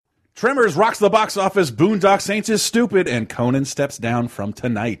Tremors rocks the box office, Boondocks Saints is stupid, and Conan steps down from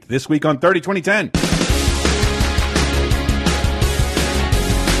tonight. This week on 30 2010. 30, 20,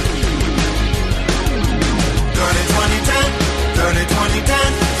 10.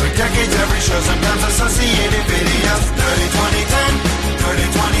 For decades, every show, sometimes associated videos. 30, 20, 10. 30, 20, 10.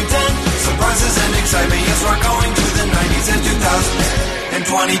 Surprises and excitement, yes, we're going to the 90s and 2000s and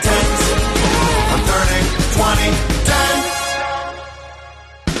 2010s. On 30, 20, 10.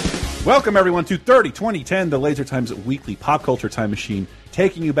 Welcome, everyone, to 30 20 10, the Laser Times weekly pop culture time machine,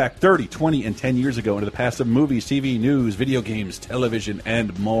 taking you back 30, 20, and 10 years ago into the past of movies, TV, news, video games, television,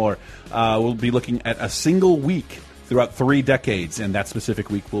 and more. We'll be looking at a single week throughout 3 decades, and that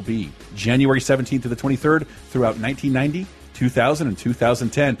specific week will be January 17th to the 23rd throughout 1990, 2000, and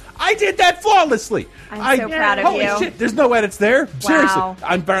 2010. I did that flawlessly. I'm so proud of you. Holy shit, there's no edits there. Wow. Seriously,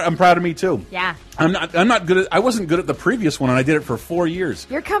 I'm proud of me too. Yeah. I'm not good at. I wasn't good at the previous one, and I did it for 4 years.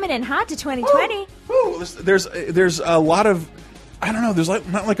 You're coming in hot to 2020. There's a lot of, I don't know. There's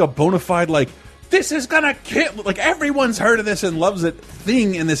not like a bona fide like this is gonna kill. Like everyone's heard of this and loves it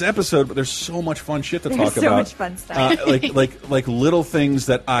thing in this episode, but there's so much fun shit to talk about. There's so much fun stuff. like little things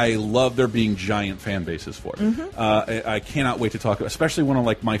that I love. There being giant fan bases for. I cannot wait to talk about, especially one of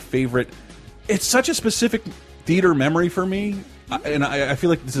like my favorite. It's such a specific theater memory for me, and I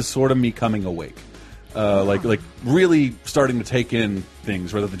feel like this is sort of me coming awake. Like really starting to take in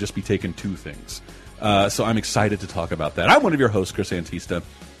things rather than just be taken to things. So I'm excited to talk about that. I'm one of your hosts, Chris Antista.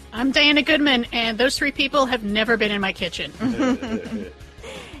 I'm Diana Goodman, and those 3 people have never been in my kitchen.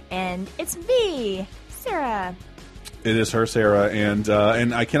 And it's me, Sarah. It is her, Sarah, and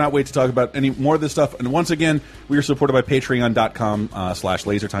I cannot wait to talk about any more of this stuff. And once again, we are supported by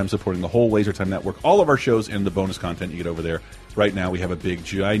patreon.com/LaserTime, supporting the whole LaserTime network. All of our shows and the bonus content you get over there. Right now, we have a big,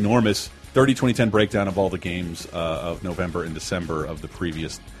 ginormous 30 2010 breakdown of all the games of November and December of the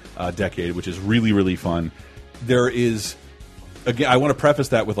previous decade, which is really, really fun. There is, again, I want to preface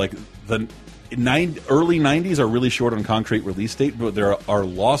that with like the early 90s are really short on concrete release date, but there are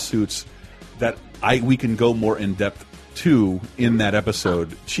lawsuits that we can go more in depth to in that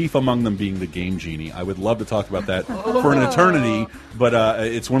episode, chief among them being the Game Genie. I would love to talk about that for an eternity, but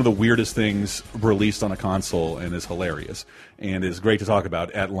it's one of the weirdest things released on a console and is hilarious and is great to talk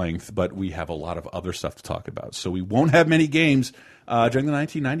about at length, but we have a lot of other stuff to talk about. So we won't have many games during the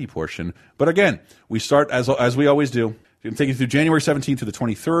 1990 portion. But again, we start, as we always do, we take you through January 17th to the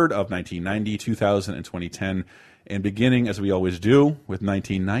 23rd of 1990, 2000, and 2010. And beginning, as we always do, with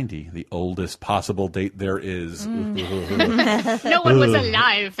 1990, the oldest possible date there is. No one was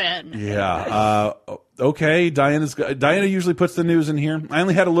alive then. Yeah. Okay, Diana usually puts the news in here. I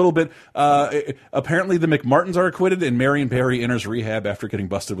only had a little bit. Apparently, the McMartins are acquitted, and Marion Barry enters rehab after getting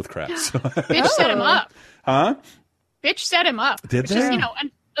busted with crack. Bitch set him up. Huh? Bitch set him up. Did they? Is,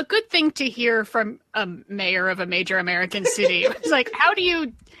 a good thing to hear from a mayor of a major American city. It's like, what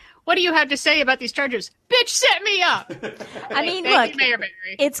do you have to say about these charges? Bitch set me up. I mean, Thank look, you, Mayor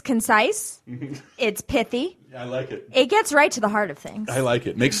Barry. it's concise, it's pithy, Yeah, I like it. it gets right to the heart of things. I like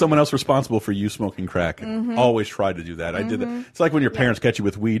it. Make someone else responsible for you smoking crack. Always try to do that. I did that. It's like when your parents catch you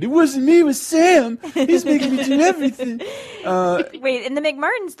with weed. It wasn't me, it was Sam. He's making me do everything. Wait, in the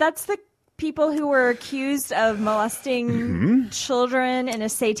McMartins, that's the people who were accused of molesting children in a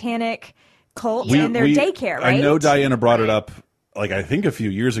satanic cult in their daycare, right? I know Diana brought it up, like, I think a few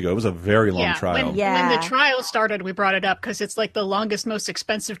years ago. It was a very long trial. When the trial started, we brought it up because it's like the longest, most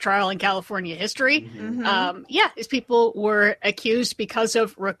expensive trial in California history. These people were accused because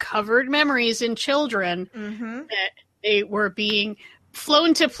of recovered memories in children that they were being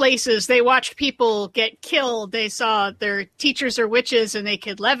flown to places. They watched people get killed. They saw their teachers are witches and they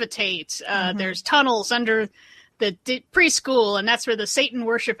could levitate. There's tunnels under the preschool, and that's where the Satan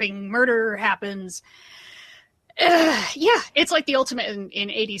worshipping murder happens. It's like the ultimate in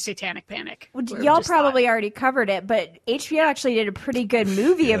 80s satanic panic. Well, y'all probably already covered it, but HBO actually did a pretty good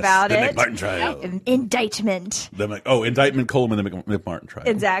movie about it. The McMartin trial. Indictment. Indictment, the McMartin trial.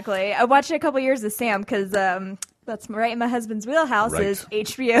 Exactly. I watched it a couple years with Sam because that's right in my husband's wheelhouse is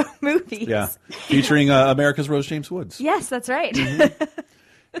HBO movies. Yeah, featuring America's Rose James Woods. Yes, that's right.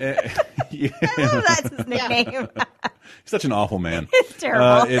 That's his nickname. He's such an awful man. It's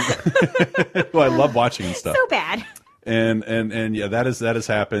terrible. Well, I love watching and stuff. So bad. And yeah, that has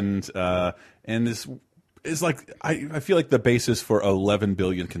happened. And this is like, I feel like the basis for 11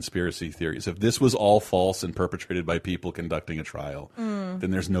 billion conspiracy theories. If this was all false and perpetrated by people conducting a trial, then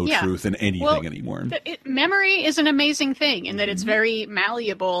there's no truth in anything anymore. Memory is an amazing thing in that it's very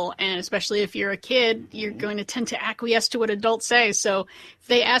malleable, and especially if you're a kid, you're going to tend to acquiesce to what adults say. So if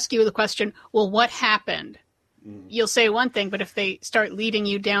they ask you the question, well, what happened? you'll say one thing, but if they start leading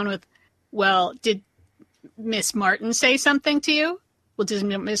you down with, well, did Miss Martin say something to you? Well, did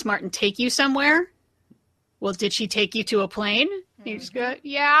Miss Martin take you somewhere? Well, did she take you to a plane? You just go,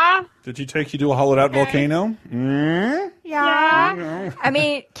 yeah. Did she take you to a hollowed-out volcano? Mm? Yeah. I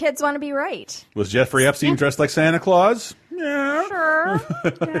mean, kids want to be right. Was Jeffrey Epstein dressed like Santa Claus? Yeah. Sure.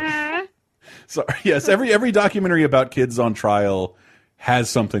 Yeah. So, yes, every documentary about kids on trial has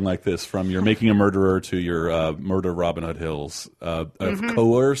something like this, from your Making a Murderer to your Murder Robin Hood Hills, of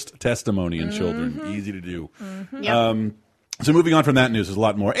coerced testimony in children. Easy to do. Yep. So moving on from that news, there's a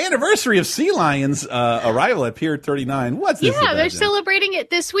lot more. Anniversary of Sea Lion's arrival at Pier 39. What's this about? Yeah, they're celebrating it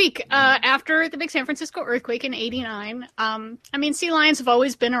this week after the big San Francisco earthquake in '89. I mean, sea lions have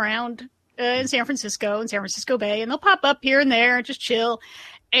always been around in San Francisco Bay, and they'll pop up here and there and just chill.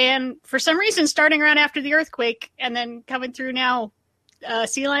 And for some reason, starting around after the earthquake and then coming through now,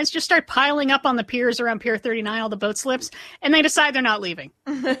 sea lions just start piling up on the piers around Pier 39, all the boat slips, and they decide they're not leaving.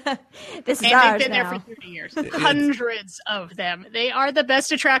 This is and ours they've been now. there for 30 years. Hundreds of them. They are the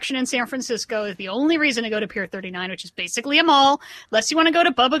best attraction in San Francisco. It's the only reason to go to Pier 39, which is basically a mall, unless you want to go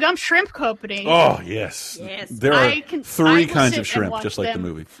to Bubba Gump Shrimp Company. Oh, yes. There are three kinds of shrimp, just like the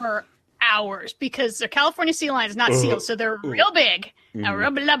movie. For hours, because they're California sea lions, not seals, so they're real big, real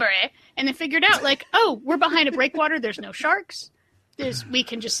blubbery, and they figured out, like, oh, we're behind a breakwater, there's no sharks. We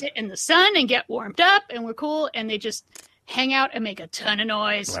can just sit in the sun and get warmed up, and we're cool, and they just hang out and make a ton of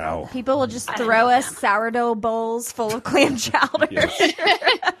noise. Wow. People will just throw us sourdough bowls full of clam chowder.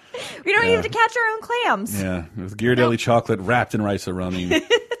 We don't even have to catch our own clams. Yeah, with Ghirardelli chocolate wrapped in rice-a-roni.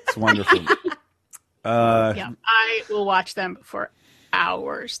 It's wonderful. Yeah, I will watch them for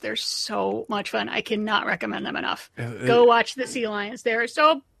hours. They're so much fun. I cannot recommend them enough. Go watch the sea lions. They're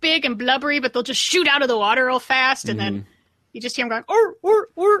so big and blubbery, but they'll just shoot out of the water real fast, and then you just hear them going,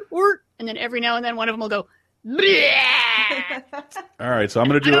 or, and then every now and then one of them will go, bleh. All right, so I'm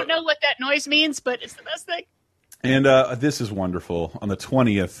going to do I don't know what that noise means, but it's the best thing. And this is wonderful. On the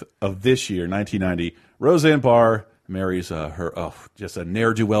 20th of this year, 1990, Roseanne Barr marries just a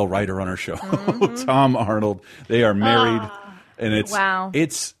ne'er-do-well writer on her show, Tom Arnold. They are married, and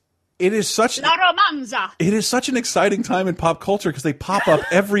it is such La Romanza. It is such an exciting time in pop culture because they pop up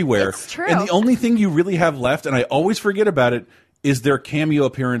everywhere. It's true. And the only thing you really have left, and I always forget about it, is their cameo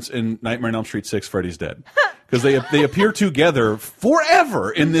appearance in Nightmare on Elm Street 6, Freddy's Dead. Because they appear together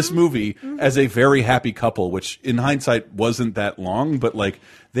forever in this movie as a very happy couple, which in hindsight wasn't that long, but like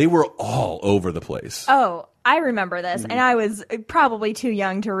they were all over the place. Oh, I remember this, and I was probably too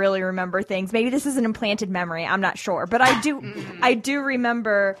young to really remember things. Maybe this is an implanted memory. I'm not sure, but I do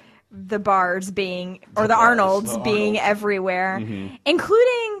remember the Bars being, or the Arnolds being everywhere,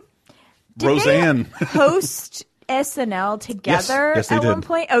 including Roseanne. They host SNL together yes, they at did. one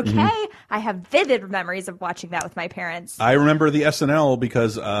point. Okay, I have vivid memories of watching that with my parents. I remember the SNL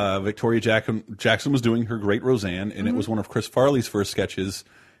because Victoria Jackson was doing her great Roseanne, and it was one of Chris Farley's first sketches,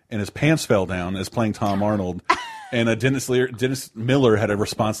 and his pants fell down as playing Tom Arnold. And Dennis Miller had a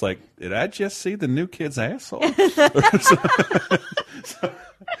response like, "Did I just see the new kid's asshole?"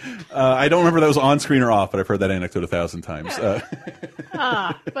 I don't remember that was on screen or off, but I've heard that anecdote 1,000 times.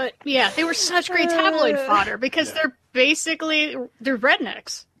 But yeah, they were such great tabloid fodder because they're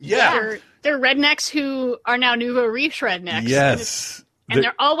rednecks. Yeah. They're rednecks who are now nouveau riche rednecks. Yes. And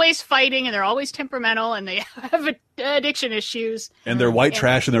they're always fighting, and they're always temperamental, and they have addiction issues. And they're white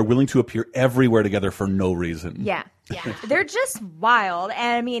trash, and they're willing to appear everywhere together for no reason. Yeah. They're just wild.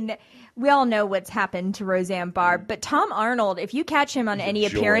 And I mean, we all know what's happened to Roseanne Barr, but Tom Arnold, if you catch him on any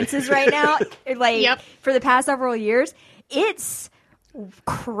appearances right now, for the past several years, it's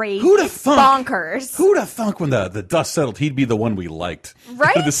crazy. Who'd have thunk? Bonkers. Who'd have thunk when the dust settled, he'd be the one we liked.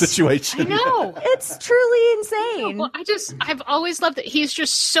 Right? The situation. I know. It's truly insane. Well, I've always loved that he's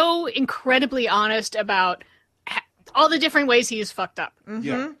just so incredibly honest about all the different ways he is fucked up.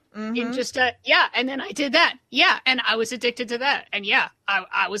 Yeah. In just and then I did that, and I was addicted to that, and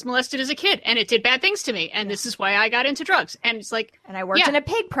I was molested as a kid, and it did bad things to me, and this is why I got into drugs, and it's like, and I worked in a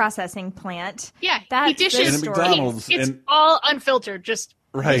pig processing plant. That's he dishes and McDonald's, it's all unfiltered, just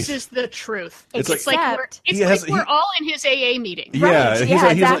right. This is the truth. It's like we're all in his AA meeting. Yeah,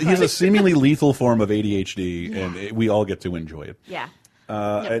 right. He's a seemingly lethal form of ADHD, and we all get to enjoy it. Yeah.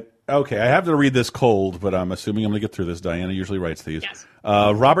 Okay, I have to read this cold, but I'm assuming I'm going to get through this. Diana usually writes these. Yes.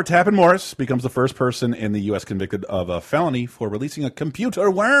 Robert Tappan Morris becomes the first person in the U.S. convicted of a felony for releasing a computer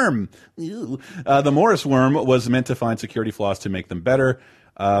worm. The Morris worm was meant to find security flaws to make them better,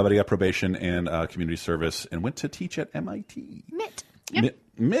 but he got probation and community service and went to teach at MIT. MIT. Yep.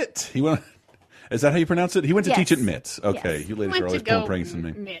 MIT. He went. Is that how you pronounce it? He went to teach at MIT. Okay, Yes. you ladies are always praising me.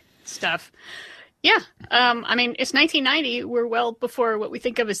 MIT stuff. Yeah. I mean, it's 1990. We're well before what we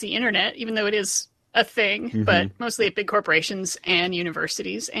think of as the internet, even though it is a thing, but mostly at big corporations and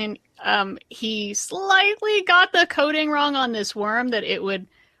universities. And he slightly got the coding wrong on this worm, that it would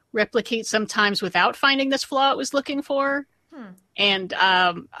replicate sometimes without finding this flaw it was looking for. And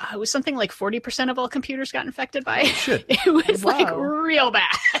it was something like 40% of all computers got infected by it. Shit. It was like real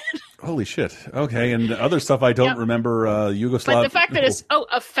bad. Holy shit. Okay, and other stuff I don't remember, Yugoslavia. But the fact that it's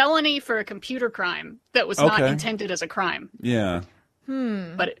a felony for a computer crime that was not intended as a crime. Yeah.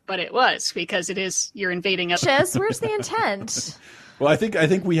 But it was, because it is, you're invading other. Where's the intent? Well, I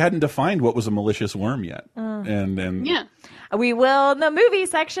think we hadn't defined what was a malicious worm yet. And Yeah. We will in the movie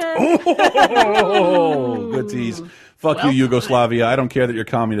section. Oh, good tease. Fuck you, Yugoslavia. I don't care that your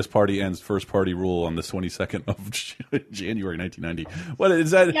Communist Party ends first party rule on the 22nd of January 1990. What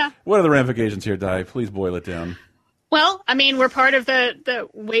is that? Yeah. What are the ramifications here, Di? Please boil it down. Well, I mean, we're part of the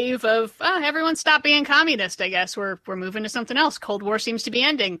wave of everyone stop being communist, I guess. We're moving to something else. Cold War seems to be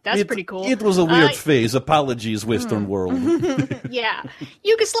ending. That's pretty cool. It was a weird phase. Apologies, Western world. Yeah.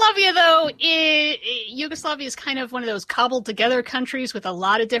 Yugoslavia, though, Yugoslavia is kind of one of those cobbled together countries with a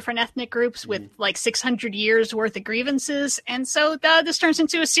lot of different ethnic groups with like 600 years worth of grievances. And so this turns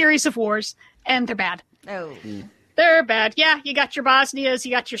into a series of wars, and they're bad. Oh. They're bad. Yeah, you got your Bosnias,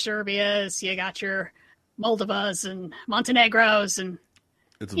 you got your Serbias, you got your Moldovas and Montenegros, and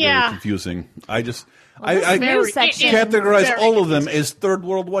it's very confusing. I section. categorize all of them as third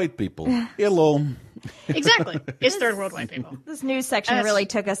world white people. Hello. Exactly. It's third world white people. This news section really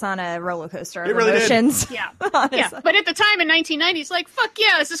took us on a roller coaster of really emotions. did. Yeah. Yeah. But at the time in 1990, it's like, fuck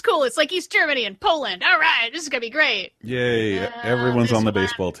yeah, this is cool. It's like East Germany and Poland. All right, this is going to be great. Yay. Everyone's on the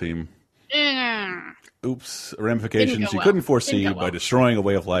baseball team. Oops, ramifications you couldn't foresee by destroying a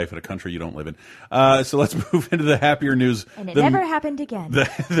way of life in a country you don't live in. So let's move into the happier news. And it never happened again.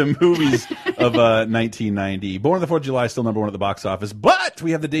 The movies of 1990. Born on the 4th of July, still #1 at the box office. But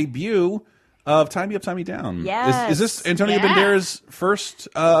we have the debut of Tie Me Up, Tie Me Down. Yes. Is this Antonio Banderas' first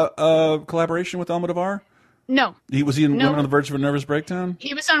collaboration with Almodovar? No. Was he in Women on the Verge of a Nervous Breakdown?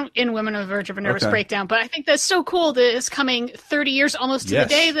 He was in Women on the Verge of a Nervous Breakdown. But I think that's so cool that it's coming 30 years almost to the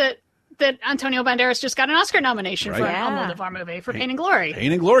day that Antonio Banderas just got an Oscar nomination for an Almodovar movie for Pain and Glory.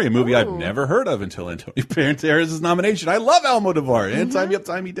 Pain and Glory, a movie I've never heard of until Antonio Banderas' nomination. I love Almodovar and Tie Me Up,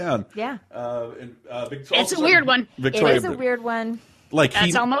 Tie Me Down. Yeah. It's a weird one. Victoria, it is a weird one. Like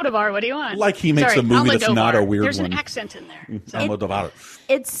that's Almodovar. What do you want? Like he makes a movie that's not a weird There's one. There's an accent in there. So. Almodovar.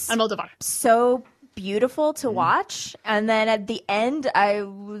 It's Almodovar. So beautiful to watch. And then at the end, I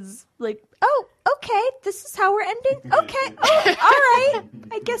was like, oh, okay, this is how we're ending? Okay, oh, all right.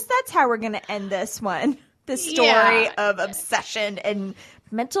 I guess that's how we're going to end this one. This story of obsession and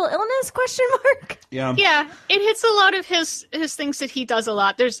mental illness, question mark? Yeah. Yeah, it hits a lot of his things that he does a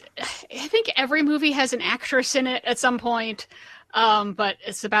lot. I think every movie has an actress in it at some point. But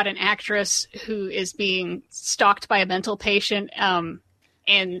it's about an actress who is being stalked by a mental patient.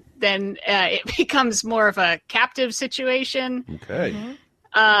 And then it becomes more of a captive situation. Okay.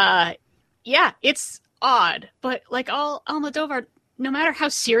 Yeah, it's odd, but like all Almodovar, no matter how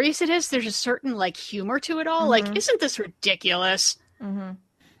serious it is, there's a certain like humor to it all. Like, isn't this ridiculous?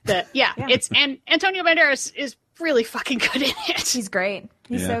 It's and Antonio Banderas is really fucking good in it. He's great.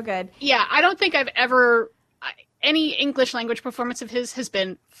 He's so good. Yeah, I don't think I've ever any English language performance of his has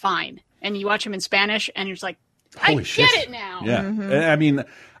been fine. And you watch him in Spanish, and you're just like, Holy shit. Get it now. Yeah, I mean,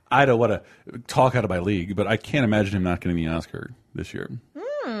 I don't want to talk out of my league, but I can't imagine him not getting the Oscar this year.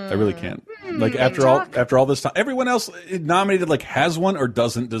 I really can't. Like after all this time, everyone else nominated like has one or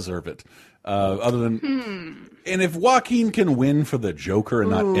doesn't deserve it. Other than, and if Joaquin can win for the Joker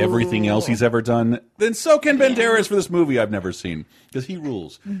and not everything else he's ever done, then so can Banderas for this movie I've never seen because he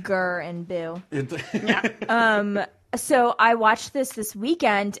rules. Grr and boo. So I watched this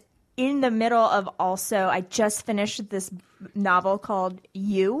weekend. In the middle of I just finished this novel called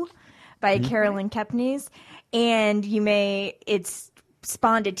You by Carolyn Kepnes, and it's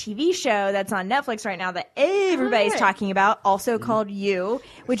spawned a TV show that's on Netflix right now that everybody's talking about, also called You,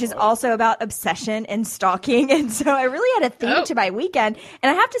 which is also about obsession and stalking. And so I really had a theme to my weekend. And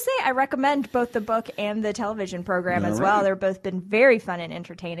I have to say, I recommend both the book and the television program as well. They've both been very fun and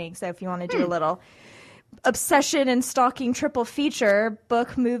entertaining. So if you want to do a little obsession and stalking triple feature,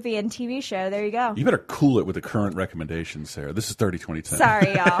 book, movie, and TV show, there you go. You better cool it with the current recommendations, Sarah. This is 30-20-10.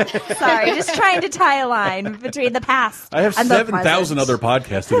 Sorry, y'all. Sorry. Just trying to tie a line between the past I have and 7,000 other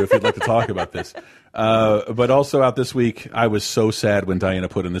podcasts to do if you'd like to talk about this. But also out this week, I was so sad when Diana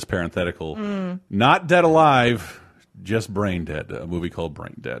put in this parenthetical, not Dead Alive, just Brain Dead, a movie called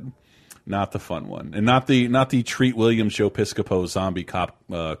Brain Dead. Not the fun one, and not the Treat Williams Joe Piscopo zombie cop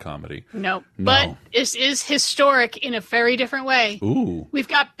comedy. Nope. No. But this is historic in a very different way. Ooh. We've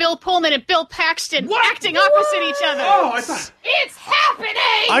got Bill Pullman and Bill Paxton acting opposite each other. Oh, I thought It's happening!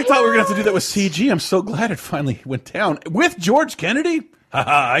 we were gonna have to do that with CG. I'm so glad it finally went down with George Kennedy.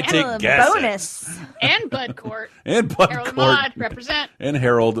 Haha, I take guesses. Bonus. And Bud Court. And Bud Harold Court. Maude, represent. And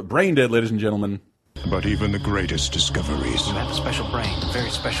Harold, brain dead, ladies and gentlemen. But even the greatest discoveries You have a special brain, a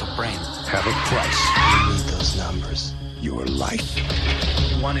very special brain. have a price. You need those numbers. Your life.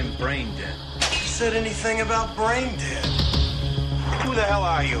 You want him brain dead. Who said anything about brain dead? Who the hell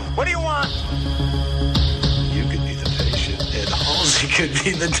are you? What do you want? You could be the patient. And Halsey could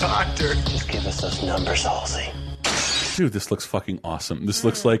be the doctor. Just give us those numbers, Halsey. Dude, this looks fucking awesome. This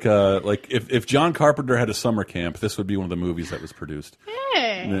looks like if John Carpenter had a summer camp, this would be one of the movies that was produced.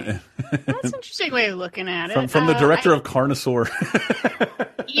 Hey, that's an interesting way of looking at it. From the director of Carnosaur.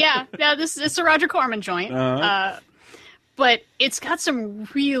 Yeah, this is a Roger Corman joint. But it's got some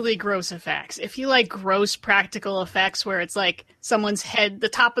really gross effects. If you like gross practical effects where it's like someone's head, the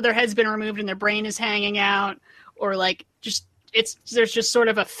top of their head's been removed and their brain is hanging out, or like there's just sort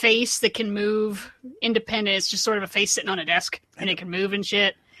of a face that can move independent. It's just sort of a face sitting on a desk and it can move and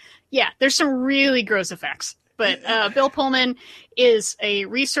shit. Yeah, there's some really gross effects. But Bill Pullman is a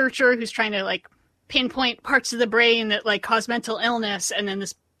researcher who's trying to like pinpoint parts of the brain that like cause mental illness, and then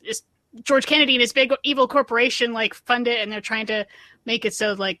this George Kennedy and his big evil corporation like fund it, and they're trying to make it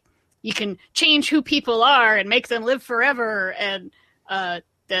so like you can change who people are and make them live forever, and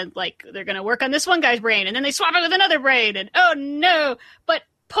then like they're gonna work on this one guy's brain, and then they swap it with another brain, and oh no, but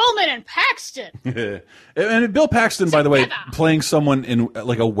Pullman and Paxton. And Bill Paxton, by the way, playing someone in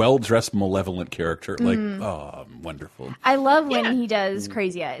like a well-dressed, malevolent character. Like, oh, wonderful. I love when he does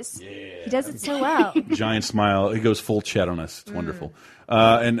Crazy Eyes. Yeah. He does it so well. Giant smile. He goes full Chet on us. It's wonderful.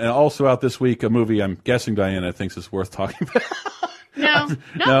 And also out this week, a movie I'm guessing Diana thinks is worth talking about. No,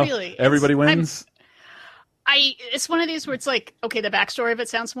 not really. Everybody wins? It's one of these where it's like, okay, the backstory of it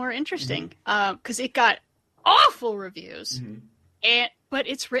sounds more interesting. Because it got awful reviews. But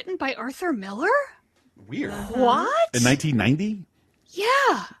it's written by Arthur Miller? Weird. What? In 1990?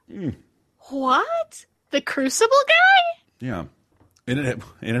 Yeah. What? The Crucible guy? Yeah. And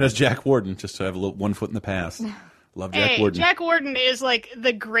it has Jack Warden, just to have a little one foot in the past. Love Jack Warden. Jack Warden is like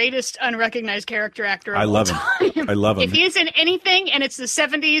the greatest unrecognized character actor of I love all him. time. I love him. If he's in anything and it's the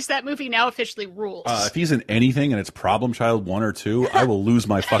 70s, that movie now officially rules. If he's in anything and it's Problem Child 1 or 2, I will lose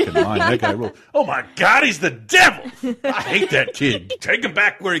my fucking mind. That guy will. Oh my God, he's the devil! I hate that kid. Take him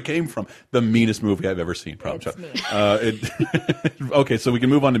back where he came from. The meanest movie I've ever seen. Problem Child. Okay, so we can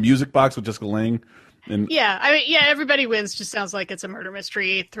move on to Music Box with Jessica Lange. Everybody Wins just sounds like it's a murder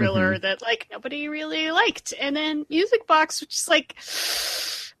mystery thriller that like nobody really liked, and then Music Box, which is like,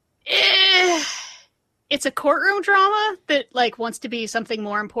 it's a courtroom drama that like wants to be something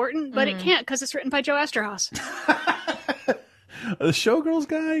more important, but it can't because it's written by Joe Esterhaus. The Showgirls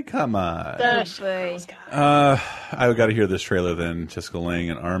guy? Come on. The Showgirls guy. I got to hear this trailer then. Jessica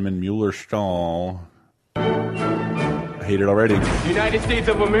Lange and Armin Mueller-Stahl. I hate it already. United States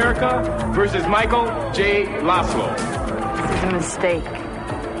of America versus Michael J. Laszlo. This is a mistake.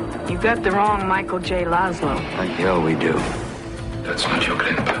 You got the wrong Michael J. Laszlo. The hell we do. That's not your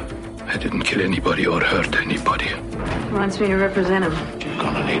grandpa. I didn't kill anybody or hurt anybody. He wants me to represent him. You're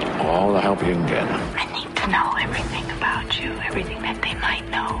gonna need all the help you can get. I need to know everything about you, everything that they might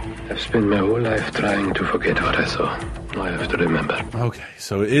know. I've spent my whole life trying to forget what I saw. I have to remember. Okay,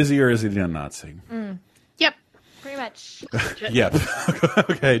 so is he or is he not sing? Yep. Pretty much. Yep.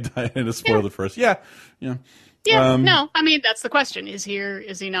 Okay, Diana spoiled it first. Yeah. No, I mean, that's the question. Is he or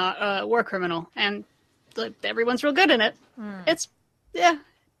is he not a war criminal? And everyone's real good in it. But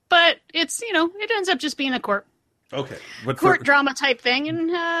it's, it ends up just being a court drama type thing.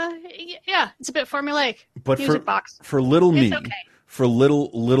 And it's a bit formulaic. But Music Box. For little me, okay. For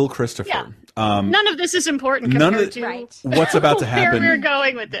little Christopher. None of this is important compared to what's about to happen where we're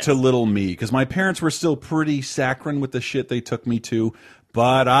going with this. To little me, because my parents were still pretty saccharine with the shit they took me to.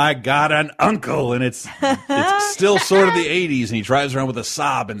 But I got an uncle, and it's still sort of the 80s, and he drives around with a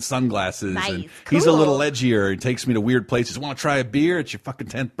Saab and sunglasses, and he's a little edgier. He takes me to weird places. Want to try a beer? It's your fucking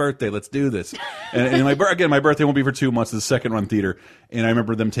 10th birthday. Let's do this. And my birthday won't be for 2 months. It's a second-run theater, and I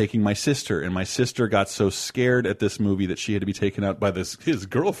remember them taking my sister, and my sister got so scared at this movie that she had to be taken out by his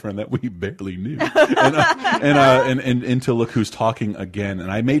girlfriend that we barely knew, and into Look Who's Talking Again.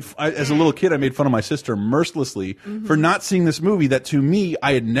 And as a little kid, I made fun of my sister mercilessly for not seeing this movie that to me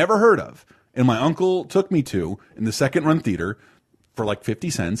I had never heard of, and my uncle took me to in the second run theater for like 50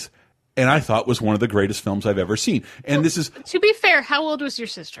 cents, and I thought was one of the greatest films I've ever seen. And this is, to be fair, how old was your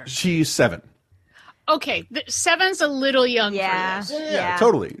sister? she's 7. Okay, 7's a little young for this. Yeah,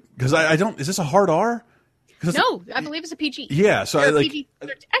 totally. Because I don't. Is this a hard R? No, I believe it's a PG. Yeah, so Or I like. PG.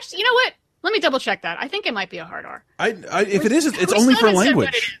 Actually, you know what? Let me double check that. I think it might be a hard R. If it is, it's we only still for haven't said what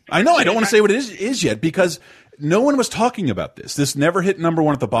language. it is. I know. I don't want to say what it is yet because no one was talking about this. This never hit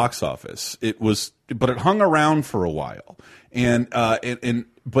 #1 at the box office. It was, but it hung around for a while,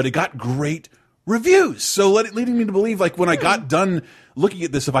 but it got great reviews. So leading me to believe, like when I got done looking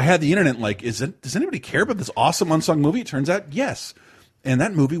at this, if I had the internet, like, does anybody care about this awesome unsung movie? It turns out yes. And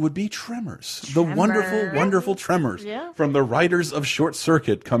that movie would be Tremors. The wonderful, wonderful Tremors. Yeah. From the writers of Short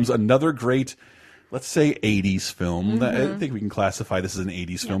Circuit comes another great, let's say, 80s film. I think we can classify this as an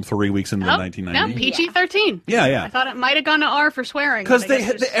 80s film 3 weeks into the 1990s. No, PG-13. Yeah. I thought it might have gone to R for swearing. Because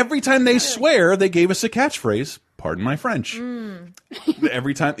every time they swear, they gave us a catchphrase. Pardon my French.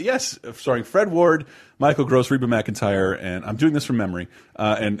 Every time, yes, starring Fred Ward, Michael Gross, Reba McEntire, and I'm doing this from memory,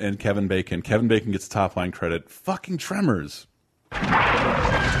 and Kevin Bacon. Kevin Bacon gets top line credit. Fucking Tremors. That's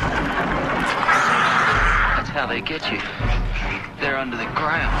how they get you. They're under the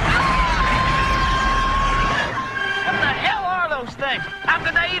ground. What the hell are those things? How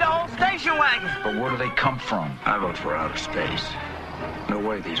could they eat a whole station wagon? But where do they come from? I vote for outer space. No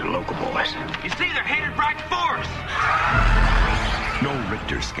way these are local boys. You see, they're headed right for us. No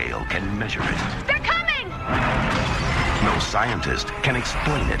Richter scale can measure it. They're coming! No scientist can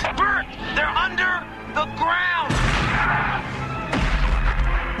explain it. Bert, they're under the ground.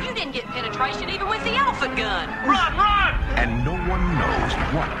 You didn't get penetration even with the elephant gun. Run, run! And no one knows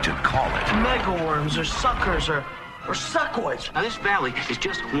what to call it. Megaworms or suckers or suckoids. Now, this valley is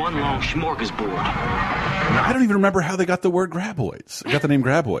just one long smorgasbord. I don't even remember how they got the word graboids. Got the name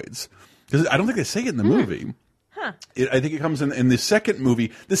graboids. Because I don't think they say it in the movie. Huh. I think it comes in the second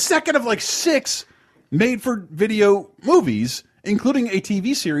movie. The second of like 6 made-for-video movies, including a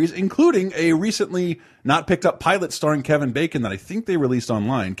TV series, including a recently not picked up pilot starring Kevin Bacon that I think they released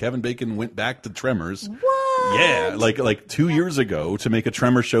online. Kevin Bacon went back to Tremors. What? Yeah, like 2 years ago to make a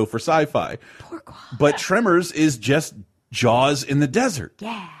Tremor show for Sci-Fi. But Tremors is just Jaws in the desert.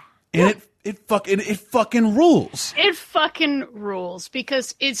 Yeah. And it fucking rules. It fucking rules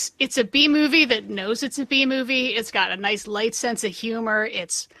because it's a B movie that knows it's a B movie. It's got a nice light sense of humor.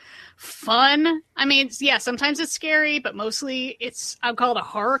 It's fun. I mean, yeah, sometimes it's scary, but mostly I'd call it a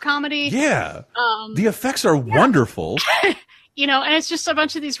horror comedy. Yeah. The effects are wonderful. You know, and it's just a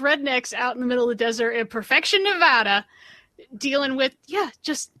bunch of these rednecks out in the middle of the desert in Perfection, Nevada, dealing with,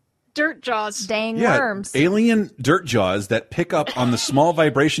 just dirt jaws. Dang worms. Alien dirt jaws that pick up on the small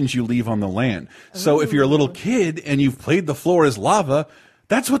vibrations you leave on the land. So if you're a little kid and you've played the floor as lava,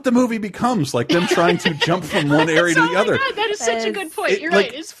 that's what the movie becomes, like them trying to jump from one area to the other. God, that is such a good point. You're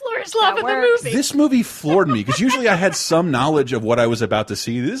right. It's floor is lava, the movie. This movie floored me, because usually I had some knowledge of what I was about to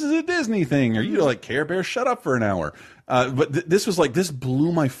see. This is a Disney thing, or like Care Bear, shut up for an hour. But this was like, this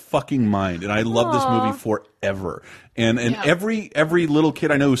blew my fucking mind, and I love this movie forever. And every little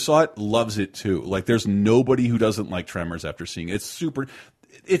kid I know who saw it loves it too. Like, there's nobody who doesn't like Tremors after seeing it.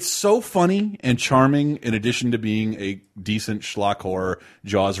 It's so funny and charming, in addition to being a decent schlock horror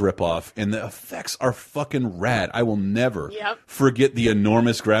Jaws ripoff, and the effects are fucking rad. I will never forget the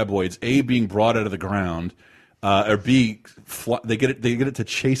enormous graboids, A, being brought out of the ground, or B, they get it to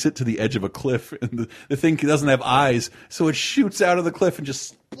chase it to the edge of a cliff, and the thing doesn't have eyes, so it shoots out of the cliff and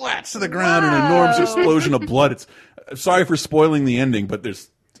just splats to the ground in an enormous explosion of blood. Sorry for spoiling the ending, but there's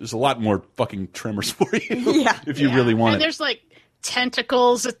a lot more fucking Tremors for you if you really want and it. There's like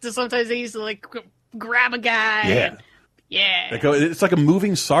tentacles. Sometimes they used to like grab a guy. It's like a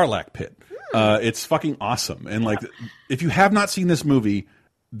moving Sarlacc pit. It's fucking awesome. And like, if you have not seen this movie,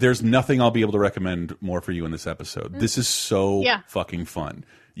 there's nothing I'll be able to recommend more for you in this episode. This is so fucking fun.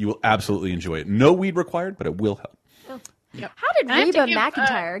 You will absolutely enjoy it. No weed required, but it will help. Yep. How did Reba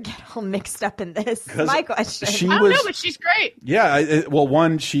McEntire get all mixed up in this? My question. I don't know, but she's great. Yeah.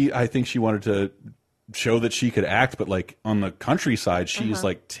 I think she wanted to show that she could act, but like on the countryside, she's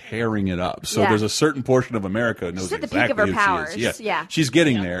like tearing it up. So there's a certain portion of America knows she's at exactly the peak of her who powers. she is. Yeah. She's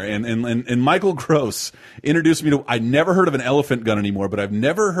getting there. And Michael Gross introduced me to, I never heard of an elephant gun anymore, but I've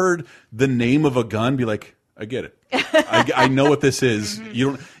never heard the name of a gun be like, I get it. I know what this is. You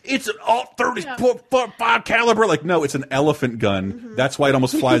don't. It's an alt 35 caliber. Like, no, it's an elephant gun. That's why it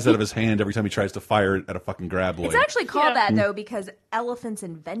almost flies out of his hand every time he tries to fire it at a fucking graboid. It's actually called that though because elephants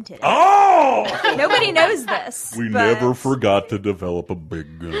invented it. Oh! Nobody knows this. We never forgot to develop a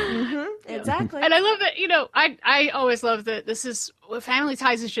big gun. Exactly. And I love that. You know, I always love that this is Family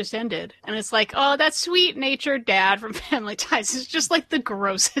Ties has just ended, and it's like, oh, that sweet-natured dad from Family Ties is just like the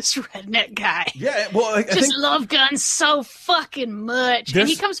grossest redneck guy. Yeah, well, I just think love guns so fucking much, and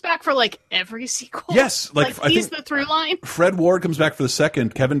he comes back for like every sequel. Yes, like I he's think the through line. Fred Ward comes back for the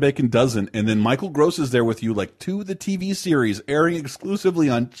second, Kevin Bacon doesn't, and then Michael Gross is there with you, like to the TV series airing exclusively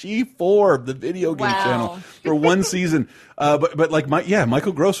on G4, the video game channel, for one season. But like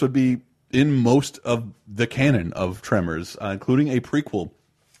Michael Gross would be in most of the canon of Tremors, including a prequel.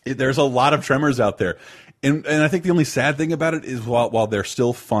 There's a lot of Tremors out there, and I think the only sad thing about it is while they're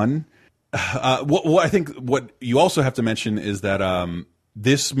still fun, I think what you also have to mention is that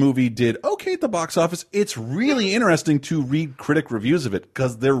this movie did okay at the box office. It's really interesting to read critic reviews of it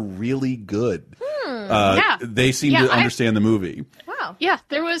because they're really good. They seem to understand the movie. Wow. Yeah,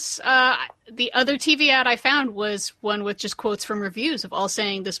 there was the other TV ad I found was one with just quotes from reviews of all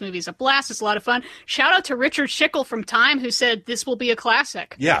saying this movie's a blast, it's a lot of fun. Shout out to Richard Schickel from Time who said this will be a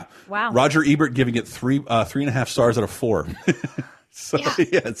classic. Yeah. Wow. Roger Ebert giving it 3.5 stars out of 4. So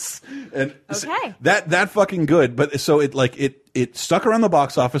yes, and that fucking good. But so it stuck around the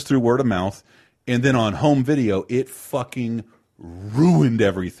box office through word of mouth, and then on home video it fucking ruined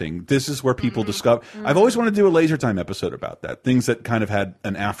everything. This is where people discover. I've always wanted to do a Laser Time episode about that. Things that kind of had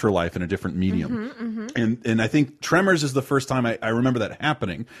an afterlife in a different medium. And I think Tremors is the first time I remember that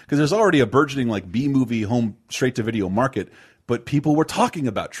happening, because there's already a burgeoning like B-movie home straight to video market. But people were talking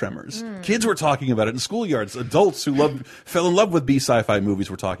about Tremors. Kids were talking about it in schoolyards. Adults who fell in love with B sci-fi movies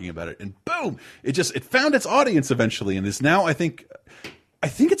were talking about it. And boom, it found its audience eventually, and is now I think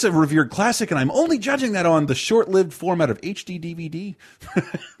it's a revered classic, and I'm only judging that on the short-lived format of HD DVD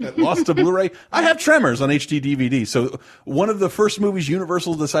that lost to Blu-ray. I have Tremors on HD DVD, so one of the first movies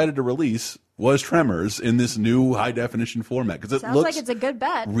Universal decided to release was Tremors in this new high-definition format, because it Sounds looks like it's a good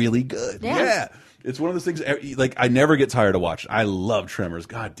bet. really good. Yeah. It's one of those things, like, I never get tired of watching. I love Tremors.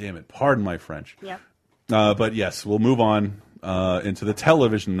 God damn it. Pardon my French. Yep. But yes, we'll move on into the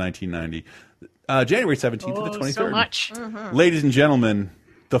television 1990. January 17th to the 23rd. So much. Ladies and gentlemen,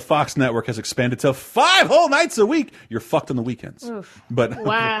 the Fox network has expanded to 5 whole nights a week. You're fucked on the weekends. Oof. But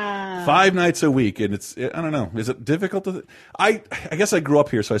wow. 5 nights a week, and I don't know. Is it difficult to I guess I grew up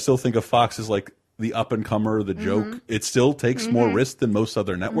here, so I still think of Fox as like the up-and-comer, the joke. It still takes more risk than most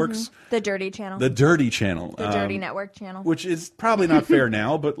other networks. The Dirty Channel. The Dirty Channel. The Dirty Network Channel. Which is probably not fair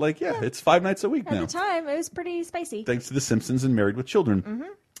now, but like, it's 5 nights a week now. At the time, it was pretty spicy. Thanks to The Simpsons and Married with Children.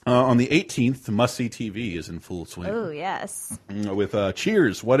 On the 18th, Must See TV is in full swing. Oh, yes. With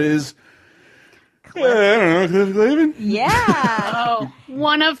Cheers. What is... I don't know, Cliff Clavin? Yeah.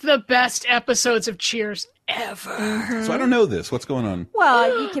 One of the best episodes of Cheers ever. So I don't know this. What's going on?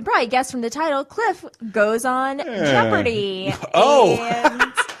 Well, you can probably guess from the title. Cliff goes on Jeopardy. Oh.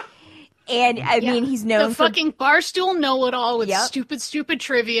 And I mean, he's known the for fucking barstool know-it-all with stupid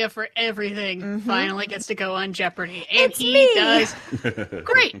trivia for everything. Finally gets to go on Jeopardy, and does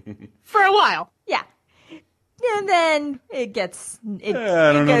great for a while. Yeah. And then it gets I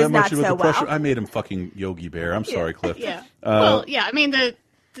don't know that much about so the pressure. well. I made him fucking Yogi Bear. I'm sorry, Cliff. Yeah. Well, yeah. I mean, the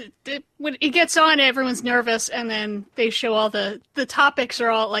when it gets on, everyone's nervous, and then they show all the topics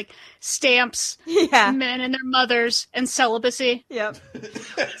are all like stamps, men and their mothers, and celibacy. Yep.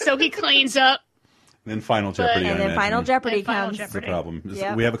 So he cleans up. And then Final Jeopardy. And then Final Jeopardy comes. That's the problem.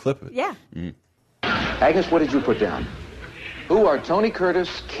 We have a clip of it. Yeah. Agnes, what did you put down? Who are Tony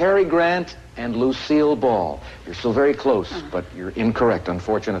Curtis, Cary Grant, and Lucille Ball? You're still very close, but you're incorrect,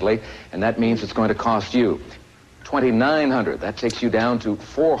 unfortunately, and that means it's going to cost you $2,900. That takes you down to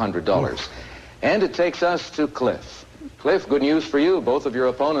 $400. And it takes us to Cliff. Cliff, good news for you. Both of your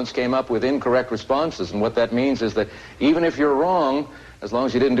opponents came up with incorrect responses, and what that means is that even if you're wrong, as long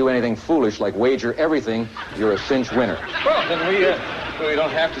as you didn't do anything foolish like wager everything, you're a cinch winner. Well, then we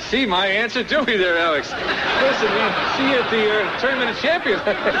don't have to see my answer, do we there, Alex? Listen, we see you at the Tournament of Champions.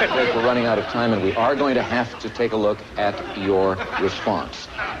 We're running out of time, and we are going to have to take a look at your response.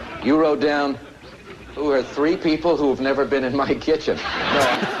 You wrote down, who are 3 people who have never been in my kitchen. No,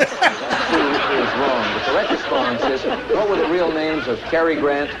 that is wrong. The correct response is, what were the real names of Cary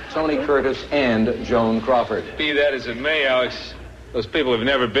Grant, Tony Curtis, and Joan Crawford? Be that as it may, Alex, those people have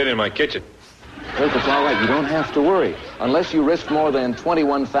never been in my kitchen. Look, it's all right. You don't have to worry. Unless you risk more than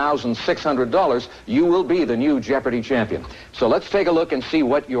 $21,600, you will be the new Jeopardy champion. So let's take a look and see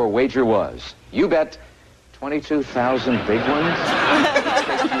what your wager was. You bet 22,000 big ones.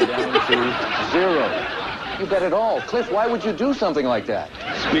 Takes you down to 0. You bet it all. Cliff, why would you do something like that?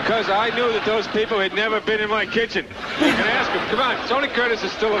 Because I knew that those people had never been in my kitchen. You can ask them. Come on, Tony Curtis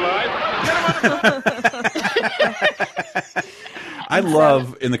is still alive. Get him on the I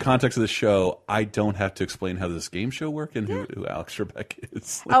love, in the context of the show, I don't have to explain how this game show works and who Alex Trebek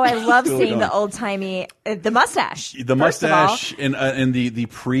is. Like, oh, I love seeing the old timey, the mustache. The mustache and the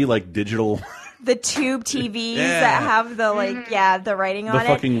pre like digital. The tube TVs that have the the writing on it. The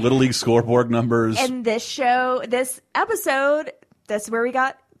fucking Little League scoreboard numbers. And this episode, that's where we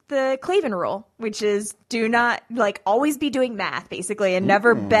got the Clavin rule, which is do not always be doing math basically and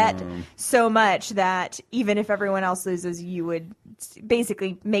never bet so much that even if everyone else loses, you would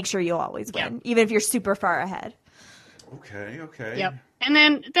basically make sure you'll always win, even if you're super far ahead. Okay. Yep. And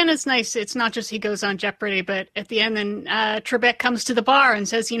then it's nice. It's not just he goes on Jeopardy, but at the end, then Trebek comes to the bar and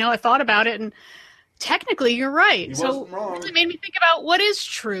says, I thought about it, and technically you're right. So it really made me think about what is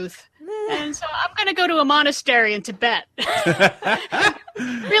truth. And so I'm going to go to a monastery in Tibet.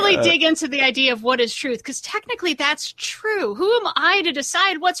 Really dig into the idea of what is truth, because technically that's true. Who am I to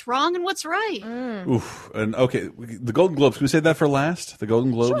decide what's wrong and what's right? Oof. And okay, the Golden Globes. Can we say that for last? The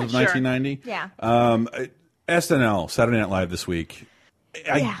Golden Globes of 1990? Yeah. SNL, Saturday Night Live this week.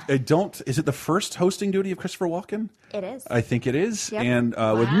 I don't. Is it the first hosting duty of Christopher Walken? It is. I think it is. Yep. And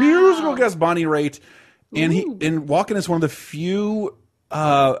with musical guest Bonnie Raitt, and Walken is one of the few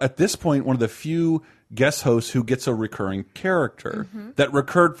at this point one of the few guest hosts who gets a recurring character that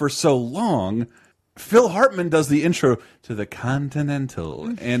recurred for so long. Phil Hartman does the intro to the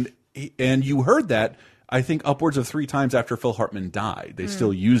Continental, and you heard that I think upwards of 3 times after Phil Hartman died. They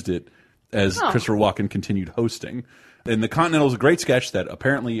still used it as Christopher Walken continued hosting. And the Continental is a great sketch that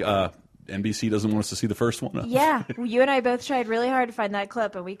apparently NBC doesn't want us to see the first one of. Yeah, you and I both tried really hard to find that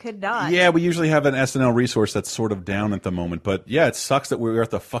clip, and we could not. Yeah, we usually have an SNL resource that's sort of down at the moment. But yeah, it sucks that we're at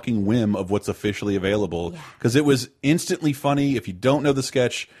the fucking whim of what's officially available. Because it was instantly funny. If you don't know the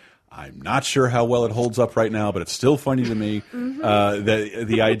sketch, I'm not sure how well it holds up right now, but it's still funny to me.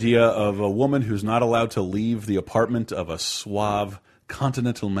 The idea of a woman who's not allowed to leave the apartment of a suave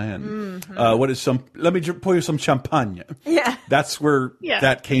continental man. What is let me pour you some champagne. Yeah. That's where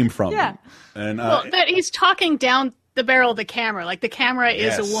that came from. Yeah. And that he's talking down the barrel of the camera. Like the camera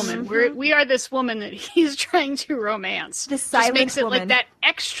is a woman. We are this woman that he's trying to romance. The silent just makes it woman. like that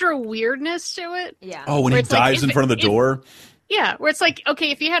extra weirdness to it. Yeah. Oh, when he dives in front of the door. Yeah, where it's like,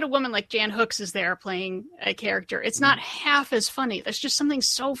 okay, if you had a woman like Jan Hooks is there playing a character, it's not half as funny. There's just something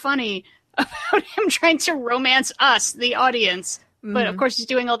so funny about him trying to romance us, the audience. But of course, he's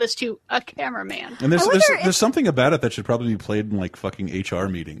doing all this to a cameraman. And there's something about it that should probably be played in like fucking HR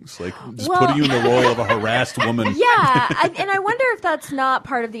meetings, like just putting you in the role of a harassed woman. Yeah, and I wonder if that's not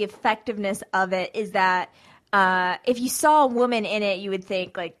part of the effectiveness of it. Is that if you saw a woman in it, you would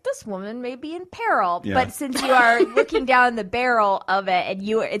think like this woman may be in peril. Yeah. But since you are looking down the barrel of it, and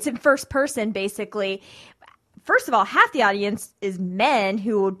it's in first person, basically. First of all, half the audience is men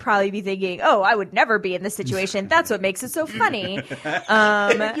who would probably be thinking, "Oh, I would never be in this situation." That's what makes it so funny.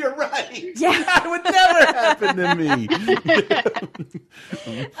 You're right. Yeah, that would never happen to me.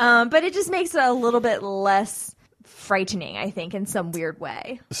 But it just makes it a little bit less frightening, I think, in some weird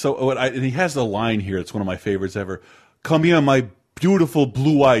way. So and he has the line here. It's one of my favorites ever. Come here, my beautiful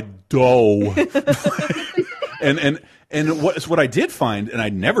blue-eyed doe. And what I did find, and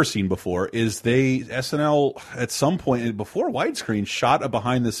I'd never seen before, is SNL at some point before widescreen shot a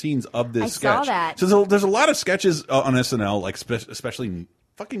behind the scenes of this sketch. I saw that. So there's a lot of sketches on SNL, like especially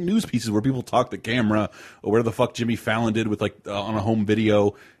fucking news pieces where people talk to camera, or where the fuck Jimmy Fallon did with like on a home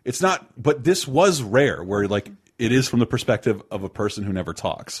video. It's not, but this was rare, where like it is from the perspective of a person who never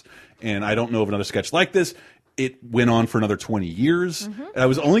talks. And I don't know of another sketch like this. It went on for another 20 years. And I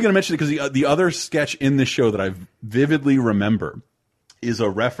was only going to mention it because the other sketch in this show that I vividly remember is a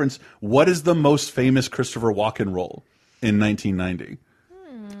reference. What is the most famous Christopher Walken role in 1990?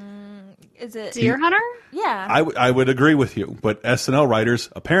 Is it Deer Hunter? Yeah. I would agree with you, but SNL writers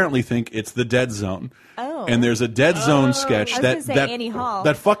apparently think it's the Dead Zone. Oh. And there's a Dead Zone sketch Annie Hall.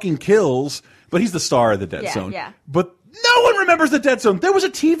 that fucking kills, but he's the star of the Dead Zone. Yeah. But no one remembers the Dead Zone. There was a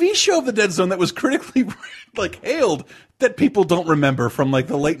TV show of the Dead Zone that was critically like hailed that people don't remember from like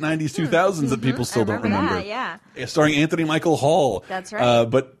the late 90s, 2000s that people still don't remember. That, yeah. Starring Anthony Michael Hall. That's right.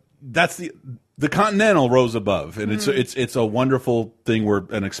 But that's the Continental rose above, and it's a wonderful thing where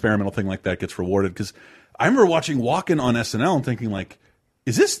an experimental thing like that gets rewarded. Because I remember watching Walken on SNL and thinking like,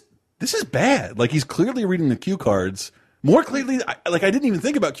 this is bad. Like he's clearly reading the cue cards. More clearly, I didn't even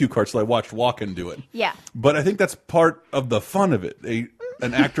think about cue cards till I watched Walken do it. Yeah. But I think that's part of the fun of it.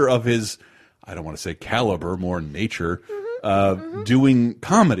 An actor of his, I don't want to say caliber, more nature, doing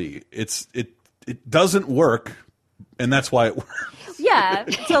comedy. It doesn't work, and that's why it works. Yeah, Yeah,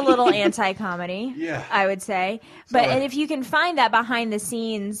 it's a little anti-comedy. Yeah. I would say. But and if you can find that behind the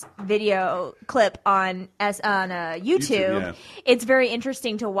scenes video clip on YouTube, it's very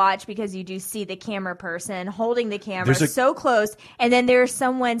interesting to watch because you do see the camera person holding the camera so close, and then there's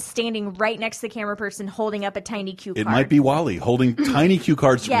someone standing right next to the camera person holding up a tiny cue card. It might be Wally holding tiny cue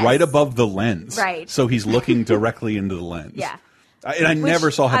cards right above the lens. Right. So he's looking directly into the lens. Yeah. And I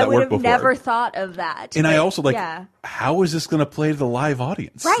never saw how that worked before. I would have never thought of that. And I also how is this going to play to the live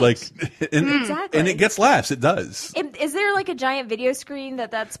audience? Right. Exactly. And it gets laughs. It does. Is there like a giant video screen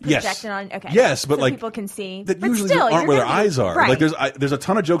that's projected on? Okay. Yes, but so like people can see. That but usually still, aren't where their eyes are. Right. Like there's a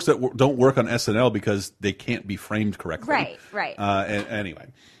ton of jokes that don't work on SNL because they can't be framed correctly. Right. Anyway.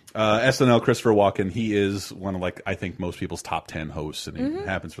 SNL, Christopher Walken, he is one of I think most people's top 10 hosts, and it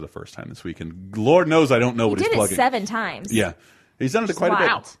happens for the first time this week. And Lord knows I don't know what he's plugging. He did it 7 times. Yeah. He's done it quite a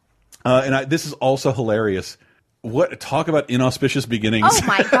bit. And this is also hilarious. Talk about inauspicious beginnings. Oh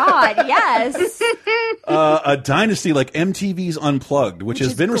my God, yes. A dynasty like MTV's Unplugged, which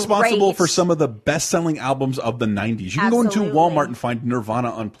has been responsible for some of the best-selling albums of the 90s. You can go into Walmart and find Nirvana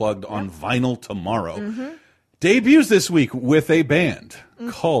Unplugged on vinyl tomorrow. Debuts this week with a band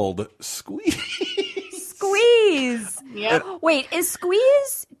called Squeeze. Squeeze. Yep. Wait, is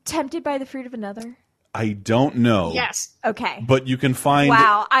Squeeze tempted by the fruit of another? I don't know. Yes. Okay. But you can find...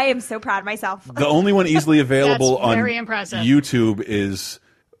 Wow, I am so proud of myself. The only one easily available on YouTube is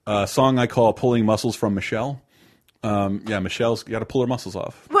a song I call Pulling Muscles from Michelle. Michelle's got to pull her muscles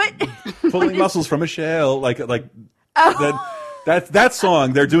off. What? Pulling muscles from Michelle. That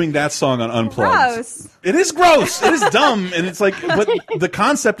song, they're doing that song on Unplugged. Gross. It is gross. It is dumb. And it's but the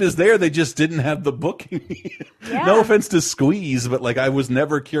concept is there. They just didn't have the booking. No offense to Squeeze, but I was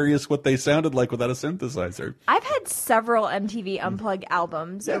never curious what they sounded like without a synthesizer. I've had several MTV Unplugged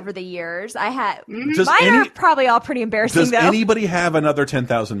albums over the years. I had mine are probably all pretty embarrassing. Does anybody have another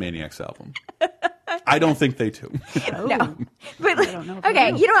 10,000 Maniacs album? I don't think they do. No. But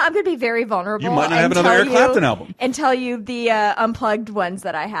okay, you know what? I'm going to be very vulnerable. You might not have another Eric Clapton album. And tell you the Unplugged ones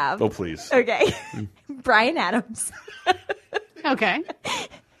that I have. Oh, please. Okay. Bryan Adams. Okay.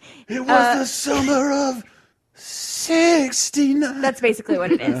 It was the summer of 69. That's basically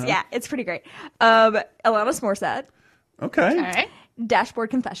what it is. Yeah, it's pretty great. Alanis Morissette. Okay. All right. Dashboard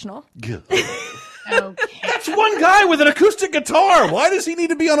Confessional. Good. Okay. That's one guy with an acoustic guitar. Why does he need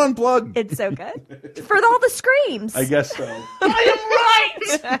to be on Unplugged? It's so good. For all the screams. I guess so. I am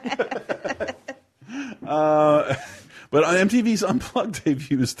right! But on MTV's Unplugged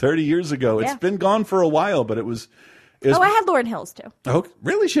debuts 30 years ago. It's been gone for a while, but it was I had Lauryn Hill's too. Oh,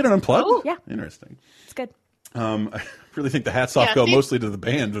 really? She had an Unplugged? Oh, yeah. Interesting. It's good. I really think the hats off go mostly to the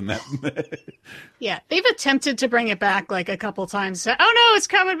band in that. Yeah, they've attempted to bring it back a couple times. Oh no, it's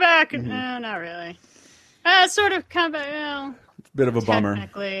coming back. No, not really. Sort of come back. Well, it's a bit of a bummer.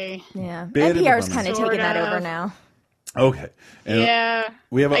 Technically. Yeah. NPR's kind of taking that over now. Okay. And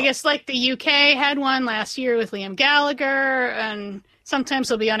we have I guess the UK had one last year with Liam Gallagher, and sometimes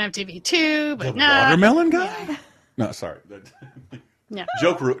he'll be on MTV too, but not. Watermelon guy? Yeah. No, sorry. Yeah.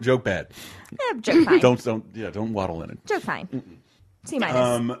 Joke bad. Yeah, joke fine. Don't waddle in it. Joke fine. C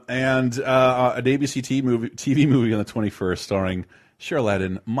minus. And an ABC TV movie on the 21st starring Cheryl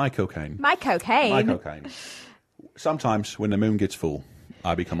Ladd, My Cocaine. My Cocaine. Sometimes when the moon gets full,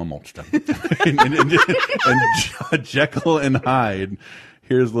 I become a monster. and Jekyll and Hyde.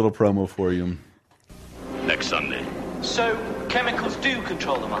 Here's a little promo for you. Next Sunday. So, chemicals do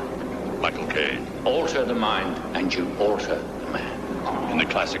control the mind? Michael Caine. Alter the mind, and you alter the man. In the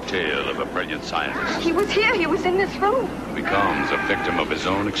classic tale of a brilliant scientist. He was here. He was in this room. Who becomes a victim of his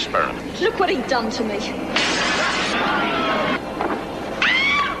own experiments. Look what he's done to me.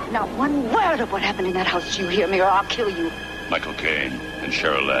 Not one word of what happened in that house do you hear me, or I'll kill you. Michael Caine and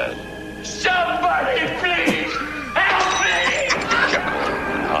Cheryl Ladd. Somebody please help me! Jekyll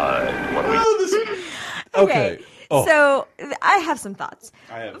and Hyde. What Okay. So I have some thoughts.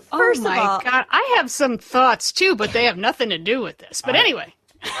 First of all, God, I have some thoughts too, but they have nothing to do with this. But anyway.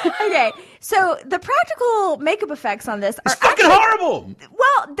 Okay, so the practical makeup effects on this are fucking horrible.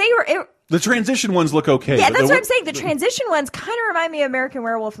 Well, they were. The transition ones look okay. Yeah, that's what I'm saying. The transition ones kind of remind me of American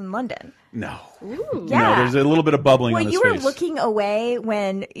Werewolf in London. No. Ooh. Yeah. No, there's a little bit of bubbling on his face. You were looking away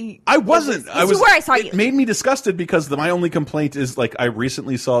when... I wasn't. This is where I saw you. It made me disgusted because my only complaint is, I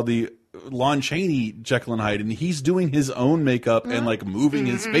recently saw the Lon Chaney Jekyll and Hyde, and he's doing his own makeup and, moving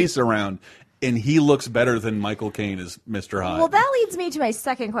his face around. and he looks better than Michael Caine as Mr. Hyde. Well, that leads me to my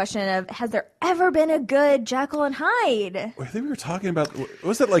second question of, has there ever been a good Jekyll and Hyde? I think we were talking about,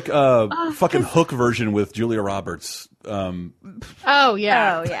 was that like fucking Hook version with Julia Roberts? Oh,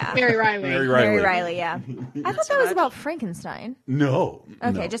 yeah. Mary Riley. Mary Riley, yeah. I thought that was about Frankenstein. No.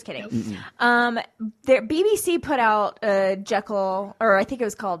 Okay, no. just kidding. BBC put out Jekyll, or I think it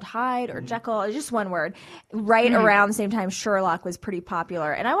was called Hyde or Jekyll, just one word, right around the same time Sherlock was pretty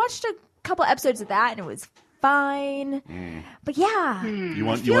popular. And I watched a couple episodes of that, and it was fine. But yeah,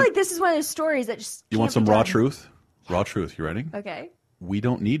 I feel like this is one of those stories that just You want some raw truth? Raw truth. You ready? Okay. We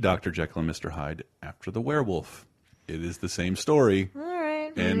don't need Dr. Jekyll and Mr. Hyde after the werewolf. It is the same story. All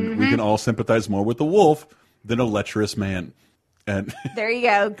right. And we can all sympathize more with the wolf than a lecherous man. And there you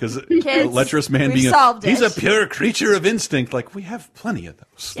go. Because a lecherous man being he's a pure creature of instinct. Like, we have plenty of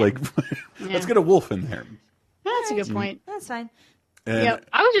those. Yeah. Like, let's get a wolf in there. That's a good point. That's fine. And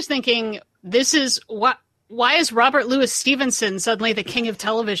I was just thinking, this is what. Why is Robert Louis Stevenson suddenly the king of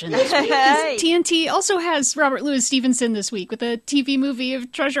television this week? TNT also has Robert Louis Stevenson this week with a TV movie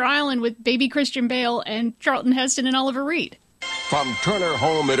of Treasure Island with baby Christian Bale and Charlton Heston and Oliver Reed. From Turner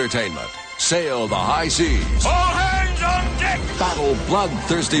Home Entertainment, sail the high seas. All hands on deck! Battle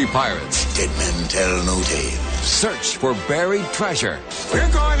bloodthirsty pirates. Dead men tell no tales. Search for buried treasure. We're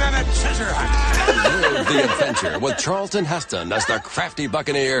going on a treasure hunt. Live the adventure with Charlton Heston as the crafty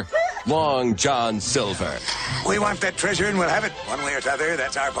buccaneer, Long John Silver. We want that treasure and we'll have it one way or the other.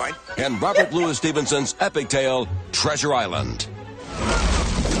 That's our point. And Robert Louis Stevenson's epic tale, Treasure Island.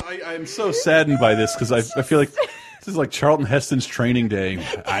 I'm so saddened by this because I feel like this is like Charlton Heston's training day.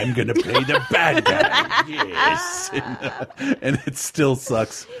 I'm going to play the bad guy. Yes. And it still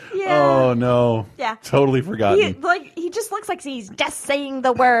sucks. Yeah. Oh, no. Yeah. Totally forgotten. He just looks like he's just saying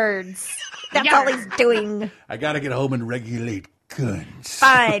the words. That's all he's doing. I got to get home and regulate guns.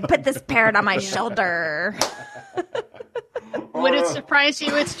 Fine, put this parrot on my shoulder. Would it surprise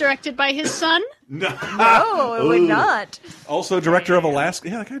you it's directed by his son? No, it would not. Also, director of Alaska.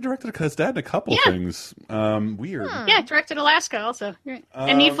 Yeah, that guy directed his dad in a couple things. Weird. Yeah, directed Alaska also.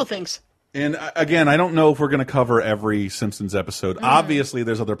 And Needful Things. And again, I don't know if we're going to cover every Simpsons episode. Obviously,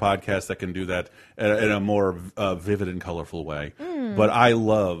 there's other podcasts that can do that in a more vivid and colorful way. But I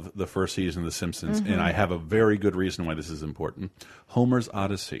love the first season of The Simpsons, and I have a very good reason why this is important. Homer's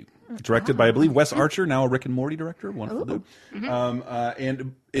Odyssey. Directed by, I believe, Wes Archer, now a Rick and Morty director. Wonderful dude.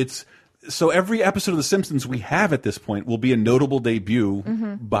 And it's... So every episode of The Simpsons we have at this point will be a notable debut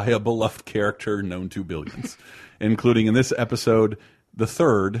by a beloved character known to billions, including in this episode, the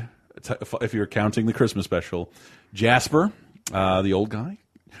third, if you're counting the Christmas special, Jasper, the old guy,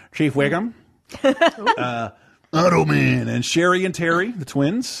 Chief Wiggum, Otto Man, and Sherry and Terry, the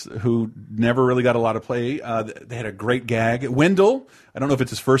twins, who never really got a lot of play. They had a great gag. Wendell, I don't know if it's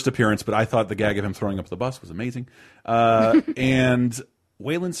his first appearance, but I thought the gag of him throwing up the bus was amazing. And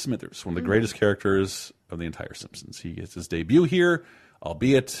Waylon Smithers, one of the greatest characters of the entire Simpsons. He gets his debut here,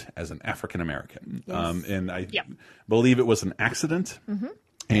 albeit as an African-American. Yes. And I believe it was an accident.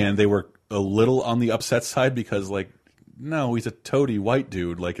 And they were a little on the upset side because, like, no, he's a toady white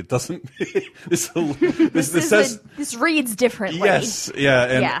dude. Like, it doesn't... this reads differently. Yes,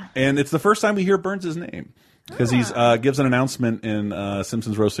 and it's the first time we hear Burns' name. Because he's gives an announcement in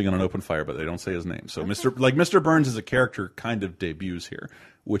Simpsons Roasting on an Open Fire, but they don't say his name. So Mr. Burns as a character kind of debuts here,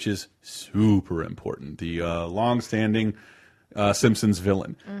 which is super important. The long-standing Simpsons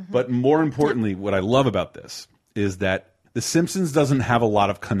villain. But more importantly, what I love about this is that The Simpsons doesn't have a lot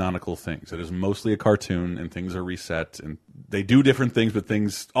of canonical things. It is mostly a cartoon, and things are reset, and they do different things, but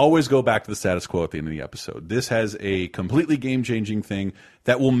things always go back to the status quo at the end of the episode. This has a completely game-changing thing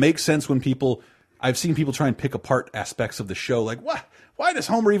that will make sense when people... I've seen people try and pick apart aspects of the show, like, what? Why does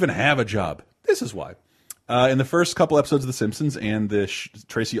Homer even have a job? This is why. In the first couple episodes of The Simpsons and the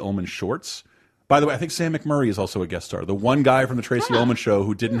Tracy Ullman shorts, by the way, I think Sam McMurray is also a guest star. The one guy from the Tracy Ullman show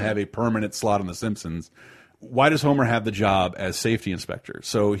who didn't have a permanent slot on The Simpsons. Why does Homer have the job as safety inspector?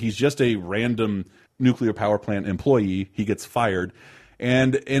 So he's just a random nuclear power plant employee. He gets fired.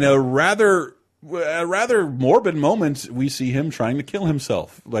 And in a rather morbid moment, we see him trying to kill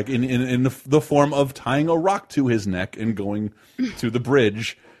himself, like in the form of tying a rock to his neck and going to the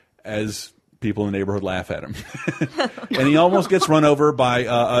bridge as people in the neighborhood laugh at him. And he almost gets run over by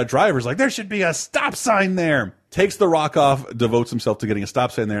a driver's like, there should be a stop sign there. Takes the rock off, devotes himself to getting a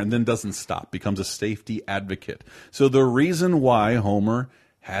stop sign there, and then doesn't stop, becomes a safety advocate. So the reason why Homer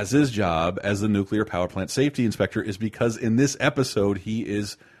has his job as the nuclear power plant safety inspector is because in this episode he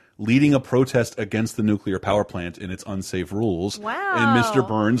is leading a protest against the nuclear power plant and its unsafe rules. Wow. And Mr.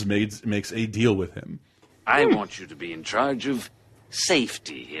 Burns makes a deal with him. I want you to be in charge of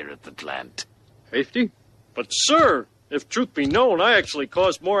safety here at the plant. Safety? But, sir, if truth be known, I actually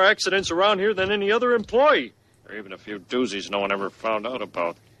caused more accidents around here than any other employee. There are even a few doozies no one ever found out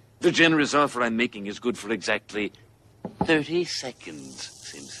about. The generous offer I'm making is good for exactly 30 seconds,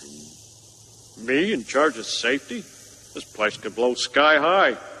 Simpson. Me in charge of safety? This place could blow sky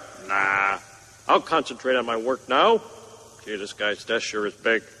high. Nah, I'll concentrate on my work now. Gee, this guy's desk sure is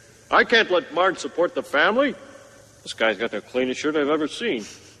big. I can't let Martin support the family. This guy's got the cleanest shirt I've ever seen.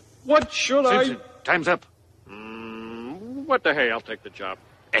 What should Simpson, time's up. What the hey, I'll take the job.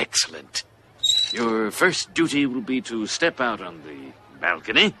 Excellent. Your first duty will be to step out on the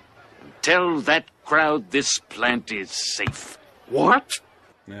balcony and tell that crowd this plant is safe. What?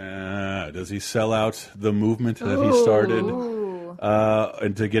 Does he sell out the movement that he started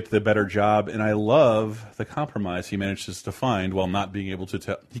and to get the better job? And I love the compromise he manages to find while not being able to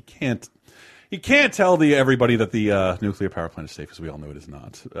tell. He can't tell everybody that the nuclear power plant is safe, because we all know it is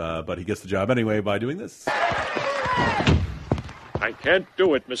not. But he gets the job anyway by doing this. I can't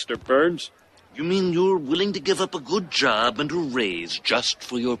do it, Mr. Burns. You mean you're willing to give up a good job and a raise just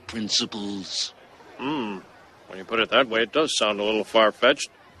for your principles? When you put it that way, it does sound a little far-fetched.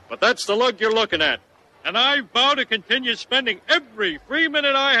 But that's the lug you're looking at. And I vow to continue spending every free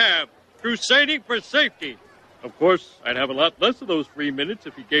minute I have crusading for safety. Of course, I'd have a lot less of those free minutes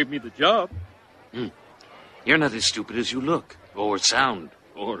if you gave me the job. You're not as stupid as you look, or sound,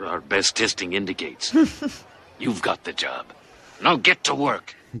 or our best testing indicates. You've got the job. Now get to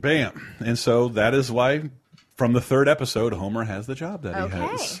work. Bam. And so that is why, from the third episode, Homer has the job that he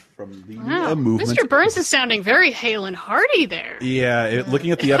has from the movement. Mr. Burns is sounding very hale and hearty there. Yeah, looking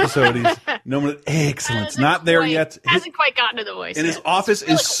at the episode, he's excellent. Not there yet. Hasn't quite gotten to the voice. And his office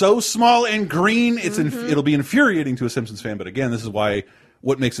is so small and green. It'll be infuriating to a Simpsons fan. But again, this is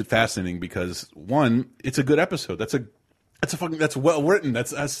what makes it fascinating, because one, it's a good episode. That's well written.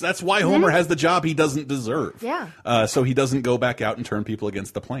 That's why Homer has the job he doesn't deserve. Yeah. So he doesn't go back out and turn people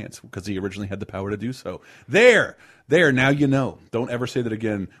against the plants, because he originally had the power to do so. There. Now you know. Don't ever say that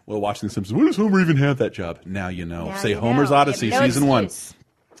again while watching The Simpsons. When does Homer even have that job? Now you know. Now say you Homer's know. Odyssey, season excuse.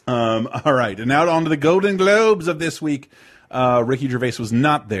 1. All right, and now on to the Golden Globes of this week. Ricky Gervais was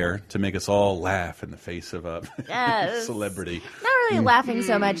not there to make us all laugh in the face of a celebrity. Not really laughing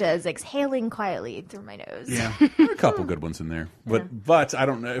so much as exhaling quietly through my nose. Yeah, there are a couple good ones in there, but I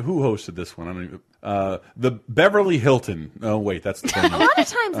don't know who hosted this one. I don't even. The Beverly Hilton. Oh wait, that's the thing. A lot of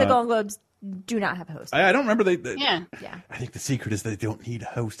times the Golden Globes do not have hosts. I don't remember Yeah. I think the secret is they don't need a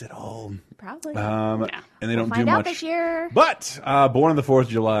host at all. Probably. And they don't do find out much this year. But Born on the 4th of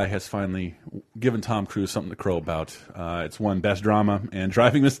July has finally given Tom Cruise something to crow about. It's won Best Drama, and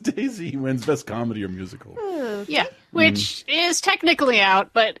Driving Miss Daisy wins Best Comedy or Musical. Yeah, which is technically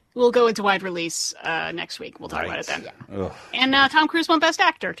out, but we'll go into wide release next week. We'll talk about it then. Yeah. And Tom Cruise won Best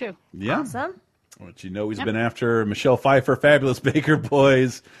Actor, too. Yeah. Awesome. Which he's been after Michelle Pfeiffer, Fabulous Baker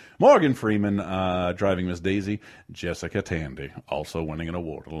Boys, Morgan Freeman, Driving Miss Daisy, Jessica Tandy, also winning an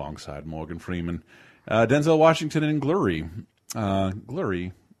award alongside Morgan Freeman, Denzel Washington in Glory,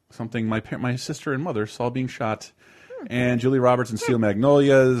 something my sister and mother saw being shot, and Julie Roberts in Steel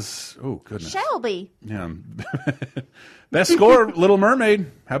Magnolias. Oh goodness, Shelby. Yeah. Best score, Little Mermaid.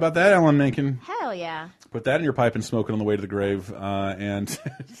 How about that, Alan Menken? Hell yeah. Put that in your pipe and smoke it on the way to the grave. And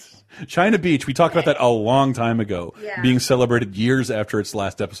China Beach, we talked about that a long time ago, being celebrated years after its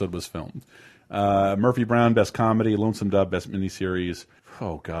last episode was filmed. Murphy Brown, Best Comedy. Lonesome Dove, Best Miniseries.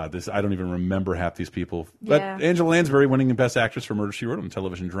 Oh, God, I don't even remember half these people. But Angela Lansbury winning Best Actress for Murder, She Wrote on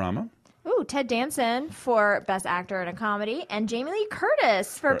television drama. Ooh, Ted Danson for Best Actor in a Comedy, and Jamie Lee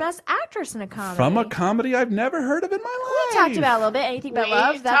Curtis for Best Actress in a Comedy. From a comedy I've never heard of in my life. We talked about a little bit, Anything But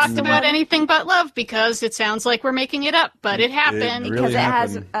Love. We talked about Anything But Love because it sounds like we're making it up, but it happened. Because it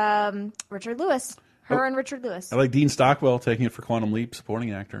has Richard Lewis. Her and Richard Lewis. I like Dean Stockwell taking it for Quantum Leap,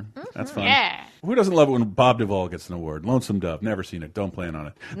 supporting actor. That's fun. Yeah. Who doesn't love it when Bob Duvall gets an award? Lonesome Dove, never seen it, don't plan on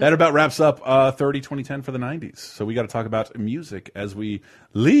it. That about wraps up 2010 for the 90s. So we got to talk about music as we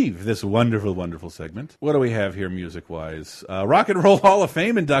leave this wonderful, wonderful segment. What do we have here music-wise? Rock and Roll Hall of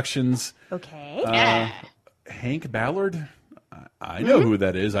Fame inductions. Okay. Hank Ballard? I know who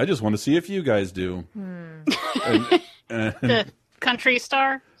that is. I just want to see if you guys do. The country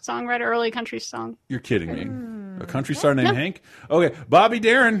star? Songwriter, early country song. You're kidding me. A country star named Hank? Okay. Bobby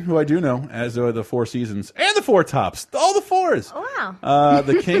Darin, who I do know, as the Four Seasons and the Four Tops. All the fours. Oh, wow.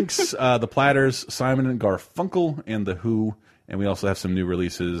 The Kinks, the Platters, Simon and Garfunkel, and The Who. And we also have some new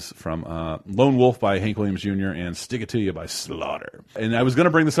releases from Lone Wolf by Hank Williams Jr. and Stick It To You by Slaughter. And I was going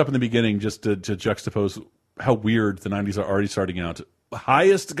to bring this up in the beginning just to juxtapose how weird the 90s are already starting out. The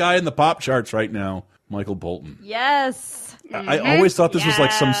highest guy in the pop charts right now, Michael Bolton. Yes. I always thought this was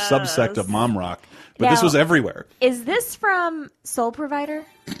like some subsect of mom rock, but this was everywhere. Is this from Soul Provider,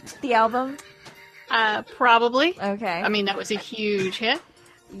 the album? Probably. Okay. I mean, that was a huge hit.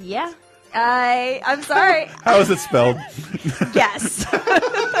 Yeah. I'm sorry. How is it spelled? Yes.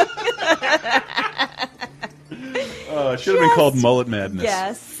 It should have been called Mullet Madness.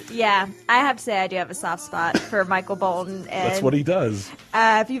 Yes. Yeah. I have to say I do have a soft spot for Michael Bolton. And, that's what he does.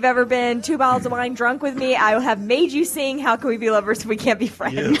 If you've ever been 2 bottles of wine drunk with me, I will have made you sing How Can We Be Lovers If We Can't Be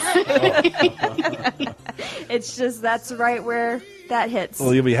Friends? Yes. It's just, that's right where that hits.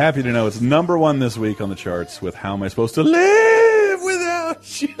 Well, you'll be happy to know it's #1 this week on the charts with How Am I Supposed to Live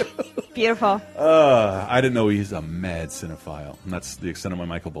Without You? Beautiful. I didn't know he's a mad cinephile. And that's the extent of my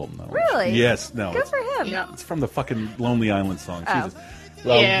Michael Bolton knowledge. Really? Yes. No. Good for him. Yeah. It's from the fucking Lonely Island song. Oh. Jesus.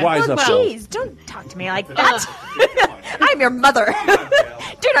 Yeah. Wise Well, up, jeez, don't talk to me like that. I'm your mother.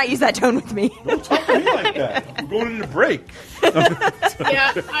 Do not use that tone with me. Don't talk to me like that. We're going into break.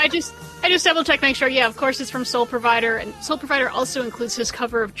 Yeah, I just double checked, make sure. Yeah, of course, it's from Soul Provider, and Soul Provider also includes his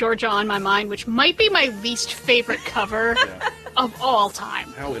cover of Georgia on My Mind, which might be my least favorite cover of all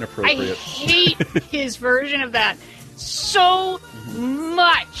time. How inappropriate! I hate his version of that so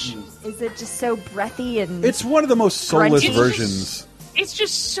much. Is it just so breathy and? It's one of the most soulless Grungy. versions. It's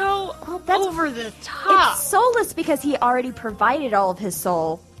just so over the top. It's soulless because he already provided all of his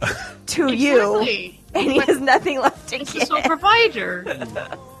soul to Exactly. you, and he has nothing left to It's give. the Soul Provider.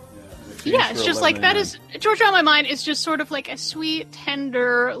 Yeah, it's just like that is Georgia on My Mind is just sort of like a sweet,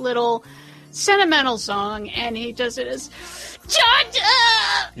 tender little sentimental song, and he does it as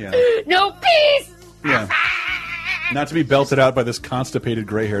Georgia, no peace. Yeah. Not to be belted out by this constipated,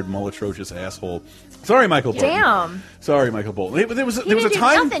 gray-haired, mullet-atrocious asshole. Sorry, Michael Bolton. Damn. Sorry, Michael Bolton. There was a He didn't do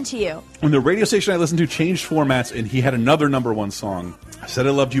time nothing to you. when the radio station I listened to changed formats, and he had another #1 song. I said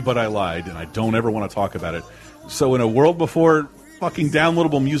I loved you, but I lied, and I don't ever want to talk about it. So in a world before fucking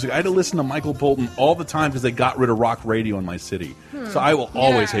downloadable music, I had to listen to Michael Bolton all the time because they got rid of rock radio in my city. So I will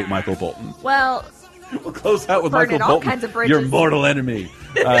always hate Michael Bolton. Well, We'll close out with Burning Michael all Bolton, kinds of bridges. your mortal enemy.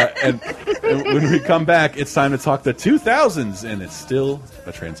 And when we come back, it's time to talk the 2000s, and it's still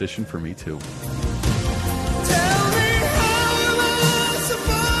a transition for me, too.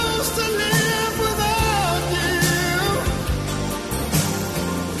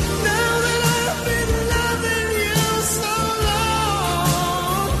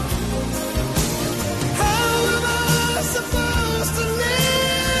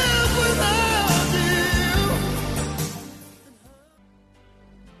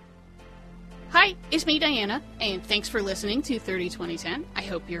 Hi, it's me, Diana, and thanks for listening to 30-2010. I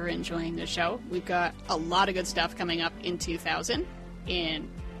hope you're enjoying the show. We've got a lot of good stuff coming up in 2000, in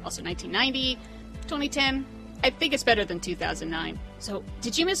also 1990, 2010. I think it's better than 2009. So,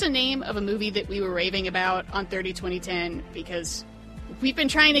 did you miss a name of a movie that we were raving about on 30-2010? Because we've been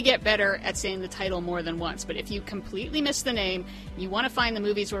trying to get better at saying the title more than once, but if you completely missed the name, you want to find the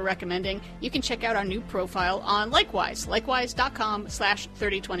movies we're recommending, you can check out our new profile on Likewise,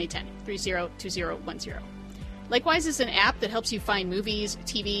 likewise.com/302010, 302010. Likewise is an app that helps you find movies,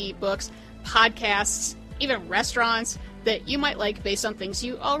 TV, books, podcasts, even restaurants that you might like based on things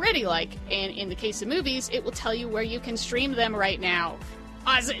you already like. And in the case of movies, it will tell you where you can stream them right now.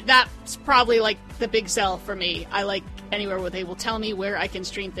 Honestly, that's probably like the big sell for me. I like anywhere where they will tell me where I can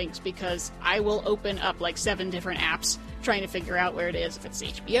stream things, because I will open up like 7 different apps trying to figure out where it is, if it's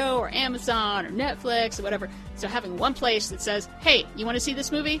HBO or Amazon or Netflix or whatever. So having one place that says, hey, you want to see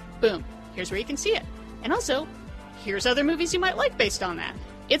this movie? Boom, here's where you can see it. And also, here's other movies you might like based on that.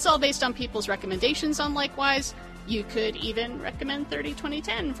 It's all based on people's recommendations on Likewise. You could even recommend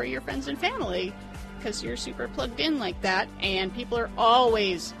 30-2010 for your friends and family, because you're super plugged in like that, and people are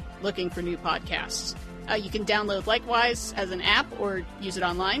always looking for new podcasts. You can download Likewise as an app or use it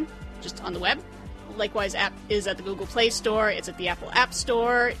online, just on the web. Likewise app is at the Google Play Store. It's at the Apple App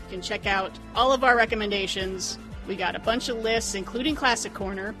Store. You can check out all of our recommendations. We got a bunch of lists, including Classic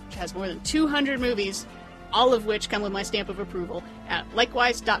Corner, which has more than 200 movies, all of which come with my stamp of approval, at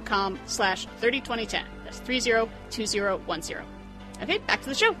likewise.com/302010. That's 302010. Okay, back to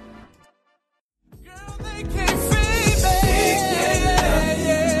the show.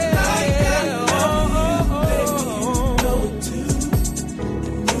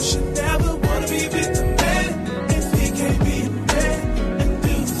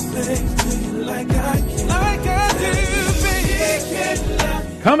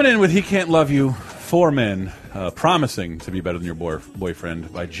 Coming in with He Can't Love You, 4 Men, promising to be better than your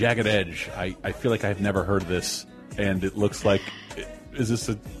boyfriend by Jagged Edge. I feel like I've never heard this, and it looks like, is this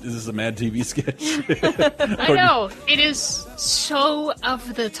a Mad TV sketch? I know, it is so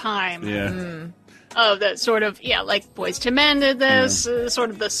of the time. Yeah. of that sort of, like Boyz II Men did this, sort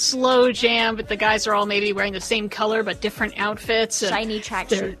of the slow jam, but the guys are all maybe wearing the same color but different outfits. Shiny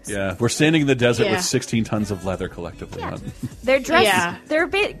tracksuits. Yeah, we're standing in the desert with 16 tons of leather collectively. Yeah. They're dressed, they're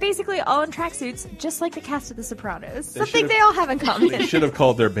basically all in tracksuits, just like the cast of The Sopranos. Something they all have in common. They should have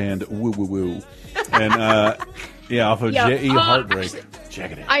called their band Woo Woo Woo. And, off of J.E. Heartbreak.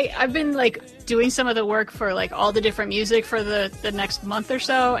 Jagged. I've been, doing some of the work for, all the different music for the next month or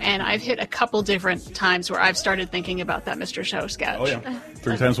so, and I've hit a couple different times where I've started thinking about that Mr. Show sketch. Oh, yeah.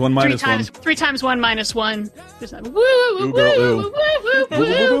 3 times 1 minus 1. 3 times 1 minus 1. There's that woo, woo, girl, woo,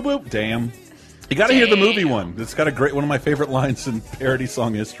 woo, woo, woo. Damn. You gotta hear the movie one. It's got one of my favorite lines in parody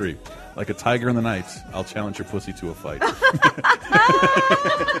song history. Like a tiger in the night, I'll challenge your pussy to a fight.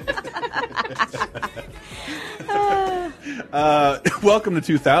 Welcome to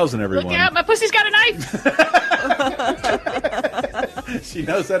 2000, everyone. Look out, my pussy's got a knife! She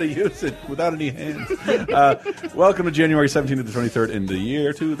knows how to use it without any hands. Welcome to January 17th to the 23rd in the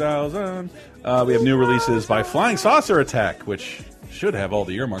year 2000. We have new releases by Flying Saucer Attack, which should have all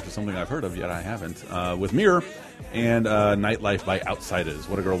the earmarks of something I've heard of, yet I haven't. With Mirror, and Nightlife by Outsiders.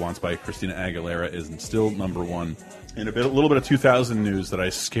 What a Girl Wants by Christina Aguilera is still #1. And a little bit of 2000 news that I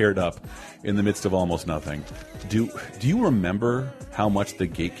scared up in the midst of almost nothing. Do you remember how much the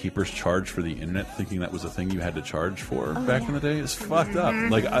gatekeepers charged for the internet, thinking that was a thing you had to charge for back in the day? It's fucked up.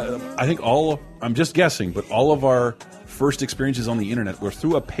 I think I'm just guessing, but all of our first experiences on the internet were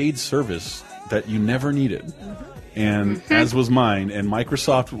through a paid service that you never needed. And as was mine, and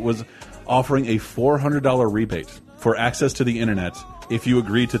Microsoft was offering a $400 rebate for access to the internet if you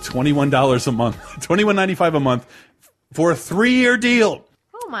agreed to $21 a month, $21.95 a month for a 3-year deal.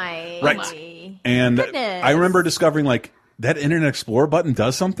 Oh my! Right, and goodness. I remember discovering that Internet Explorer button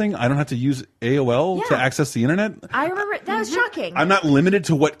does something. I don't have to use AOL to access the internet. I remember that was shocking. I'm not limited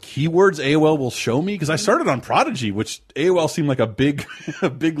to what keywords AOL will show me because I started on Prodigy, which AOL seemed like a big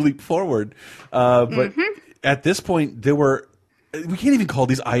leap forward. But at this point, we can't even call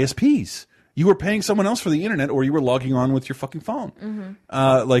these ISPs. You were paying someone else for the internet, or you were logging on with your fucking phone.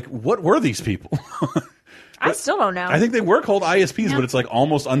 What were these people? I still don't know. I think they were called ISPs, but it's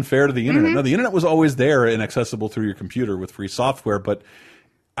almost unfair to the internet. No, the internet was always there and accessible through your computer with free software. But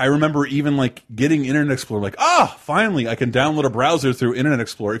I remember even getting Internet Explorer, finally I can download a browser through Internet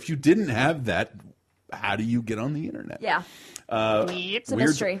Explorer. If you didn't have that, how do you get on the internet? Yeah, it's a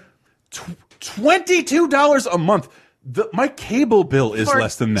mystery. $22 a month. My cable bill is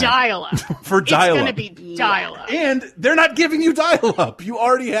less than that. Dial-up. For dial-up. It's going to be dial-up. And they're not giving you dial-up. You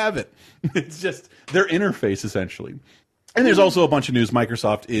already have it. It's just their interface, essentially. And there's also a bunch of news.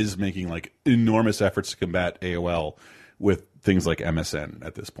 Microsoft is making enormous efforts to combat AOL with things like MSN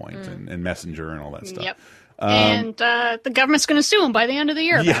at this point and Messenger and all that stuff. Yep. And the government's going to sue them by the end of the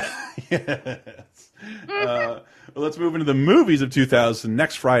year. Yes. Let's move into the movies of 2000.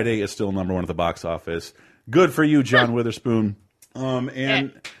 Next Friday is still #1 at the box office. Good for you, John Witherspoon.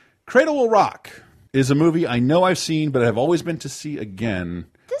 And Cradle Will Rock is a movie I know I've seen, but I've always been to see again.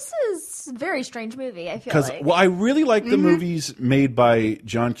 This is a very strange movie, I feel like. Well, I really like the movies made by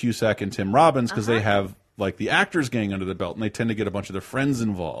John Cusack and Tim Robbins because they have the Actors Gang under the belt, and they tend to get a bunch of their friends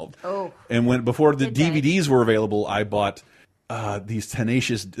involved. Oh. And before the DVDs were available, I bought these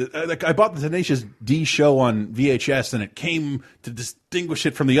Tenacious. I bought the Tenacious D show on VHS, and it came to distinguish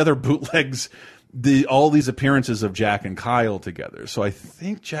it from the other bootlegs. All these appearances of Jack and Kyle together. So I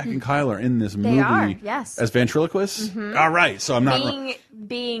think Jack and Kyle are in this movie as ventriloquists. All right, so I'm not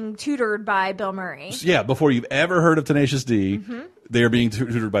being tutored by Bill Murray. Yeah, before you've ever heard of Tenacious D, they are being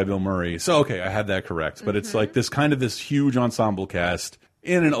tutored by Bill Murray. So okay, I had that correct. But it's this huge ensemble cast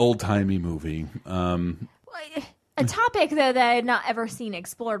in an old-timey movie. A topic though that I had not ever seen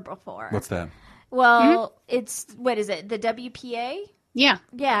explored before. What's that? Well, it's what is it? The WPA? Yeah.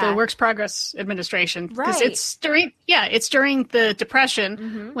 The Works Progress Administration. Right. Because it's during the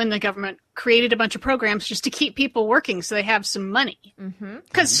Depression when the government created a bunch of programs just to keep people working so they have some money.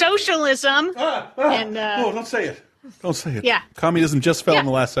 Because socialism and don't say it. Don't say it. Yeah. Communism just fell in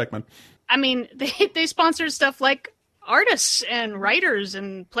the last segment. I mean, they sponsored stuff like artists and writers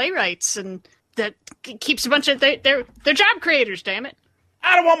and playwrights, and that keeps a bunch of they're job creators, damn it.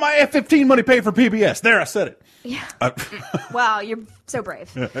 I don't want my F-15 money paid for PBS. There, I said it. Yeah. Wow, you're so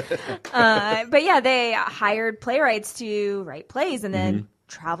brave. But yeah, they hired playwrights to write plays and then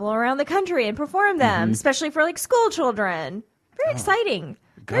travel around the country and perform them, especially for school children. Very exciting.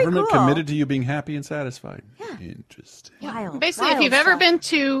 Government cool. committed to you being happy and satisfied. Yeah. Interesting. Wild, Basically, wild if you've ever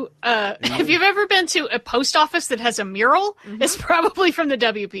stuff. been to a post office that has a mural, it's probably from the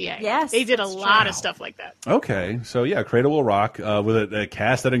WPA. Yes, they did a that's lot true. of stuff like that. Okay, so yeah, Cradle Will Rock with a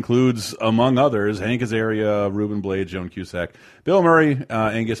cast that includes, among others, Hank Azaria, Reuben Blades, Joan Cusack, Bill Murray,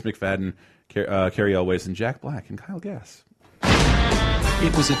 Angus McFadden, Carrie Elways, and Jack Black and Kyle Gass.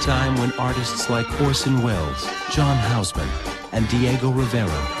 It was a time when artists like Orson Welles, John Houseman, and Diego Rivera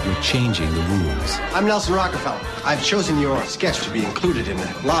were changing the rules. I'm Nelson Rockefeller. I've chosen your sketch to be included in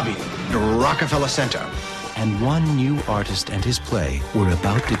the lobby of the Rockefeller Center. And one new artist and his play were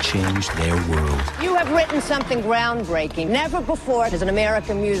about to change their world. You have written something groundbreaking. Never before has an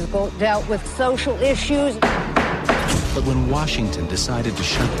American musical dealt with social issues. But when Washington decided to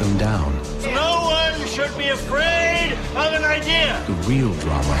shut them down, No one should be afraid of an idea. the real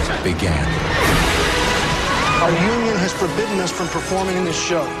drama began. Our union has forbidden us from performing in this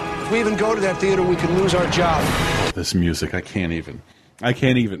show. If we even go to that theater, we could lose our job. This music, I can't even. But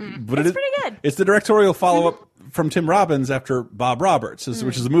It's pretty good. It's the directorial follow-up from Tim Robbins after Bob Roberts,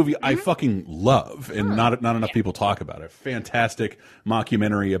 which is a movie I fucking love, and not enough people talk about it. Fantastic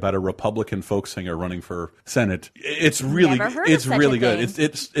mockumentary about a Republican folk singer running for Senate. It's really, it's really good.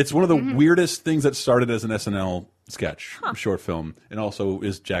 It's one of the weirdest things that started as an SNL sketch, short film, and also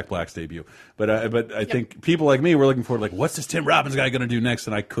is Jack Black's debut. But I think people like me were looking forward, like, what's this Tim Robbins guy going to do next?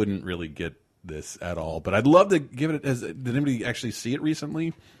 And I couldn't really get this at all. But I'd love to give it. Did anybody actually see it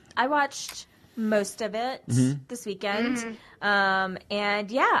recently? I watched most of it this weekend.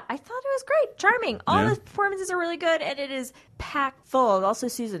 And yeah, I thought it was great. Charming. All the performances are really good, and it is packed full. Also,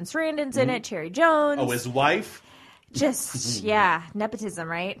 Susan Sarandon's in it, Cherry Jones. Oh, his wife? Just, nepotism,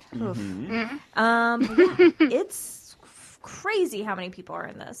 right? Oof. It's crazy how many people are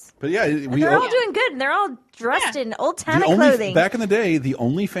in this. But yeah, They're all doing good, and they're all dressed in old-timey clothing. Back in the day, the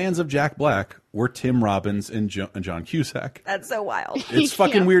only fans of Jack Black were Tim Robbins and John Cusack. That's so wild. It's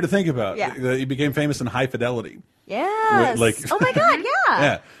fucking weird to think about. Yeah. He became famous in High Fidelity. Yes. Oh my God,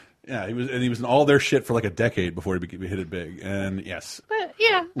 yeah. Yeah, he was in all their shit for like a decade before he hit it big. And yes. But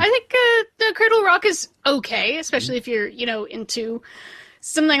yeah, I think the Cradle Rock is okay, especially if you're, into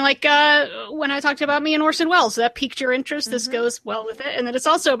something like when I talked about me and Orson Welles. That piqued your interest. This goes well with it. And then it's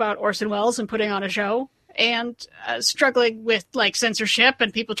also about Orson Welles and putting on a show and struggling with like censorship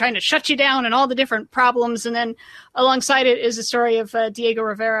and people trying to shut you down and all the different problems. And then alongside it is the story of Diego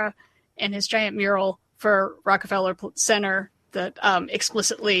Rivera and his giant mural for Rockefeller Center that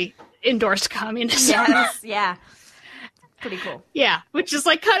explicitly endorsed communism. Yes, yeah. Pretty cool. Yeah, which is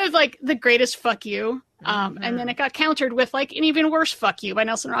like kind of like the greatest fuck you. And then it got countered with like an even worse fuck you by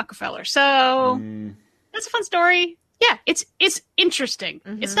Nelson Rockefeller. So that's a fun story. Yeah, it's interesting.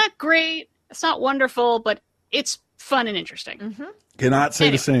 It's not great. It's not wonderful, but it's fun and interesting. Cannot say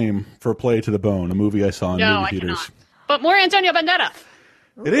the same for Play to the Bone, a movie I saw in movie theaters. Cannot. But more Antonio Banderas.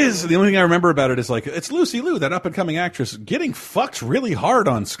 It is. The only thing I remember about it is like it's Lucy Liu, that up and coming actress, getting fucked really hard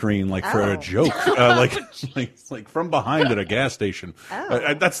on screen, like for a joke, like from behind at a gas station.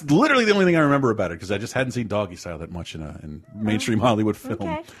 That's literally the only thing I remember about it because I just hadn't seen Doggy Style that much in mainstream Hollywood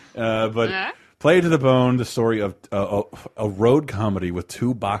film. But Play to the Bone, the story of a road comedy with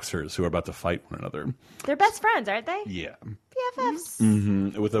two boxers who are about to fight one another. They're best friends, aren't they? Yeah.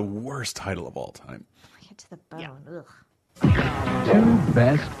 BFFs. With the worst title of all time. Get to the bone. Ugh. Two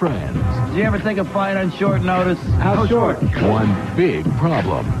best friends. Did you ever take a fight on short notice? How short? One big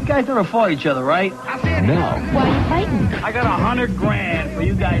problem. You guys never fought each other, right? Now, Why are you fighting? I got $100,000 for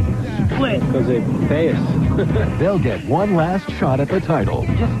you guys to split. Because they pay us. they'll get one last shot at the title.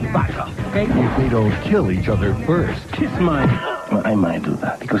 Just back up, okay? If they don't kill each other first. Kiss mine. Well, I might do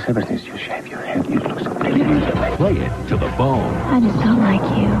that, because ever since you shave your head, you look so pretty. Play it to the bone. I just don't like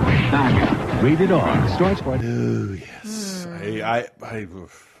you. Rated R. Starts Friday. Oh, yes.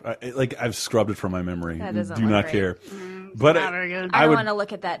 I've scrubbed it from my memory. That doesn't Do look not great. care. But I don't want to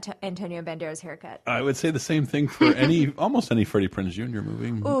look at that Antonio Banderas haircut. I would say the same thing for almost any Freddie Prinze Jr.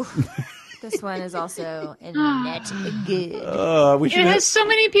 movie. Oof. This one is also not good. It has so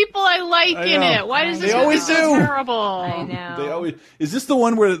many people I like in it. Why does this movie so terrible? I know. They always. Is this the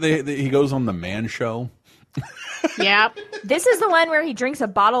one where he goes on the Man Show? Yep. This is the one where he drinks a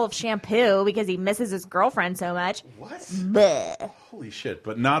bottle of shampoo because he misses his girlfriend so much. What? Bleh. Holy shit!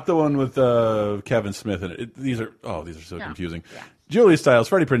 But not the one with Kevin Smith in it. These are so confusing. Yeah. Julia Stiles,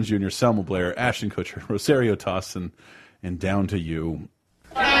 Freddie Prinze Jr., Selma Blair, Ashton Kutcher, Rosario Dawson, and Down to You.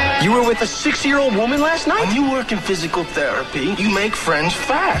 You were with a 6-year-old woman last night? When you work in physical therapy, you make friends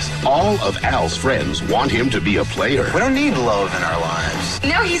fast. All of Al's friends want him to be a player. We don't need love in our lives.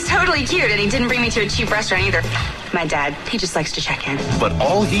 No, he's totally cute, and he didn't bring me to a cheap restaurant either. My dad, he just likes to check in. But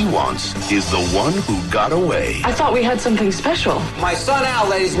all he wants is the one who got away. I thought we had something special. My son Al,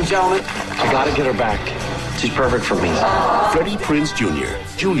 ladies and gentlemen. I gotta get her back. She's perfect for me. Freddie Prinze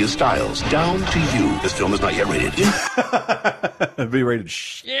Jr., Julia Stiles, Down to You. This film is not yet rated. B-rated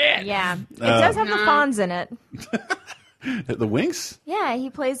shit. Yeah. It does have the Fonz in it. The Winx? Yeah,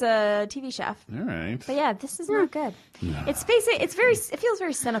 he plays a TV chef. All right. But yeah, this is not good. It's basically it feels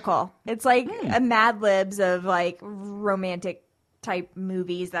very cynical. It's like a Mad Libs of like romantic type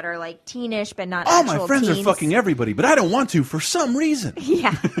movies that are like teenish but not All actual my friends teens. are fucking everybody, but I don't want to for some reason.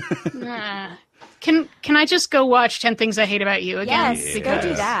 Yeah. Can I just go watch 10 Things I Hate About You again? Yes, go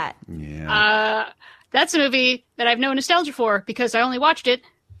do that. Yeah. That's a movie that I have no nostalgia for because I only watched it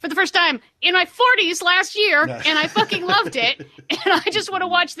for the first time in my 40s last year, and I fucking loved it. And I just want to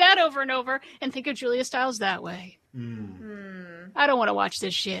watch that over and over and think of Julia Stiles that way. I don't want to watch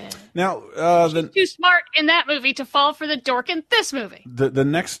this shit. Now, She's too smart in that movie to fall for the dork in this movie. the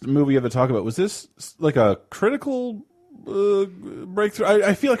next movie you have to talk about, was this like a critical breakthrough?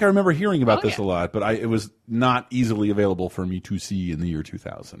 I feel like I remember hearing about this a lot, but it was not easily available for me to see in the year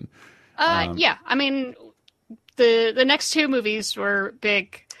 2000. Yeah, I mean, the next two movies were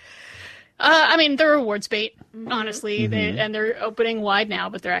big. I mean, they're awards bait, honestly, and they're opening wide now,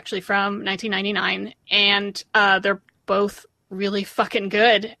 but they're actually from 1999, and they're both really fucking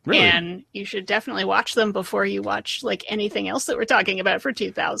good, and you should definitely watch them before you watch like anything else that we're talking about for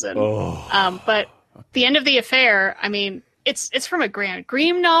 2000. But The End of the Affair, I mean, it's from a Grant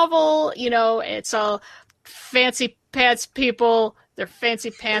Green novel, you know, it's all fancy pants people, their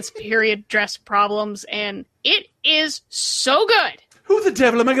fancy pants period dress problems, and it is so good. Who the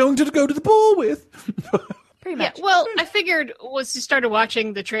devil am I going to go to the ball with? Pretty much. Yeah, well, I figured once you started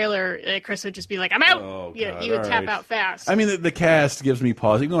watching the trailer, Chris would just be like, I'm out. Oh, you God, would tap right. out fast. I mean, the cast gives me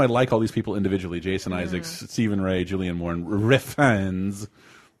pause, even though I like all these people individually. Jason Isaacs, Stephen Ray, Julianne Moore, and Riff Fiennes.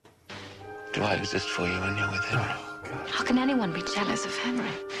 Do I exist for you when you're with him? How can anyone be jealous of Henry?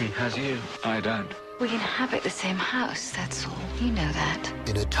 He has you. I don't. We inhabit the same house, that's all. You know that.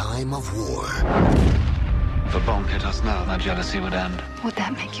 In a time of war, If a bomb hit us now, that jealousy would end. Would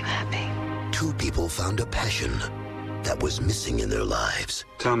that make you happy? two people found a passion that was missing in their lives.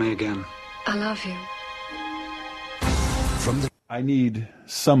 Tell me again. I love you. From the I need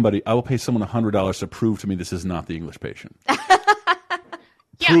somebody. I will pay someone $100 to prove to me this is not The English Patient.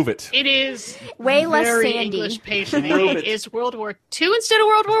 Prove it. It is way less very sandy. English patient. It is World War II instead of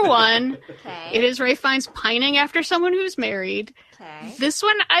World War I. It is Ray Fiennes pining after someone who's married. This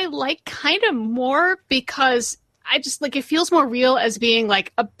one I like kind of more because I just like it feels more real as being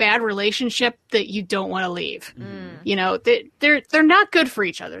like a bad relationship that you don't want to leave. You know, they're not good for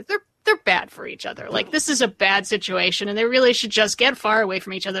each other. They're bad for each other. Like this is a bad situation, and they really should just get far away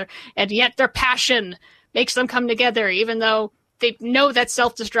from each other. And yet their passion makes them come together, even though they know that's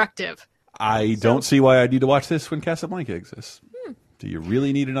self-destructive. I don't see why I need to watch this when Casablanca exists. Do you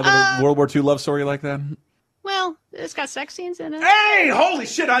really need another World War II love story like that? Well, it's got sex scenes in it. Hey, holy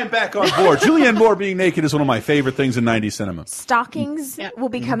shit, I'm back on board. Julianne Moore being naked is one of my favorite things in 90s cinema. Stockings will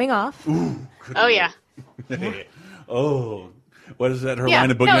be coming off. Oh, yeah. Oh, what is that? Her Yeah, line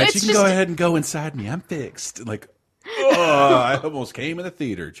of boogie no, nights? it's You can go just- ahead and go inside me. I'm fixed. Like, oh, I almost came in the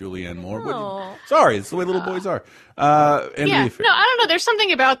theater, Julianne Moore. Sorry, it's the way little boys are. And Yeah, the- no, I don't know. There's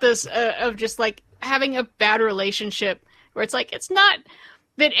something about this of just like having a bad relationship where it's like it's not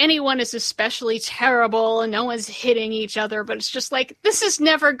that anyone is especially terrible and no one's hitting each other, but it's just like this is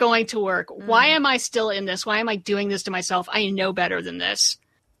never going to work. Why am I still in this? Why am I doing this to myself? I know better than this.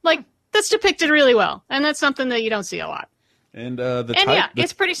 Like that's depicted really well, and that's something that you don't see a lot. And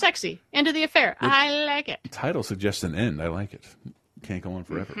It's pretty sexy. End of the affair. I like it. Title suggests an end. I like it. Can't go on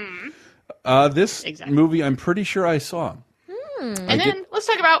forever. This Exactly. movie, I'm pretty sure I saw. And then let's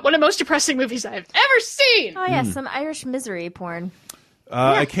talk about one of the most depressing movies I've ever seen. Oh yeah, some Irish misery porn.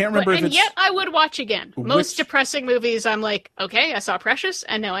 I can't remember if and it's. yet I would watch again. Most Which- depressing movies, I'm like, okay, I saw Precious,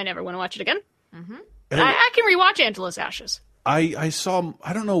 and now I never want to watch it again. I can rewatch Angela's Ashes. I saw.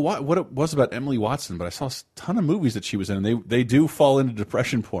 I don't know what it was about Emily Watson, but I saw a ton of movies that she was in, and they do fall into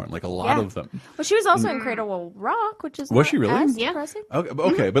depression porn, like a lot of them. Well, she was also in Cradle Rock, which is Was she not really? as Yeah. depressing.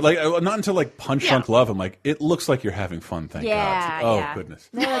 Okay, but like not until like Punch Drunk Love. I'm like, it looks like you're having fun. Thank God. Oh goodness.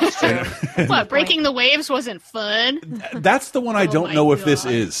 No, that's true. What, Breaking the Waves wasn't fun? That's the one I don't know if this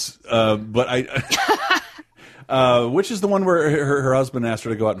is, but I. Which is the one where her husband asked her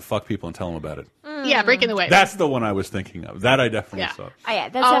to go out and fuck people and tell him about it? Yeah, Breaking the Waves. That's the one I was thinking of. That I definitely saw. Oh yeah,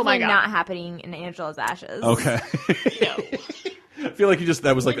 that's Oh, my definitely God. not happening in Angela's Ashes. Okay. I feel like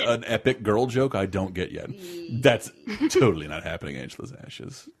that was like an epic girl joke I don't get yet. That's totally not happening, Angela's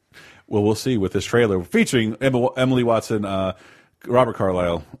Ashes. Well, we'll see with this trailer featuring Emily Watson, Robert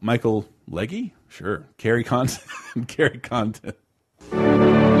Carlyle, Michael Legge, sure, Carrie Condon, Carrie Condon. 3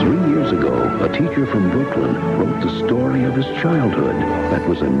 years ago, a teacher from Brooklyn wrote the story of his childhood that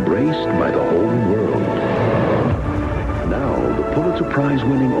was embraced by the whole world. Now, the Pulitzer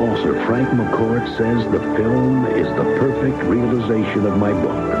Prize-winning author Frank McCourt says the film is the perfect realization of my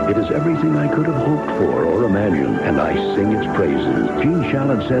book. It is everything I could have hoped for or imagined, and I sing its praises. Gene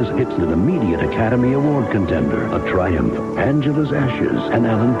Shalit says it's an immediate Academy Award contender, a triumph. Angela's Ashes, an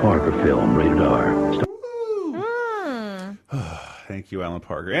Alan Parker film, rated R. Thank you, Alan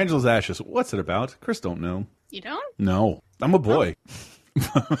Parker. Angela's Ashes. What's it about? Chris don't know. You don't? No. I'm a boy.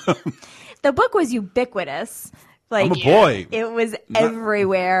 The book was ubiquitous. Like, I'm a boy. It was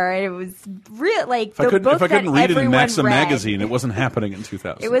everywhere. It was real. Like, if I couldn't read it in Maxim magazine, it wasn't happening in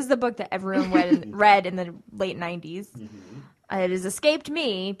 2000. It was the book that everyone read in the late 90s. It has escaped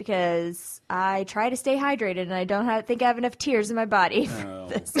me because I try to stay hydrated and I don't think I have enough tears in my body for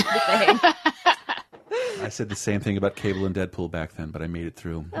this sort of thing. I said the same thing about Cable and Deadpool back then, but I made it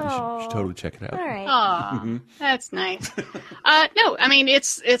through. You should totally check it out. All right. Aw, that's nice. No, I mean,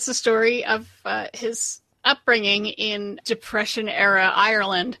 it's a story of his upbringing in Depression-era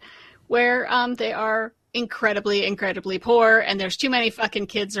Ireland, where they are incredibly, incredibly poor, and there's too many fucking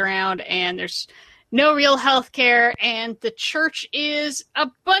kids around, and there's no real health care, and the church is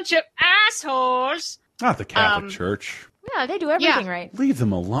a bunch of assholes. Not the Catholic Church. Yeah, they do everything right. Leave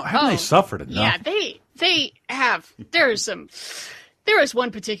them alone. Haven't they suffered enough? Yeah, they have. There is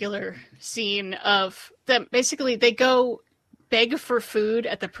one particular scene of them. Basically, they go beg for food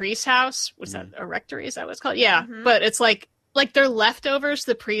at the priest's house. What's that? A rectory? Is that what it's called? Yeah, but it's like their leftovers.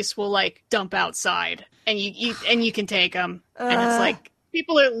 The priest will like dump outside, and you can take them. And it's like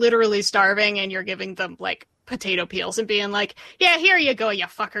people are literally starving, and you're giving them like potato peels and being like, "Yeah, here you go, you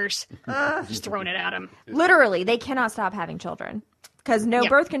fuckers." Just throwing it at them. Literally, they cannot stop having children because no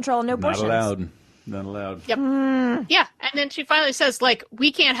birth control, no abortions. Not allowed. Yep. Yeah, and then she finally says, like,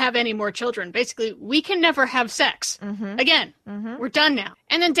 we can't have any more children. Basically, we can never have sex again. We're done now.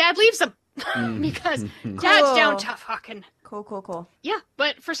 And then Dad leaves them because Dad's down to fucking. Cool. Yeah,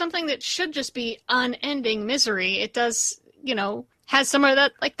 but for something that should just be unending misery, it does, has some of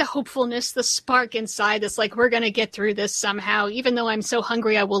that, like the hopefulness, the spark inside that's like, we're going to get through this somehow. Even though I'm so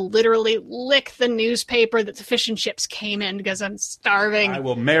hungry, I will literally lick the newspaper that the fish and chips came in because I'm starving. I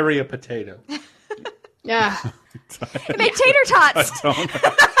will marry a potato. Yeah. Make tater tots.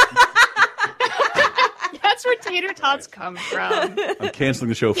 That's where tater tots come from. I'm canceling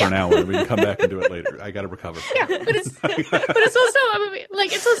the show for an hour. We can come back and do it later. I got to recover. Yeah, but it's also a movie.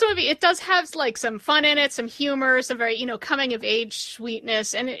 Like, it's also a movie. It does have like some fun in it, some humor, some very coming of age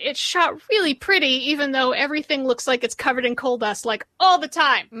sweetness, and it's shot really pretty, even though everything looks like it's covered in coal dust like all the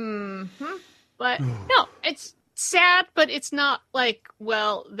time. But no, it's sad, but it's not like,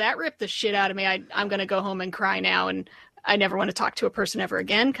 well, that ripped the shit out of me. I'm going to go home and cry now, and I never want to talk to a person ever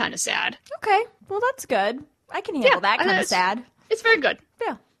again. Kind of sad. Okay, well, that's good. I can handle that kind of sad. It's very good.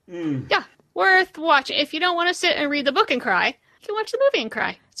 Yeah. Yeah, worth watching. If you don't want to sit and read the book and cry, you can watch the movie and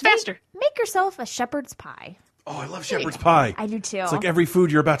cry. It's faster. Make yourself a shepherd's pie. Oh, I love shepherd's pie. I do too. It's like every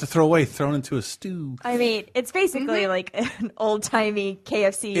food you're about to throw away thrown into a stew. I mean, it's basically like an old-timey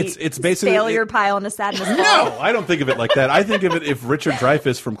KFC it's basically failure pile in a sadness ball. No, I don't think of it like that. I think of it if Richard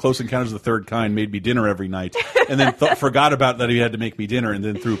Dreyfuss from Close Encounters of the Third Kind made me dinner every night and then forgot about that he had to make me dinner and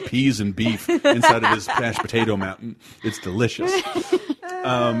then threw peas and beef inside of his mashed potato mountain. It's delicious.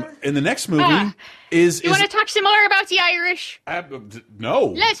 In the next movie You want to talk some more about the Irish? No.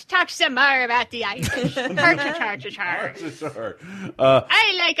 Let's talk some more about the Irish.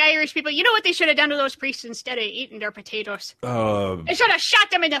 I like Irish people. You know what they should have done to those priests instead of eating their potatoes? They should have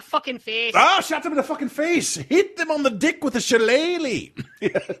shot them in the fucking face. Shot them in the fucking face. Hit them on the dick with a shillelagh.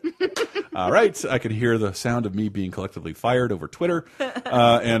 All right. I can hear the sound of me being collectively fired over Twitter.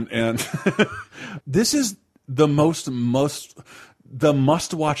 And this is the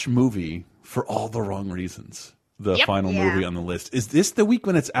must-watch movie for all the wrong reasons. The final movie on the list. Is this the week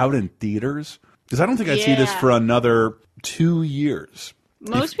when it's out in theaters? Because I don't think I'd see this for another 2 years.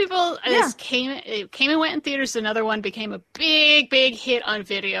 Most people came and went in theaters. Another one became a big hit on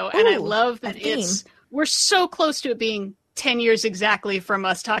video, and I love that we're so close to it being 10 years exactly from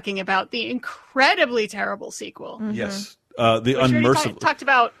us talking about the incredibly terrible sequel. Yes, the unmerciful. Talked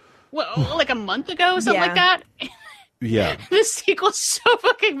about like a month ago, something like that. Yeah, the sequel's so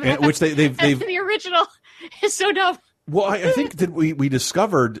fucking bad. Which they've the original is so dumb. Well, I think that we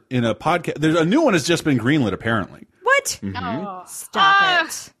discovered in a podcast. There's a new one has just been greenlit. Apparently, what? Oh. Stop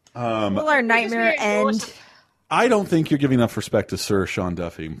it. Will our nightmare end? I don't think you're giving enough respect to Sir Sean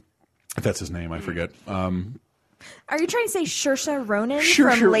Duffy, if that's his name. I forget. Are you trying to say Saoirse Ronan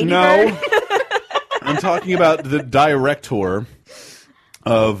Saoirse- from Lady no. Bird? I'm talking about the director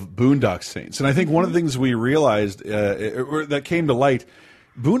of Boondock Saints. And I think one of the things we realized that came to light,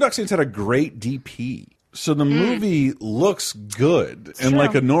 Boondock Saints had a great DP. So the movie looks good and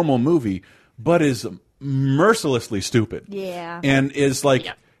like a normal movie, but is mercilessly stupid. Yeah. And is like,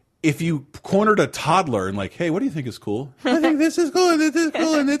 if you cornered a toddler and like, hey, what do you think is cool? I think this is cool, and this is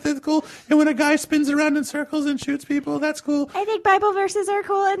cool, and this is cool. And when a guy spins around in circles and shoots people, that's cool. I think Bible verses are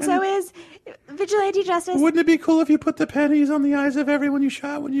cool, and so is vigilante justice. Wouldn't it be cool if you put the pennies on the eyes of everyone you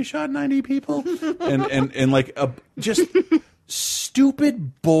shot when you shot 90 people? and like just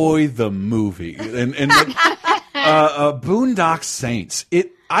Stupid Boy the movie and Boondock Saints.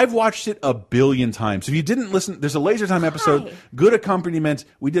 I've watched it a billion times. If you didn't listen, there's a Laser Time episode, good accompaniment.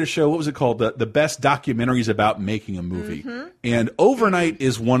 We did a show, what was it called? The best documentaries about making a movie. And Overnight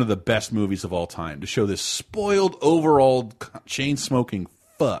is one of the best movies of all time, to show this spoiled, overall, chain-smoking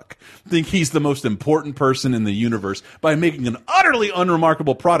fuck think he's the most important person in the universe by making an utterly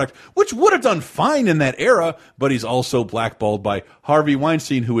unremarkable product, which would have done fine in that era, but he's also blackballed by Harvey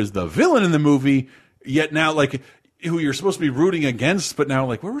Weinstein, who is the villain in the movie, yet now, like, who you're supposed to be rooting against, but now,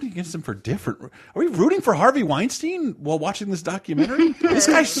 like, we're rooting against him for different. Are we rooting for Harvey Weinstein while watching this documentary? This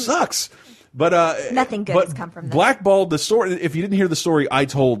guy sucks. But nothing good has come from that. Blackballed, the story. If you didn't hear the story I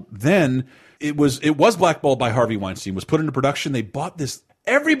told then, it was blackballed by Harvey Weinstein. Was put into production. They bought this.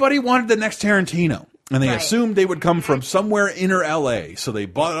 Everybody wanted the next Tarantino. And they assumed they would come from somewhere inner L.A. So they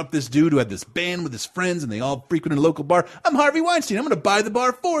bought up this dude who had this band with his friends, and they all frequented a local bar. I'm Harvey Weinstein. I'm going to buy the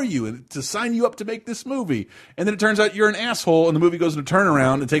bar for you and to sign you up to make this movie. And then it turns out you're an asshole, and the movie goes into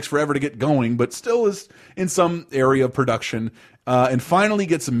turnaround. It takes forever to get going, but still is in some area of production. And finally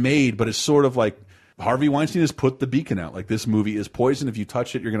gets made, but it's sort of like Harvey Weinstein has put the beacon out. Like, this movie is poison. If you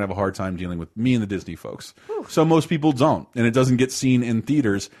touch it, you're going to have a hard time dealing with me and the Disney folks. So most people don't, and it doesn't get seen in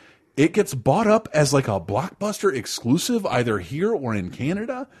theaters. It gets bought up as like a Blockbuster exclusive, either here or in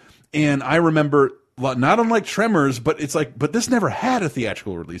Canada. And I remember, not unlike Tremors, but it's like, but this never had a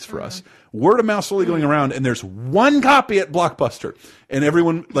theatrical release for us. Word of mouth slowly going around, and there's one copy at Blockbuster. And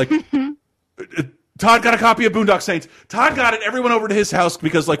everyone, like, Todd got a copy of Boondock Saints. Todd got it. Everyone over to his house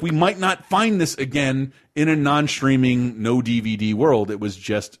because, like, we might not find this again in a non-streaming, no DVD world. It was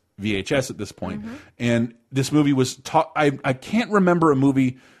just VHS at this point. And this movie was, I can't remember a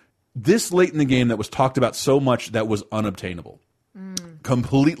movie this late in the game that was talked about so much that was unobtainable.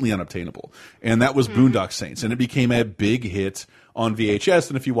 Completely unobtainable. And that was Boondock Saints. And it became a big hit on VHS.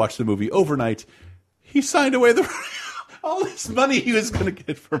 And if you watch the movie Overnight, he signed away all this money he was going to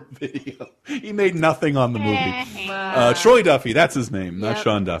get from video. He made nothing on the movie. Troy Duffy, that's his name, not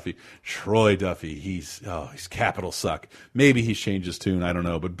Sean Duffy. Troy Duffy, he's capital suck. Maybe he's changed his tune, I don't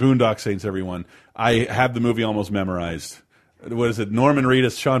know. But Boondock Saints, everyone, I have the movie almost memorized. What is it? Norman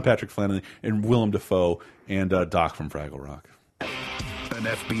Reedus, Sean Patrick Flannery, and Willem Dafoe, and Doc from Fraggle Rock. An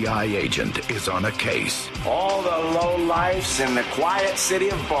FBI agent is on a case. All the lowlifes in the quiet city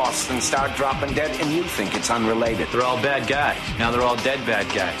of Boston start dropping dead, and you think it's unrelated. They're all bad guys. Now they're all dead bad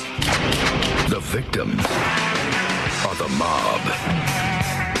guys. The victims are the mob.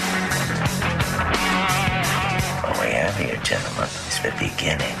 What we have here, gentlemen, is the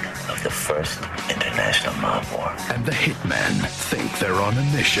beginning of the first international mob war. And the hitmen think they're on a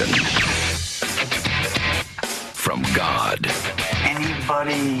mission from God.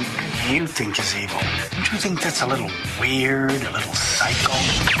 Anybody you think is evil, don't you think that's a little weird, a little psycho?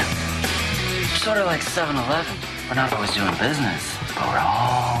 Sort of like 7-Eleven. We're not always doing business, but we're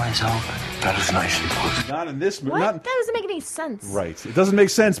always open. That is nice and close. Not in this movie. What? That doesn't make any sense. Right. It doesn't make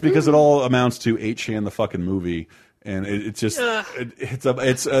sense because it all amounts to 8chan the fucking movie. And it's just it's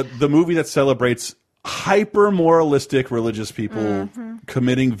the movie that celebrates hyper moralistic religious people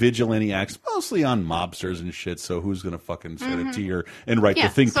committing vigilante acts, mostly on mobsters and shit. So who's gonna fucking shed a tear and write the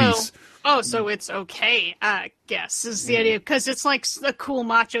think piece? Oh, so it's okay, I guess, is the idea. Because it's like a cool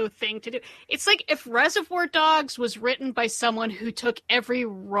macho thing to do. It's like if Reservoir Dogs was written by someone who took every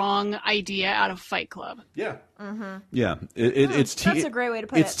wrong idea out of Fight Club. Yeah. Yeah. It's that's a great way to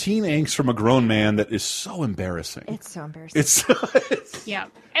put it's teen angst from a grown man that is so embarrassing. It's so embarrassing. It's yeah.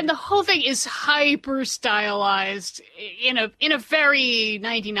 And the whole thing is hyper stylized in a very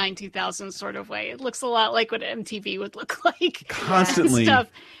 99-2000 sort of way. It looks a lot like what MTV would look like. Constantly. Stuff.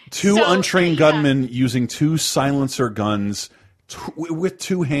 Two untrained gunmen using two silencer guns with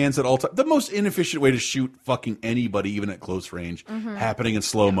two hands at all times. The most inefficient way to shoot fucking anybody, even at close range, happening in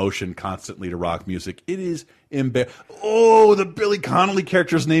slow motion constantly to rock music. It is embarrassing. Oh, the Billy Connolly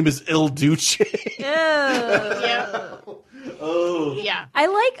character's name is Il Duce. Yeah. Oh. Yeah. I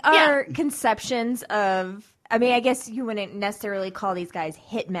like our conceptions of. I mean, I guess you wouldn't necessarily call these guys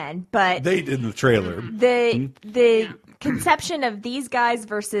hitmen, but They did in the trailer. the conception of these guys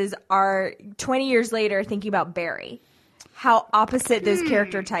versus our 20 years later thinking about Barry. How opposite those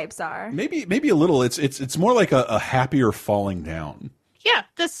character types are. Maybe a little. It's more like a happier falling down. Yeah,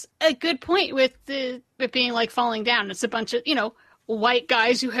 that's a good point with it being like falling down. It's a bunch of, white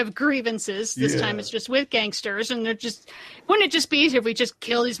guys who have grievances. This time it's just with gangsters, and wouldn't it just be easier if we just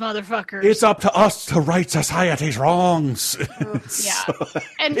kill these motherfuckers? It's up to us to right society's wrongs.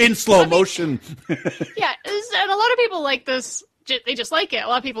 And in slow motion. Yeah, and a lot of people like this. They just like it. A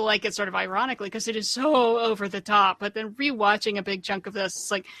lot of people like it sort of ironically because it is so over the top. But then rewatching a big chunk of this,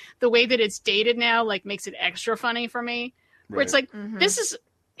 it's like the way that it's dated now, like makes it extra funny for me. Where it's like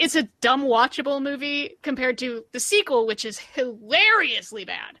it's a dumb watchable movie compared to the sequel, which is hilariously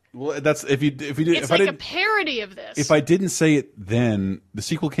bad. Well, that's if you did. It's like a parody of this. If I didn't say it then, the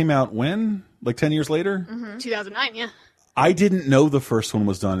sequel came out when? Like 10 years later? 2009, yeah. I didn't know the first one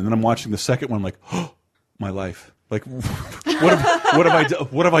was done, and then I'm watching the second one, like, oh, my life. Like, what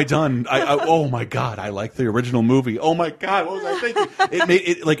have I done? Oh my God, I like the original movie. Oh my God, what was I thinking? It made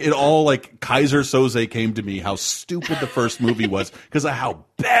it it all like Kaiser Soze came to me how stupid the first movie was because of how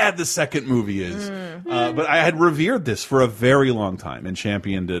bad the second movie is. But I had revered this for a very long time and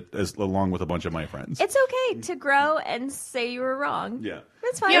championed it along with a bunch of my friends. It's okay to grow and say you were wrong. Yeah.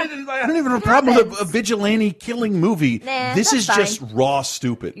 That's fine. Yeah, I don't even have a problem with a vigilante killing movie. Nah, this that's is fine. just raw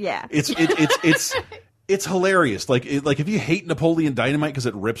stupid. Yeah. It's hilarious. Like if you hate Napoleon Dynamite because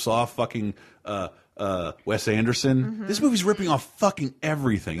it rips off fucking Wes Anderson, this movie's ripping off fucking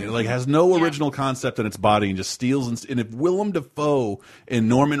everything. It like has no original concept in its body and just steals. And if Willem Dafoe and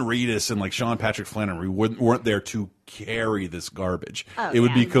Norman Reedus and like Sean Patrick Flannery weren't there to carry this garbage, it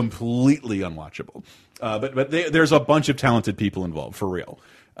would be completely unwatchable. But there's a bunch of talented people involved for real.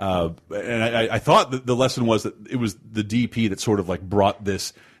 And I thought that the lesson was that it was the DP that sort of like brought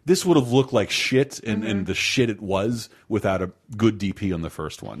this. This would have looked like shit, and the shit it was without a good DP on the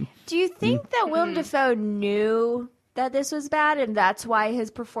first one. Do you think that Willem Dafoe knew that this was bad, and that's why his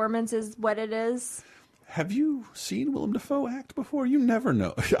performance is what it is? Have you seen Willem Dafoe act before? You never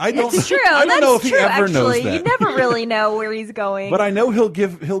know. It's true. I don't know if he ever knows that. You never really know where he's going. But I know he'll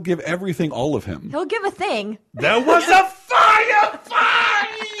give everything, all of him. He'll give a thing. There was a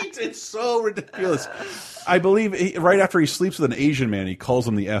firefight! It's so ridiculous. I believe right after he sleeps with an Asian man, he calls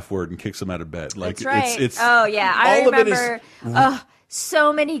him the F word and kicks him out of bed. Like, that's right. It's oh yeah, I all remember. Of it is,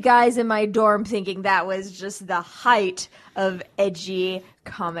 so many guys in my dorm thinking that was just the height of edgy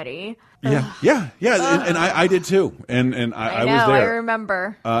comedy. Yeah. And I did too. And I was there. I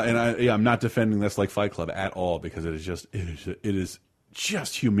remember. And I'm not defending this like Fight Club at all because it is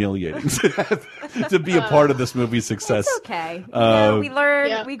just humiliating to be a part of this movie's success. It's okay. We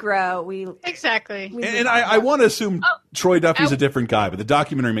learn, we grow, exactly. And I want to assume Troy Duffy's a different guy, but the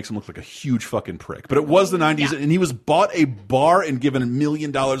documentary makes him look like a huge fucking prick. But it was the 90s, and he was bought a bar and given $1 million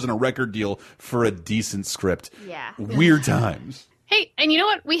in a record deal for a decent script. Yeah. Weird times. Hey, and you know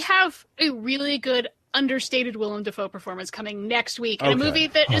what? We have a really good understated Willem Dafoe performance coming next week in a movie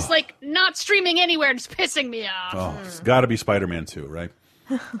that is like not streaming anywhere. It's pissing me off. Oh, it's got to be Spider-Man 2, right?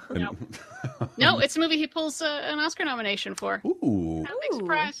 No, it's a movie he pulls an Oscar nomination for. Ooh. Big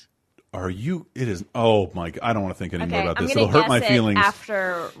surprise. It is. Oh my God. I don't want to think anymore about this. I'm gonna It'll hurt my guess feelings.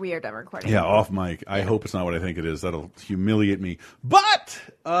 after we are done recording. Yeah, off mic. I hope it's not what I think it is. That'll humiliate me. But,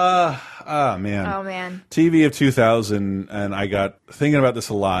 man. Oh, man. TV of 2000, and I got thinking about this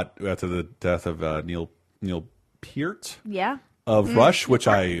a lot after the death of Neil Peart. Yeah. Of Rush, which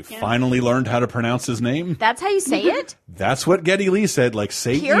I finally learned how to pronounce his name. That's how you say it? That's what Geddy Lee said. Like,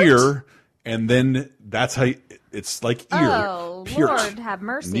 say Peart? ear, and then that's how it's like ear. Oh, Peart. Lord have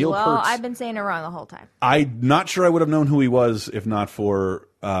mercy. Neil Well, Peart. I've been saying it wrong the whole time. I'm not sure I would have known who he was if not for,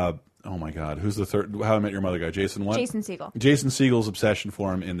 oh my God, who's the third, How I Met Your Mother guy? Jason what? Jason Segel. Jason Segel's obsession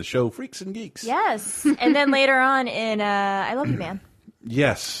for him in the show Freaks and Geeks. Yes. And then later on in I Love You, Man.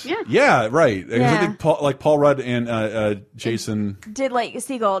 Yes. Yeah, right. Because I think Paul Rudd and Jason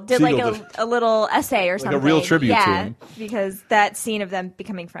Segel did a little essay or something. Like a real tribute to him. Because that scene of them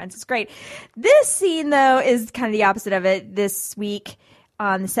becoming friends is great. This scene, though, is kind of the opposite of it. This week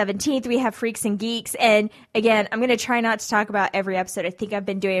on the 17th, we have Freaks and Geeks. And again, I'm going to try not to talk about every episode. I think I've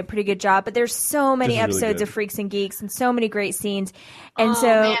been doing a pretty good job. But there's so many episodes of Freaks and Geeks and so many great scenes. And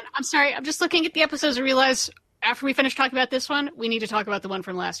man, I'm sorry. I'm just looking at the episodes and realize after we finish talking about this one, we need to talk about the one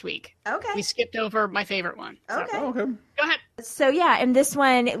from last week. Okay. We skipped over my favorite one. So. Okay. Okay. Go ahead. So yeah, in this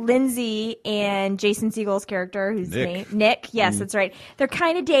one, Lindsay and Jason Segel's character, who's named Nick, yes, that's right. They're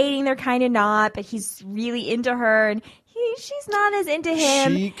kind of dating, they're kind of not, but he's really into her, and she's not as into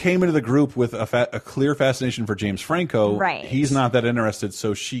him. She came into the group with a clear fascination for James Franco. Right. He's not that interested,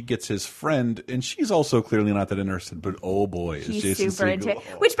 so she gets his friend, and she's also clearly not that interested. But oh boy, is He's Jason super Segel. into it.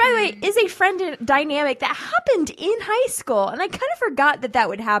 Which, by the way, is a friend dynamic that happened in high school, and I kind of forgot that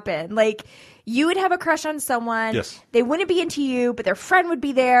would happen. Like, you would have a crush on someone. Yes. They wouldn't be into you, but their friend would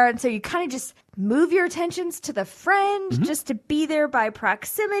be there, and so you kind of just move your attentions to the friend just to be there by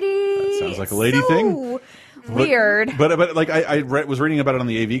proximity. That sounds like a lady thing. Weird. But like I was reading about it on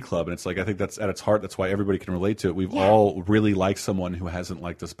the AV Club, and it's like I think that's at its heart. That's why everybody can relate to it. We've all really liked someone who hasn't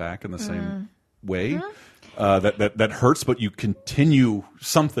liked us back in the same way. That hurts, but you continue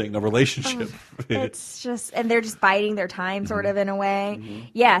something, a relationship. It's just, and they're just biding their time, sort of, in a way.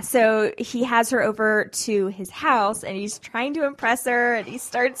 Yeah, so he has her over to his house, and he's trying to impress her, and he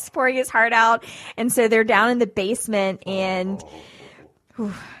starts pouring his heart out, and so they're down in the basement, and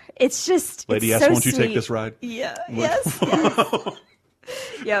it's just, Lady it's S, so won't you sweet. take this ride? Yeah, yes.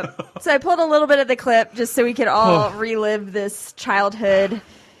 Yep. So I pulled a little bit of the clip just so we could all relive this childhood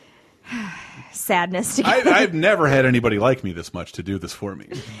sadness together. I've never had anybody like me this much to do this for me.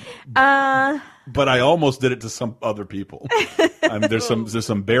 But I almost did it to some other people. There's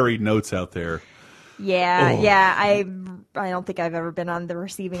some buried notes out there. Yeah, yeah. I don't think I've ever been on the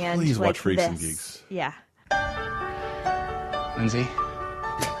receiving end. Please like watch Freaks and this. Geeks. Yeah. Lindsay,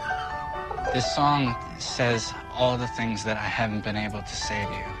 this song says all the things that I haven't been able to say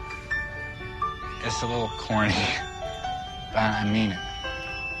to you. It's a little corny, but I mean it.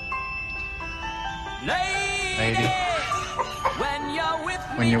 Lady, when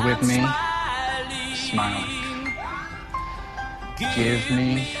you're with me, smiling. Give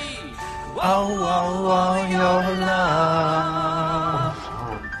me, your love.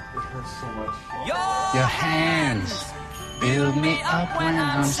 Your hands build me up when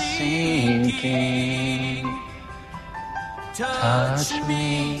I'm sinking. Touch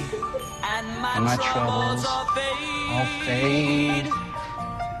me, and my troubles all fade.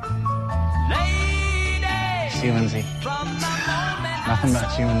 See, Lindsay, nothing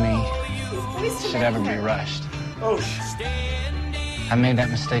about you and me should ever be rushed. I made that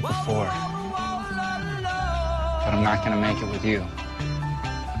mistake before, but I'm not gonna make it with you.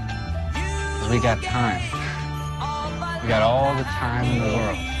 'Cause we got time. We got all the time in the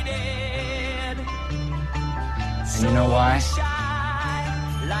world. And you know why?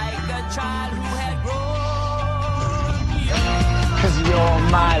 'Cause you're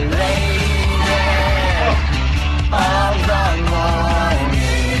my lady of the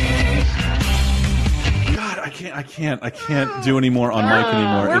morning. God, I can't do any more on mic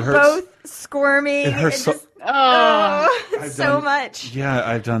anymore. We're It hurts. both squirming. It hurts so. It's so much. Yeah,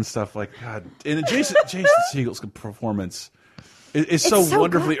 I've done stuff like God. And Jason Segel's performance is so so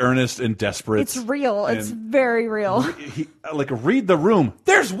wonderfully earnest and desperate. It's real. It's And very real. read the room.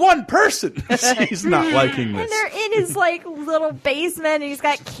 There's one person. He's not liking this. And they're in his little basement, and he's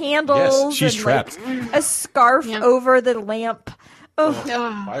got candles. Yes, she's and, trapped. a scarf over the lamp. Oh,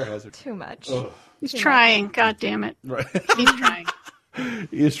 fire hazard. Too much. He's trying. God damn it. Right. He's trying.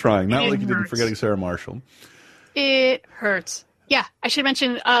 He is trying. Not It like he didn't hurts. forgetting Sarah Marshall. It hurts. Yeah, I should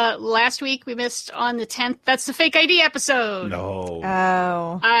mention last week we missed on the 10th. That's the fake ID episode. No.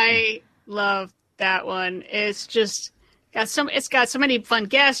 Oh. I love that one. It's just it's got so many fun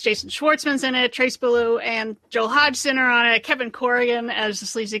guests. Jason Schwartzman's in it, Trace Ballou and Joel Hodgson are on it. Kevin Corrigan as the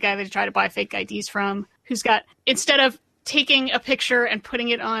sleazy guy they try to buy fake IDs from, who's got, instead of taking a picture and putting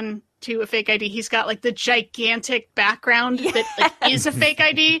it on to a fake ID, he's got the gigantic background that is a fake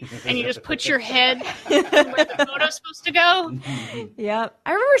ID, and you just put your head where the photo's supposed to go. Yep.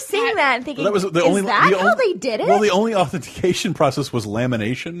 I remember seeing that and thinking, Well, that was is that how they did it? Well, the only authentication process was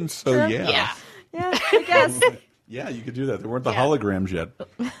lamination, so Sure. yeah. Yeah, I guess. Yeah, you could do that. There weren't the holograms yet.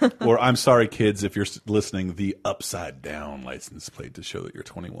 Or, I'm sorry, kids, if you're listening, the upside-down license plate to show that you're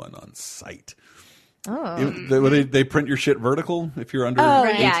 21 on site. Oh. They print your shit vertical if you're under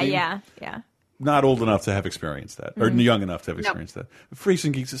 18? yeah. Not old enough to have experienced that, or young enough to have experienced that. Freaks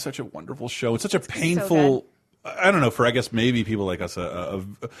and Geeks is such a wonderful show. It's such a painful, I don't know, for I guess maybe people like us, a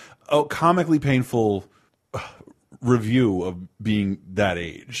comically painful review of being that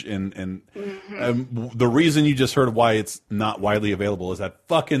age. And the reason you just heard why it's not widely available is that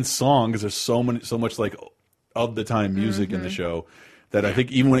fucking song, because there's so much of the time music in the show that I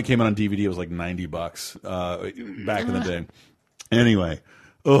think even when it came out on DVD, it was $90 back in the day. Anyway,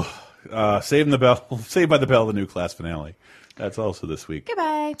 Saved by the Bell, the new class finale. That's also this week.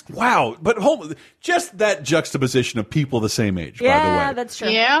 Goodbye. Wow, but just that juxtaposition of people the same age. By the way, Yeah, that's true.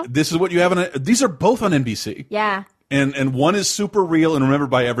 Yeah. This is what you have on. These are both on NBC. Yeah. And one is super real and remembered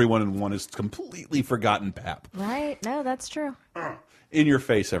by everyone, and one is completely forgotten pap. Right. No, that's true. In your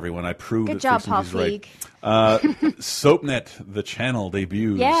face, everyone. I proved Good that job, Fixing These Paul right. SoapNet, the channel,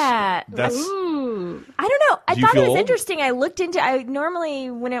 debuts. Yeah. That's. Ooh. I don't know. I Do you thought it feel was old? interesting. I looked into. I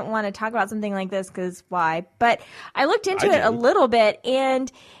normally wouldn't want to talk about something like this because why? But I looked into it a little bit, and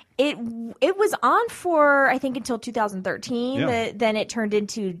it was on for I think until 2013. Yeah. Then it turned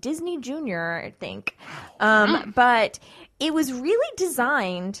into Disney Junior, I think. But it was really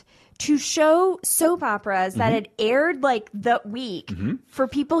designed to show soap operas that had aired like the week for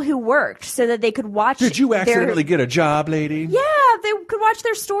people who worked so that they could watch. Did you accidentally get a job, lady? Yeah, they could watch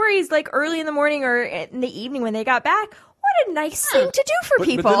their stories like early in the morning or in the evening when they got back. What a nice thing to do for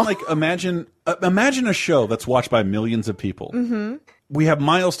people. But then, like, imagine a show that's watched by millions of people. We have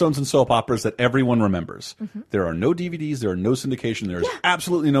milestones in soap operas that everyone remembers. There are no DVDs, there are no syndication, there is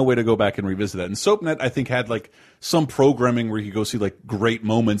absolutely no way to go back and revisit that. And SoapNet, I think, had like some programming where you could go see like great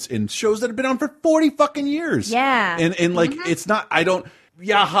moments in shows that have been on for 40 fucking years. Yeah. And like, it's not,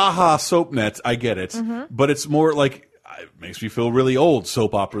 haha, SoapNet, I get it. But it's more like, it makes me feel really old.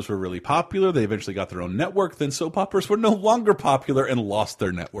 Soap operas were really popular. They eventually got their own network. Then soap operas were no longer popular and lost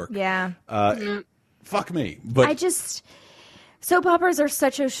their network. Yeah. Fuck me. But soap operas are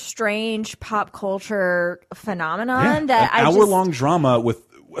such a strange pop culture phenomenon that an hour-long drama with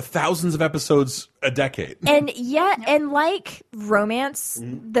thousands of episodes a decade. And like romance,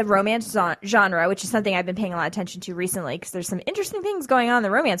 the romance genre, which is something I've been paying a lot of attention to recently because there's some interesting things going on in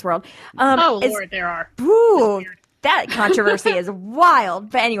the romance world. Lord, there are. Ooh, that controversy is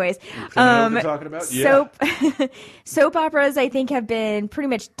wild. But anyways, talking about? soap operas, I think, have been pretty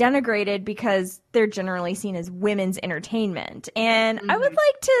much denigrated because they're generally seen as women's entertainment. And I would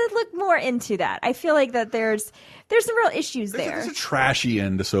like to look more into that. I feel like that there's some real issues there. There's a trashy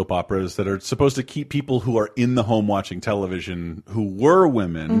end to soap operas that are supposed to keep people who are in the home watching television who were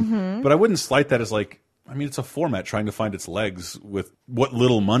women. But I wouldn't slight that as like, I mean, it's a format trying to find its legs with what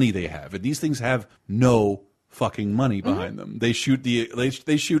little money they have. And these things have no fucking money behind them. They shoot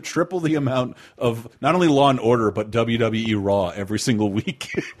they shoot triple the amount of not only Law and Order but WWE Raw every single week,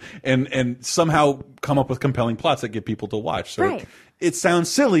 and somehow come up with compelling plots that get people to watch. So it sounds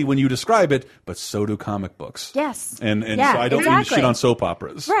silly when you describe it, but so do comic books. Yes, and so I don't mean to shit on soap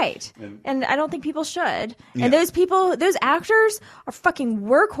operas, right? And I don't think people should. And those actors are fucking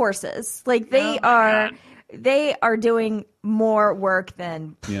workhorses. Like they are. They are doing more work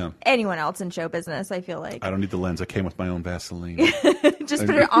than anyone else in show business, I feel like. I don't need the lens. I came with my own Vaseline. Just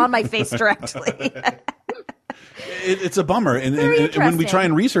put it on my face directly. It's a bummer. And when we try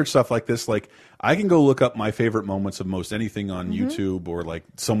and research stuff like this, like I can go look up my favorite moments of most anything on YouTube or like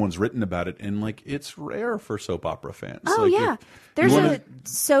someone's written about it. And like it's rare for soap opera fans. Oh, like, yeah. There's a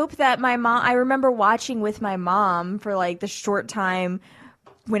soap that I remember watching with my mom for like the short time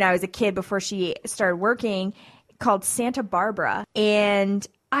when I was a kid before she started working, called Santa Barbara. And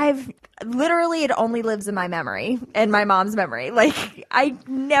it only lives in my memory and my mom's memory. Like I've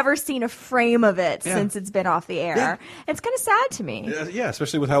never seen a frame of it since it's been off the air. Yeah. It's kind of sad to me. Yeah,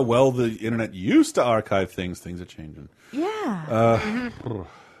 especially with how well the internet used to archive things. Things are changing. Yeah.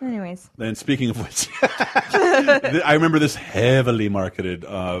 Anyways. And speaking of which, I remember this heavily marketed.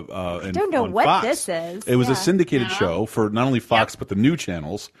 I don't know what Fox. this is. It was a syndicated show for not only Fox but the new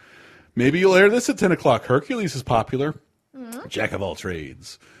channels. Maybe you'll air this at 10 o'clock. Hercules is popular. Jack of all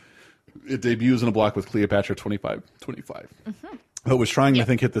trades. It debuts in a block with Cleopatra 25. But was trying to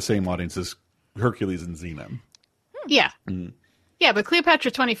hit the same audience as Hercules and Xena. Yeah. Yeah, but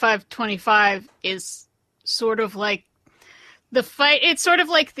Cleopatra 25 is sort of like the fight. It's sort of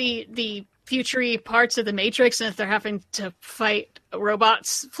like the future-y parts of the Matrix, and if they're having to fight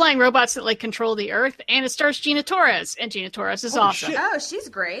flying robots that like control the Earth, and it stars Gina Torres, and Gina Torres is awesome. Shit. Oh, she's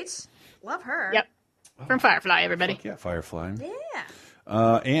great. Love her. Yep. From Firefly, everybody. Fuck yeah, Firefly.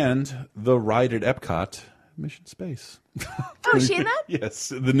 Yeah. And the ride at Epcot, Mission Space. Oh, is she in that? Yes,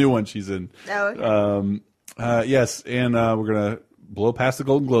 the new one she's in. Oh, okay. Yes, and we're going to blow past the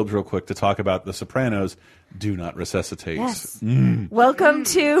Golden Globes real quick to talk about The Sopranos. Do not resuscitate. Yes. Welcome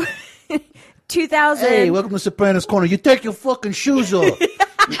to 2000. Hey, welcome to Sopranos Corner. You take your fucking shoes off.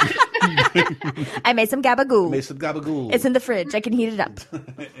 I made some gabagool. It's in the fridge. I can heat it up.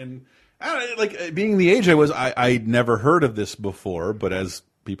 And like being the age I was, I'd never heard of this before. But as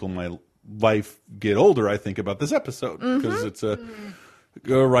people in my life get older, I think about this episode because it's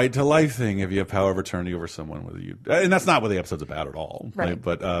go right to life thing if you have power of attorney over someone, whether you, and that's not what the episode's about at all. Right.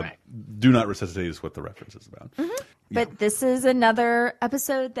 But do not resuscitate is what the reference is about. But this is another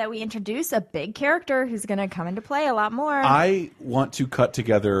episode that we introduce a big character who's going to come into play a lot more. I want to cut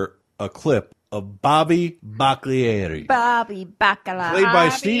together a clip of Bobby Bacalieri. Bobby Bacala. Played by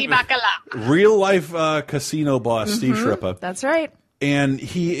Steve, real life casino boss Steve Shrippa. That's right. And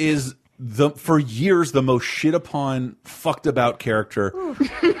he is for years the most shit upon, fucked about character.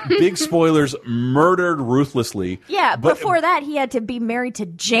 Big spoilers, murdered ruthlessly. Yeah, before that he had to be married to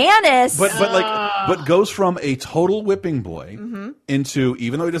Janice. But goes from a total whipping boy into,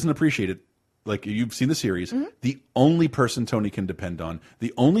 even though he doesn't appreciate it, like you've seen the series, the only person Tony can depend on,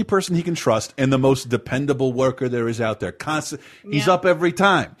 the only person he can trust, and the most dependable worker there is out there. He's up every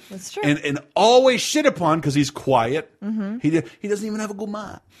time. That's true. And always shit upon because he's quiet. He doesn't even have a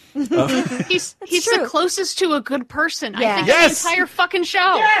guma. He's the closest to a good person. Yeah. I think Yes! the entire fucking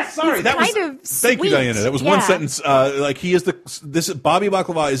show. Yes, sorry, He's that was. kind of Thank you, sweet. Diana. That was one sentence. Like he is this Bobby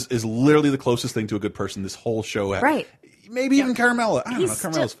Baklava is literally the closest thing to a good person this whole show. Right. Maybe even Carmela. I don't know.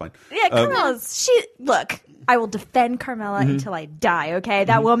 Carmela's fine. Yeah, Carmela's look, I will defend Carmela until I die, okay?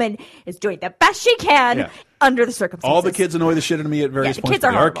 That woman is doing the best she can under the circumstances. All the kids annoy the shit out of me at various the points. kids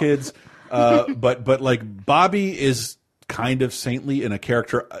are They are horrible. kids. But like Bobby is kind of saintly in a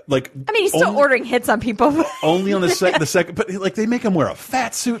character. Like I mean, he's still ordering hits on people. only on the second, but like they make him wear a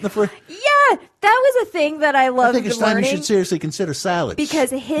fat suit in the first. Yeah, that was a thing that I loved learning. seriously consider salads. Because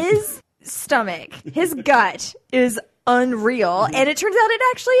his stomach, his gut is unreal, and it turns out it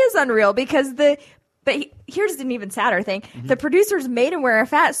actually is unreal because here's an even sadder thing. The producers made him wear a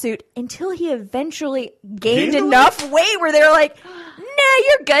fat suit until he eventually gained enough weight where they were like, nah,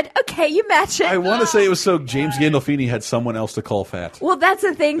 you're good. Okay, you match it. I want to say it was so James Gandolfini had someone else to call fat. Well, that's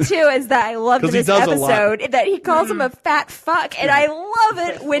the thing, too, is that I loved 'Cause he this does a lot. episode that he calls him a fat fuck. And I love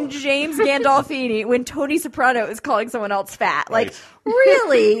it when James Gandolfini, when Tony Soprano is calling someone else fat. Like,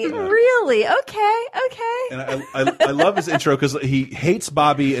 really? Really? Okay. And I love his intro because he hates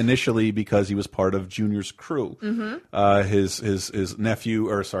Bobby initially because he was part of Junior's crew. His nephew,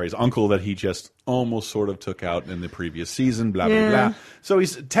 or sorry, his uncle that he just almost sort of took out in the previous season, blah, blah, blah. So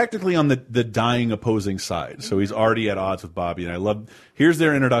he's technically on the dying opposing side. So he's already at odds with Bobby. And I love, here's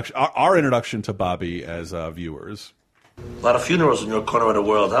their introduction, our introduction to Bobby as viewers. A lot of funerals in your corner of the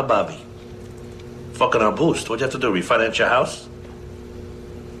world, huh, Bobby? Fucking our boost. What'd you have to do, refinance your house?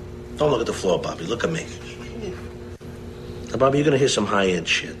 Don't look at the floor, Bobby. Look at me. Now, Bobby, you're gonna hear some high-end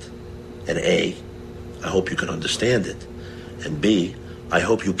shit. And A, I hope you can understand it. And B, I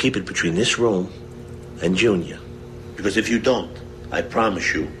hope you keep it between this room and Junior. Because if you don't, I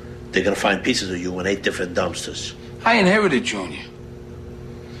promise you, they're gonna find pieces of you in 8 different dumpsters. I inherited Junior.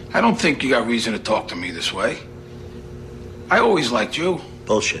 I don't think you got reason to talk to me this way. I always liked you.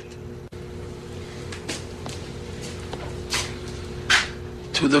 Bullshit.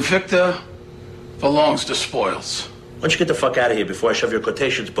 To the victor belongs the spoils. Why don't you get the fuck out of here before I shove your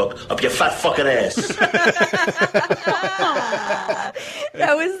quotations book up your fat fucking ass?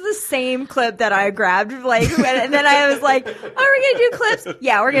 That was the same clip that I grabbed, and then I was like, "Oh, we're gonna do clips."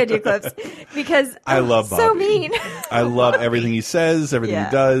 Yeah, we're gonna do clips because I love Bobby. So mean. I love everything he says, everything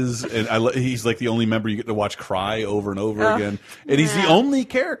he does, and he's like the only member you get to watch cry over and over again. And he's the only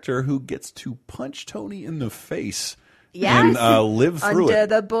character who gets to punch Tony in the face and live through under it.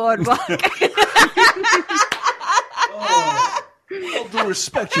 the boardwalk. All due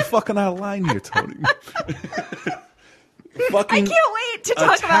respect, you're fucking out of line here, Tony. Fucking I can't wait to talk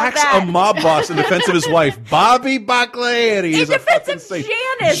about attacks that. a mob boss in defense of his wife, Bobby Bacalieri. In defense of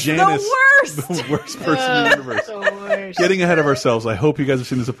Janice, the worst. The worst person in the universe. The worst. Getting ahead of ourselves. I hope you guys have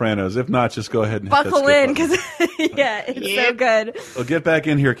seen The Sopranos. If not, just go ahead and hit Buckle that in, skip because it's so good. Well, get back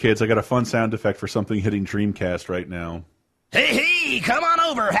in here, kids. I got a fun sound effect for something hitting Dreamcast right now. Hey, come on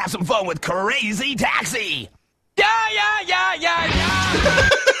over, have some fun with Crazy Taxi.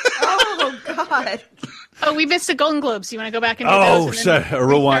 Oh, God. Oh, we missed the Golden Globes. You want to go back and do Oh, those? And then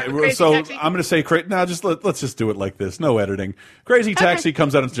rewind. Crazy So Taxi? I'm going to say, now let's just do it like this. No editing. Crazy Taxi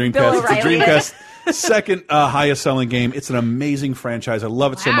comes out on Dreamcast. Bill It's the O'Reilly. Dreamcast second highest selling game. It's an amazing franchise. I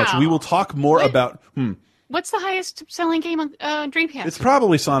love it so much. Wow. We will talk more about. What's the highest selling game on Dreamcast? It's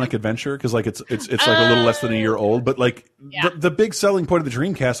probably Sonic Adventure because like it's like a little less than a year old. But like the big selling point of the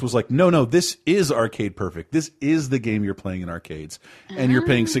Dreamcast was like, no, this is arcade perfect. This is the game you're playing in arcades, and you're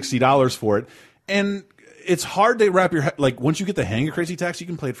paying $60 for it. And it's hard to wrap your head. Like, once you get the hang of Crazy Taxi, you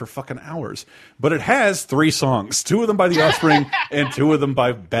can play it for fucking hours. But it has 3 songs, 2 of them by The Offspring and 2 of them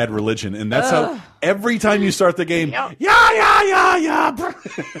by Bad Religion. And that's how every time you start the game,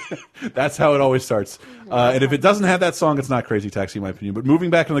 that's how it always starts. And if it doesn't have that song, it's not Crazy Taxi, in my opinion. But moving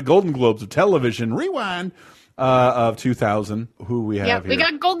back to the Golden Globes of television, rewind. Of 2000, who we have here. We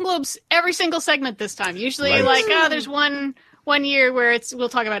got Golden Globes every single segment this time. Usually, there's one year where we'll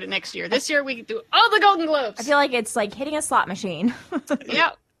talk about it next year. This year, we do all the Golden Globes. I feel like it's like hitting a slot machine.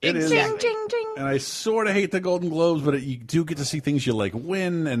 Yeah. It is. Jing, jing, jing. And I sort of hate the Golden Globes, but you do get to see things you like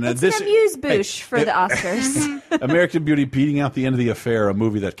win. And it's this an amuse-bouche for the Oscars. American Beauty beating out The End of the Affair, a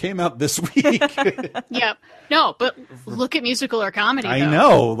movie that came out this week. Yep. No, but look at musical or comedy, though. I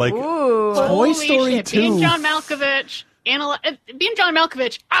know. Like, Ooh. Toy Story 2. Being John Malkovich,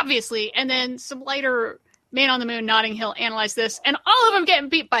 obviously, and then some lighter Man on the Moon, Notting Hill, Analyze This, and all of them getting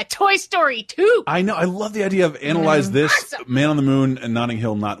beat by Toy Story 2. I know. I love the idea of Analyze This, awesome. Man on the Moon, and Notting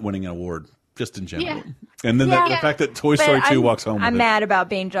Hill not winning an award, just in general. Yeah. And then the fact that Toy Story 2 walks home with I'm mad about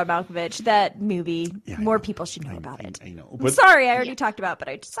Being John Malkovich. That movie, more people should know about it. I know. I'm sorry, I already talked about it, but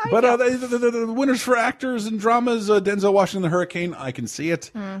I just saw it. But the winners for actors and dramas, Denzel Washington, The Hurricane, I can see it.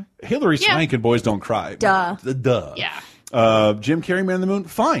 Hilary Swank and Boys Don't Cry. Duh. Yeah. Jim Carrey, Man on the Moon,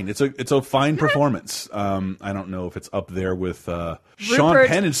 fine. It's a fine performance. I don't know if it's up there with Sean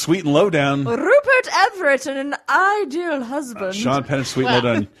Penn and Sweet and Lowdown. Rupert Everett and An Ideal Husband. Sean Penn and Sweet and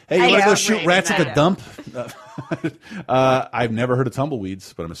Lowdown. Hey, you want to go shoot rats at the dump? I've never heard of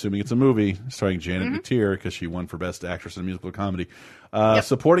Tumbleweeds, but I'm assuming it's a movie starring Janet McTeer because she won for Best Actress in a Musical Comedy.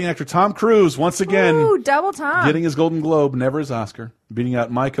 Supporting actor Tom Cruise, once again. Ooh, double Tom. Getting his Golden Globe, never his Oscar. Beating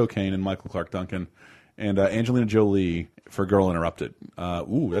out My Cocaine and Michael Clark Duncan. And Angelina Jolie for Girl Interrupted.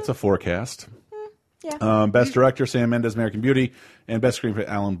 That's a forecast. Yeah. Best Director, Sam Mendes, American Beauty. And Best Screenplay,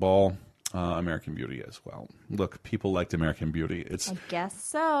 Alan Ball, American Beauty as well. Look, people liked American Beauty. I guess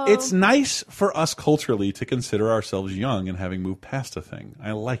so. It's nice for us culturally to consider ourselves young and having moved past a thing.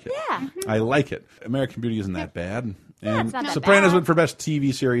 I like it. Yeah. I like it. American Beauty isn't that bad. Yeah, And it's not that Sopranos bad. went for Best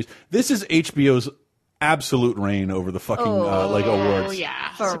TV Series. This is HBO's absolute reign over the fucking awards. Oh,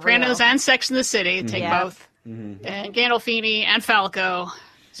 yeah. For Sopranos real. and Sex and the City take both. And Gandolfini and Falco.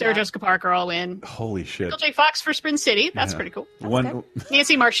 Sarah Jessica Parker all win. Holy shit. Michael J. Fox for Spin City. That's pretty cool. That's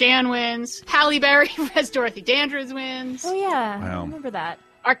Nancy Marchand wins. Halle Berry as Dorothy Dandridge wins. Oh, yeah. Wow. I remember that.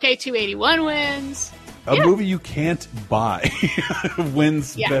 RK281 wins. A movie you can't buy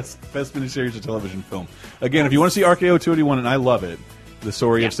wins best miniseries of television film. Again, if you want to see RKO 281, and I love it, the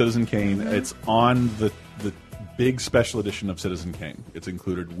story of Citizen Kane, it's on the big special edition of Citizen Kane. It's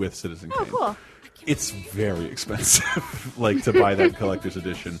included with Citizen Kane. Oh, cool. It's very expensive, to buy that collector's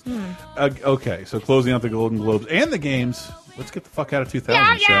edition. Okay, so closing out the Golden Globes and the games, let's get the fuck out of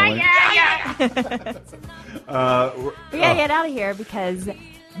 2000, shall we? We gotta get out of here because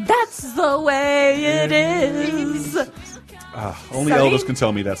that's the way it is. Only Elvis can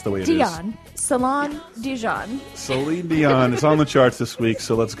tell me that's the way it is. Salon Dijon. Celine Dion is on the charts this week,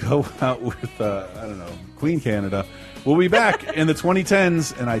 so let's go out with, Queen Canada. We'll be back in the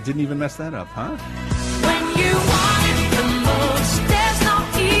 2010s, and I didn't even mess that up, huh? When you want it the most, there's no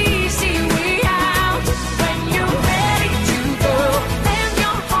easy way out. When you're ready to go, then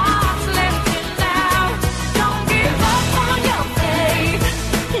your heart's lifting loud. Don't give up on your faith.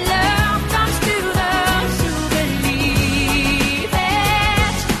 Love comes to those who believe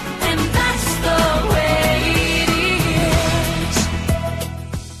it, and that's the way it is.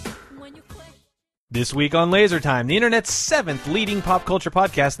 When you quit. This week on Laser Time, the internet's 7th leading pop culture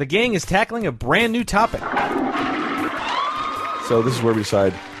podcast, the gang is tackling a brand new topic. So this is where we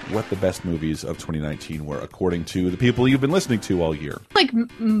decide what the best movies of 2019 were, according to the people you've been listening to all year.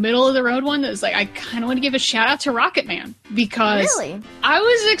 Middle of the road one that's I kind of want to give a shout out to Rocket Man because I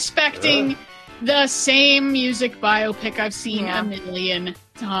was expecting the same music biopic I've seen a million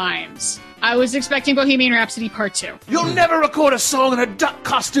times. I was expecting Bohemian Rhapsody Part 2. You'll never record a song in a duck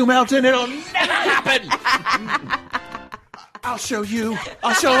costume, Elton. It'll never happen. I'll show you.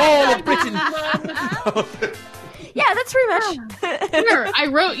 I'll show all of Britain. Yeah, that's pretty much. Here, I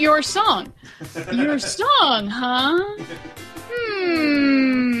wrote your song. Your song, huh?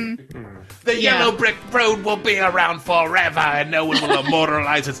 The yellow brick road will be around forever, and no one will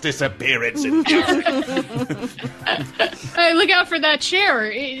immortalize its disappearance. Hey, look out for that chair.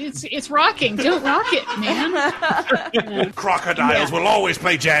 It's rocking. Don't rock it, man. Crocodiles will always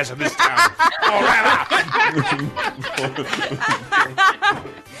play jazz in this town forever.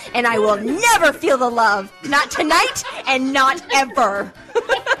 And I will never feel the love. Not tonight and not ever.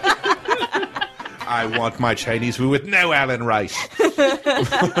 I want my Chinese food with no Alan Rice.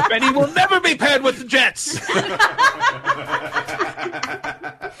 Benny will never be paired with the Jets.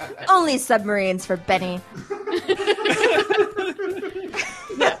 Only submarines for Benny.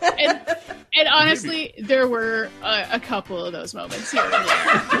 And honestly, there were a couple of those moments here and there.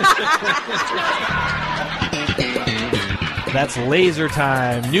 That's Laser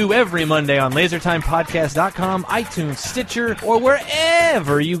Time. New every Monday on LaserTimePodcast.com, iTunes, Stitcher, or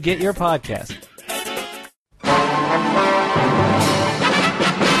wherever you get your podcast.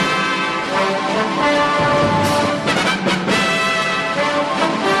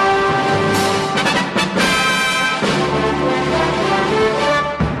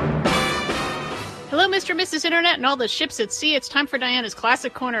 Hello, Mr. and Mrs. Internet and all the ships at sea. It's time for Diana's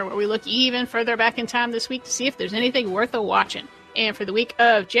Classic Corner, where we look even further back in time this week to see if there's anything worth a watching. And for the week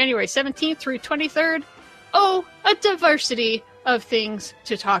of January 17th through 23rd, a diversity of things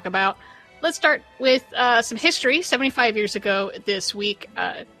to talk about. Let's start with some history. 75 years ago this week,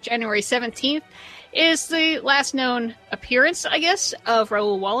 January 17th, is the last known appearance, I guess, of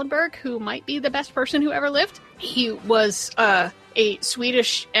Raoul Wallenberg, who might be the best person who ever lived. He was a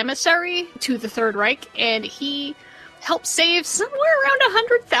Swedish emissary to the Third Reich, and he helped save somewhere around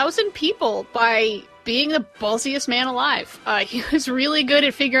 100,000 people by being the ballsiest man alive. He was really good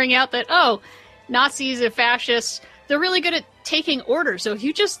at figuring out that, Nazis and fascists, they're really good at taking orders. So if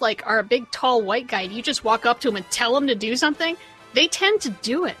you just are a big, tall, white guy, and you just walk up to them and tell them to do something, they tend to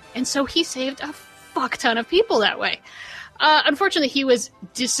do it. And so he saved a fuck ton of people that way. Unfortunately, he was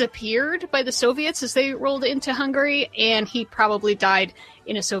disappeared by the Soviets as they rolled into Hungary, and he probably died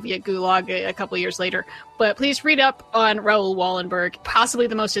in a Soviet gulag a couple years later. But please read up on Raoul Wallenberg, possibly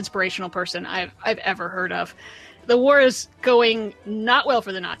the most inspirational person I've ever heard of. The war is going not well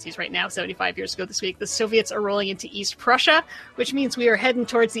for the Nazis right now, 75 years ago this week. The Soviets are rolling into East Prussia, which means we are heading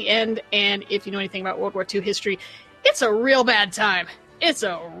towards the end, and if you know anything about World War II history, it's a real bad time. It's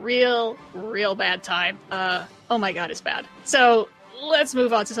a real, real bad time. Oh my god, it's bad. So let's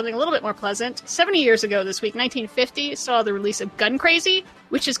move on to something a little bit more pleasant. 70 years ago this week, 1950, saw the release of Gun Crazy,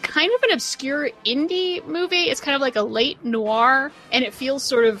 which is kind of an obscure indie movie. It's kind of like a late noir, and it feels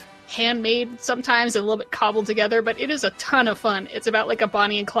sort of handmade sometimes, a little bit cobbled together, but it is a ton of fun. It's about like a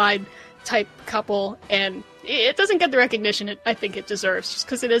Bonnie and Clyde type couple, and it doesn't get the recognition I think it deserves, just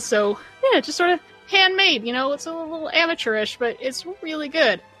because it is so, just sort of handmade, it's a little amateurish, but it's really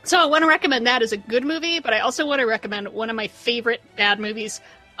good. So I want to recommend that as a good movie, but I also want to recommend one of my favorite bad movies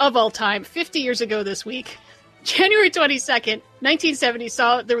of all time. 50 years ago this week, January 22nd, 1970,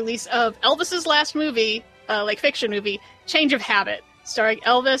 saw the release of Elvis's last movie, fiction movie, Change of Habit, starring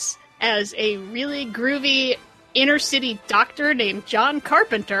Elvis as a really groovy inner-city doctor named John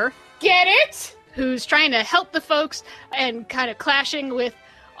Carpenter. Get it? Who's trying to help the folks and kind of clashing with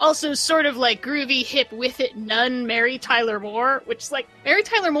also sort of groovy, hip, with it nun Mary Tyler Moore, which is Mary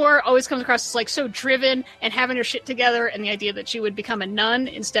Tyler Moore always comes across as so driven and having her shit together, and the idea that she would become a nun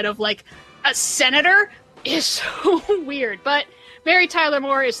instead of a senator is so weird. But Mary Tyler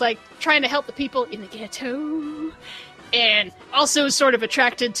Moore is trying to help the people in the ghetto, and also sort of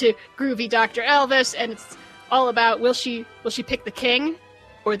attracted to groovy Dr. Elvis, and it's all about will she pick the king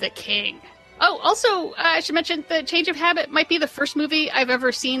or the king? Oh, also, I should mention that Change of Habit might be the first movie I've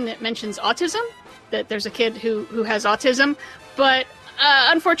ever seen that mentions autism, that there's a kid who has autism, but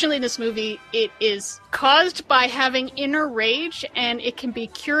unfortunately in this movie, it is caused by having inner rage, and it can be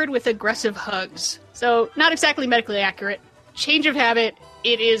cured with aggressive hugs. So, not exactly medically accurate. Change of Habit,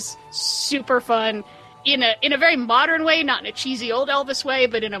 it is super fun. In a very modern way, not in a cheesy old Elvis way,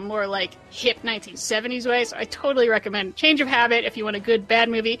 but in a more hip 1970s way. So I totally recommend Change of Habit if you want a good bad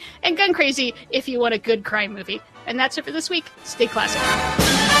movie, and Gun Crazy if you want a good crime movie. And that's it for this week. Stay classic.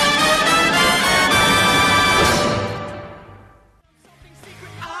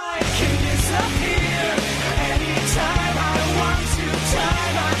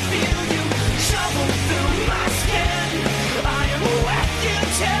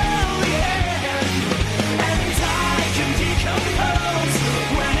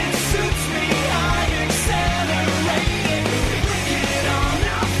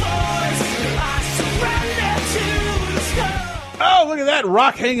 Oh, look at that.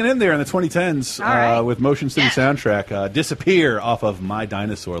 Rock hanging in there in the 2010s with Motion City soundtrack. Disappear off of My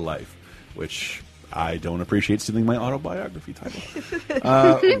Dinosaur Life, which I don't appreciate stealing my autobiography title.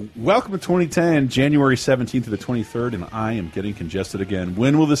 Welcome to 2010, January 17th to the 23rd, and I am getting congested again.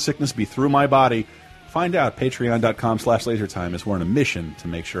 When will this sickness be through my body? Find out. Patreon.com/lasertime as we're on a mission to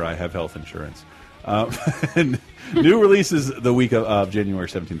make sure I have health insurance. And new releases the week of January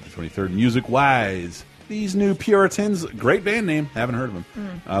 17th to the 23rd. Music-wise, these new Puritans, great band name, haven't heard of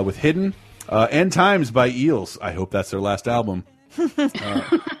them, with Hidden. End Times by Eels. I hope that's their last album.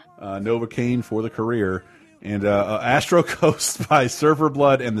 Novocaine for the career. And Astro Coast by Surfer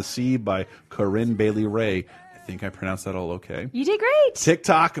Blood and The Sea by Corinne Bailey Ray. I think I pronounced that all okay. You did great.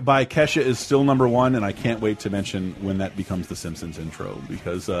 TikTok by Kesha is still #1, and I can't wait to mention when that becomes the Simpsons intro,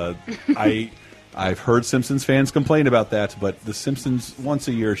 because I've heard Simpsons fans complain about that, but the Simpsons once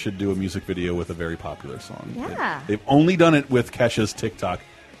a year should do a music video with a very popular song. Yeah. They've only done it with Kesha's TikTok.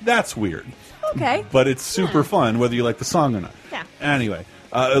 That's weird. Okay. But it's super fun, whether you like the song or not. Yeah. Anyway,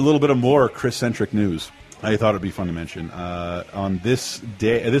 a little bit of more Chris-centric news. I thought it'd be fun to mention. On this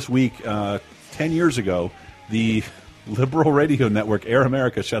week, 10 years ago, the liberal radio network Air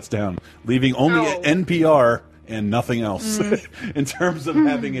America shuts down, leaving only NPR and nothing else in terms of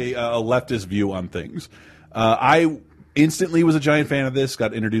having a leftist view on things. I instantly was a giant fan of this,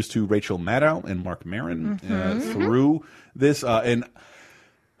 got introduced to Rachel Maddow and Mark Maron through this, and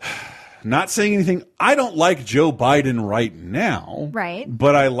not saying anything. I don't like Joe Biden right now, right?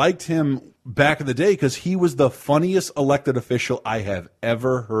 But I liked him back in the day because he was the funniest elected official I have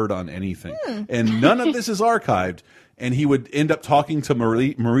ever heard on anything. And none of this is archived. And he would end up talking to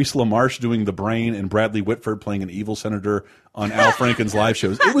Maurice LaMarche doing The Brain and Bradley Whitford playing an evil senator on Al Franken's live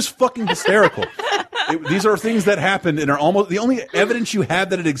shows. It was fucking hysterical. These are things that happened and are almost the only evidence you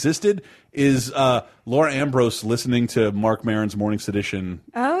have that it existed is Laura Ambrose listening to Mark Maron's Morning Sedition.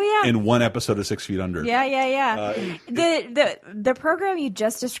 Oh yeah, in one episode of 6 Feet Under. Yeah. The program you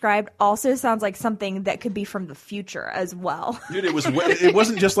just described also sounds like something that could be from the future as well. Dude, it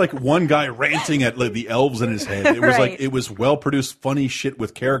wasn't just like one guy ranting at like the elves in his head. It was like it was well produced, funny shit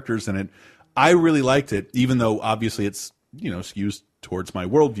with characters in it. I really liked it, even though obviously it's skews towards my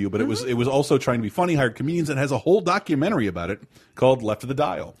worldview, but it was also trying to be funny, hired comedians, and has a whole documentary about it called Left of the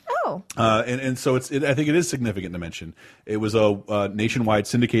Dial. Oh. And so I think it is significant to mention. It was a nationwide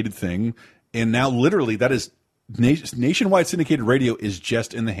syndicated thing, and now literally that is nationwide syndicated radio is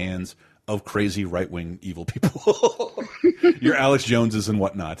just in the hands of crazy right-wing evil people. Your Alex Joneses and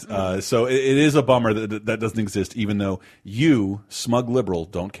whatnot. So it is a bummer that doesn't exist, even though you, smug liberal,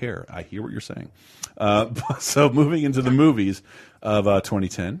 don't care. I hear what you're saying. So moving into the movies of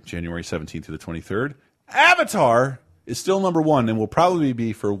 2010, January 17th through the 23rd, Avatar is still #1 and will probably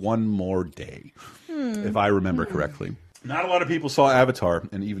be for one more day, if I remember correctly. Not a lot of people saw Avatar,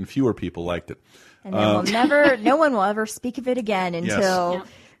 and even fewer people liked it. And then no one will ever speak of it again until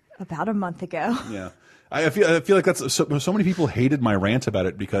about a month ago. Yeah. I feel like that's so many people hated my rant about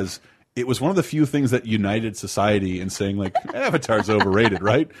it because it was one of the few things that united society in saying like Avatar's overrated,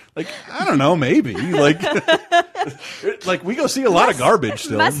 right? Like I don't know, maybe like we go see a lot of garbage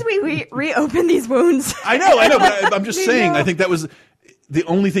still. Must we reopen these wounds? I know, but I'm just saying. I think that was the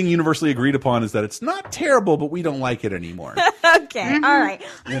only thing universally agreed upon is that it's not terrible, but we don't like it anymore. Okay, all right.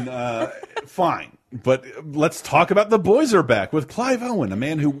 And fine. But let's talk about The Boys Are Back with Clive Owen, a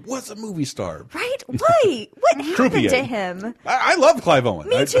man who was a movie star. Right? Wait, what happened to him? I loved Clive Owen.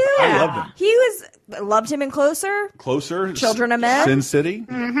 Me too. I loved him. Loved him in Closer, Children of Men, Sin City,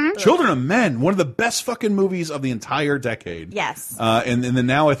 Children of Men, one of the best fucking movies of the entire decade. Yes. And then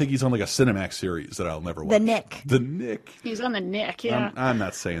now I think he's on like a Cinemax series that I'll never watch. The Nick. He's on The Nick. Yeah. I'm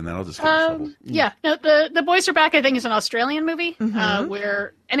not saying that. I'll just get in trouble. Yeah. No, the Boys Are Back. I think is an Australian movie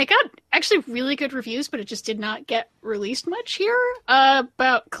and it got actually really good reviews, but it just did not get released much here.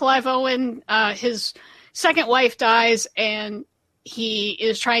 About Clive Owen, his second wife dies, and he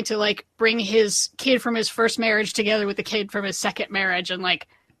is trying to like bring his kid from his first marriage together with the kid from his second marriage and like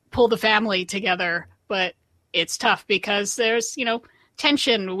pull the family together. But it's tough because there's,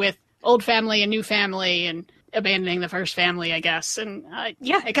 tension with old family and new family and abandoning the first family, I guess. And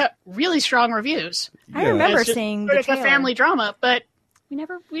it got really strong reviews. I remember seeing the trailer. A family drama, but we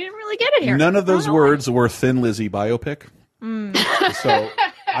didn't really get it here. None of those words were Thin Lizzy biopic. So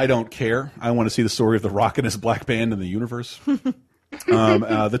I don't care. I want to see the story of the Rock and his black band in the universe.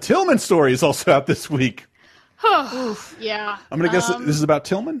 The Tillman story is also out this week. Yeah. I'm going to guess this is about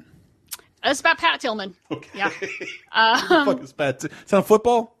Tillman? It's about Pat Tillman. Okay. Yeah. What the fuck is Pat? It's on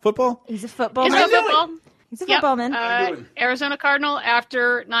football? He's a football He's man. a football man. Arizona Cardinal,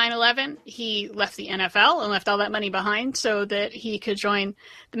 after 9/11, he left the NFL and left all that money behind so that he could join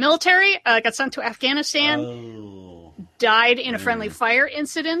the military. Got sent to Afghanistan, died in a friendly fire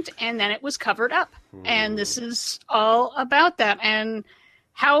incident, and then it was covered up. And this is all about that and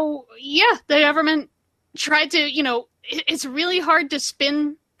how, the government tried to, it's really hard to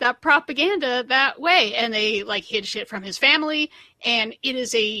spin that propaganda that way. And they hid shit from his family. And it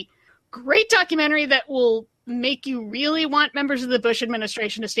is a great documentary that will make you really want members of the Bush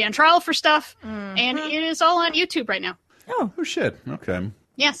administration to stand trial for stuff. And it is all on YouTube right now. Oh shit. Okay.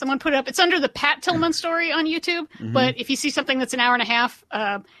 Yeah, someone put it up. It's under the Pat Tillman story on YouTube. But if you see something that's an hour and a half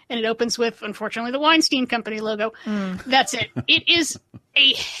and it opens with, unfortunately, the Weinstein Company logo, that's it. It is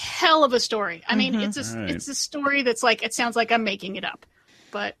a hell of a story. I mean, it's a story that's like, it sounds like I'm making it up,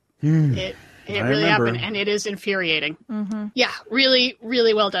 but it really happened, and it is infuriating. Yeah, really,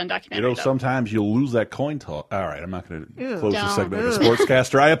 really well done documentary. Sometimes you'll lose that coin toss. All right, I'm not going to close the segment with a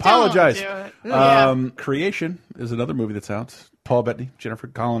sportscaster. I apologize. Don't do it. Creation is another movie that's out. Paul Bettany, Jennifer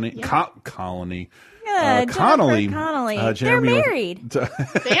Connelly. Connelly. Connelly. They're Jeremy married.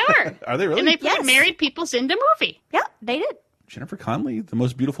 They are. Are they really? And they put married people's into movie. Yeah, they did. Jennifer Connelly, the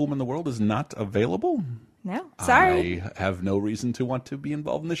most beautiful woman in the world, is not available. No, sorry. I have no reason to want to be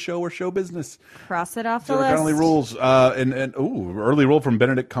involved in the show or show business. Cross it off the Jennifer list. Connelly rules. Early role from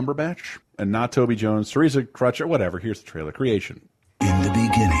Benedict Cumberbatch and not Toby Jones. Teresa Crutcher, whatever. Here's the trailer. Creation. In the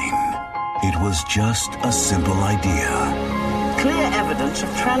beginning, it was just a simple idea. Clear evidence of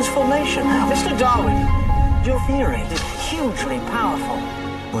transformation. Mr. Darwin, your theory is hugely powerful.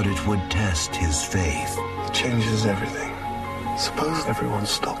 But it would test his faith. It changes everything. Suppose everyone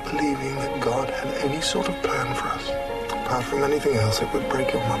stopped believing that God had any sort of plan for us. Apart from anything else, it would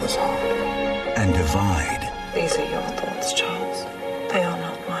break your mother's heart. And divide These are your thoughts, Charles. They are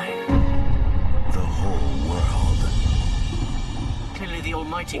not mine. the whole world. Clearly the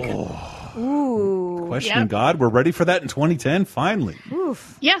Almighty can... Ooh. Questioning God. We're ready for that in 2010, finally.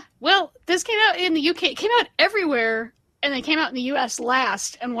 Oof. Yeah, well, this came out in the UK. It came out everywhere, and they came out in the US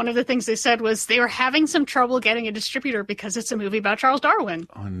last. And one of the things they said was they were having some trouble getting a distributor because it's a movie about Charles Darwin.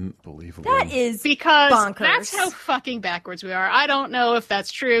 Unbelievable. That is because bonkers. That's how fucking backwards we are. I don't know if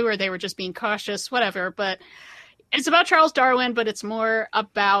that's true or they were just being cautious, whatever. But it's about Charles Darwin, but it's more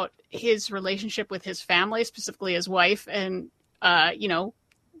about his relationship with his family, specifically his wife. And,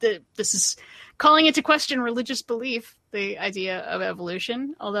 this is calling into question religious belief, the idea of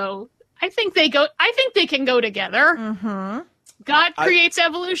evolution. Although I think they can go together. God creates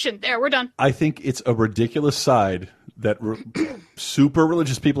evolution. There, we're done. I think it's a ridiculous side that super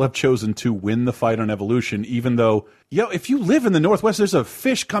religious people have chosen to win the fight on evolution, even though, if you live in the Northwest, there's a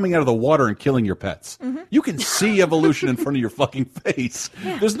fish coming out of the water and killing your pets. You can see evolution in front of your fucking face.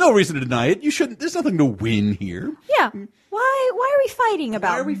 Yeah. There's no reason to deny it. You shouldn't. There's nothing to win here. Yeah. Why are we fighting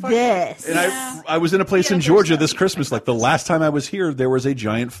about this? And I was in a place in Georgia this Christmas. Like the last time I was here, there was a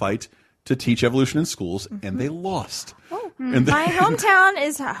giant fight to teach evolution in schools, and they lost. And My hometown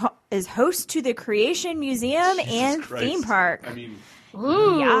is host to the Creation Museum and Christ. theme park. I mean,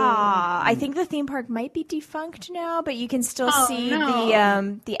 Ooh. Yeah, I think the theme park might be defunct now, but you can still see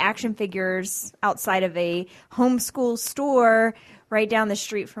the action figures outside of a homeschool store right down the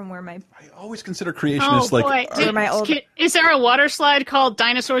street from where my... I always consider creationists Is there a water slide called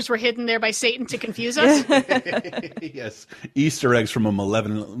Dinosaurs Were Hidden There by Satan to confuse us? Yes, Easter eggs from a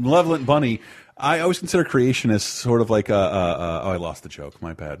malevolent bunny. I always consider creationists sort of like I lost the joke.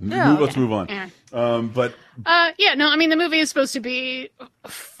 My bad. Let's move on. Yeah. I mean, the movie is supposed to be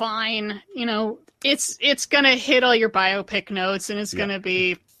fine. It's gonna hit all your biopic notes, and it's gonna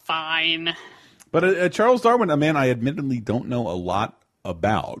be fine. But Charles Darwin, a man I admittedly don't know a lot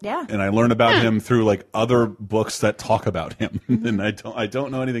about. Yeah. And I learned about him through like other books that talk about him. And I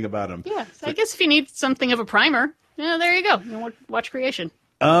don't know anything about him. Yeah. So I guess if you need something of a primer, there you go. You watch Creation.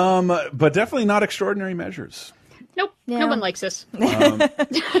 But definitely not Extraordinary Measures. Nope. No one likes this.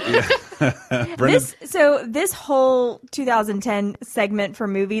 This whole 2010 segment for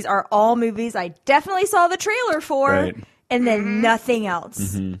movies are all movies I definitely saw the trailer for. Right. And then nothing else.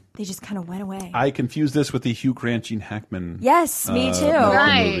 They just kind of went away. I confused this with the Hugh Grant, Gene Hackman. Yes, me too.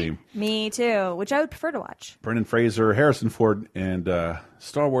 Movie. Me too, which I would prefer to watch. Brendan Fraser, Harrison Ford, and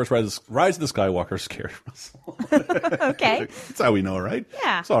Star Wars Rise of the Skywalker scared us. Okay. That's how we know, right?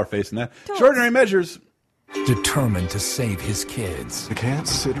 Yeah. Saw our face in that. Extraordinary Measures. Determined to save his kids. I can't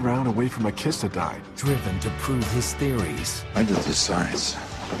sit around and wait for my kids to die. Driven to prove his theories. I do the science.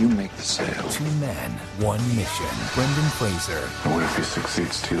 You make the sale. 2 men, 1 mission. Brendan Fraser. And what if he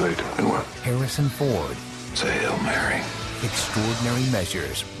succeeds too late? And what? Harrison Ford. Say Hail Mary. Extraordinary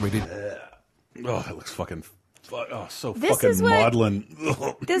Measures. Rated. Oh, it looks fucking This fucking is what-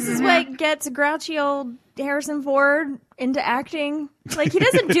 maudlin. This is what gets grouchy old Harrison Ford into acting. Like, he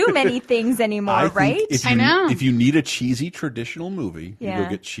doesn't do many things anymore, I think right? If you need a cheesy traditional movie, you Yeah. go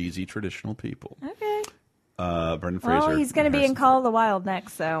get cheesy traditional people. Okay. Brendan Fraser. Well, he's going to be in Call of the Wild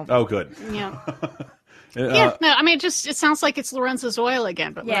next, so. Oh, good. Yeah. No, I mean, it sounds like it's Lorenzo's Oil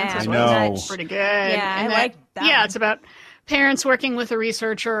again, but Yeah, Lorenzo's I Oil know. is pretty good. Yeah, And I like that Yeah, one. it's about parents working with a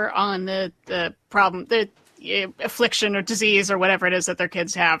researcher on the problem, the affliction or disease or whatever it is that their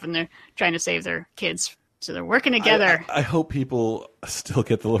kids have, and they're trying to save their kids So they're working together. I hope people still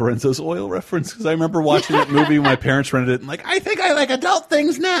get the Lorenzo's Oil reference, because I remember watching that movie when my parents rented it and like, I think I like adult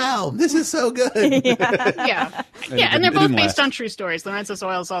things now. This is so good. Yeah. And they're both based on true stories. Lorenzo's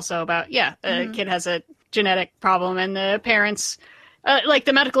Oil is also about, a kid has a genetic problem and the parents, like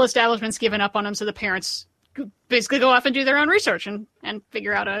the medical establishment's given up on him, so the parents basically go off and do their own research and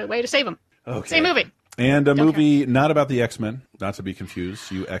figure out a way to save him. Okay. Same movie. And a movie not about the X-Men, not to be confused,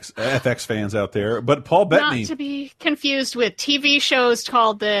 you FX fans out there, but Paul Bettany. Not to be confused with TV shows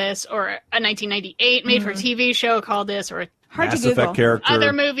called this, or a 1998 made-for-TV show called this, or a Mass Effect character.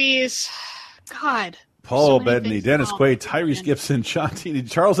 Other movies. God. Paul Bettany, Dennis Quaid, Tyrese Gibson, Sean Tini,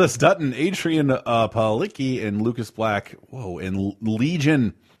 Charles S. Dutton, Adrian Palicki, and Lucas Black. Whoa, and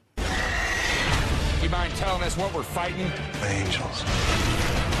Legion. You mind telling us what we're fighting? Angels.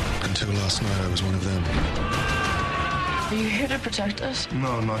 Until last night, I was one of them. Are you here to protect us?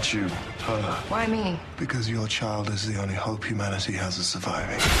 No, not you. Her. Why me? Because your child is the only hope humanity has of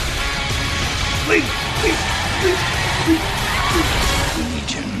surviving.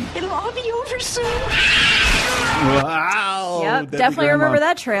 Legion. It'll all be over soon. Wow. Yep, definitely remember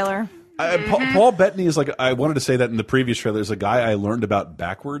that trailer. Paul Bettany is like, I wanted to say that in the previous trailer, there's a guy I learned about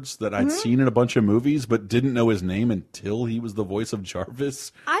backwards that I'd seen in a bunch of movies, but didn't know his name until he was the voice of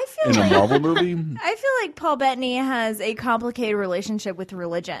Jarvis in a Marvel movie. I feel like Paul Bettany has a complicated relationship with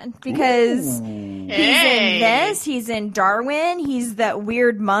religion, because he's in this, he's in Darwin, he's that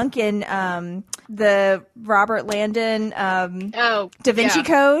weird monk in the Robert Landon Da Vinci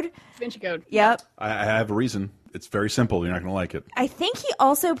Code. Da Vinci Code. Yep. I have a reason. It's very simple. You're not going to like it. I think he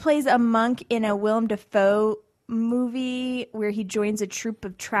also plays a monk in a Willem Dafoe movie where he joins a troupe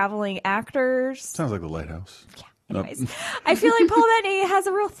of traveling actors. Sounds like The Lighthouse. Yeah. Anyways, I feel like Paul Bettany has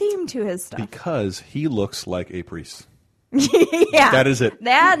a real theme to his stuff. Because he looks like a priest. Yeah. That is it.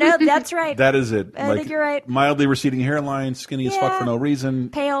 Yeah, no, that's right. That is it. I think you're right. Mildly receding hairline, skinny as fuck for no reason.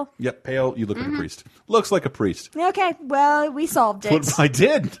 Pale. Yep, pale. You look like a priest. Looks like a priest. Okay, well, we solved it. What I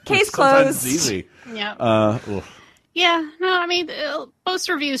did. Case Sometimes closed. It's easy. Yeah. Yeah, no, I mean, most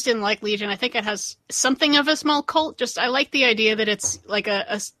reviews didn't like Legion. I think it has something of a small cult. I like the idea that it's like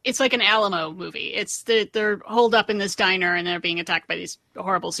it's like an Alamo movie. It's they're holed up in this diner and they're being attacked by these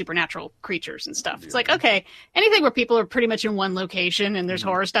horrible supernatural creatures and stuff. It's like, okay, anything where people are pretty much in one location and there's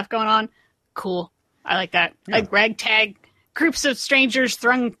horror stuff going on, cool. I like that. Yeah. Like ragtag groups of strangers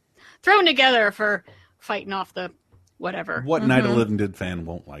thrown together for fighting off the whatever. What Night of the Living Dead fan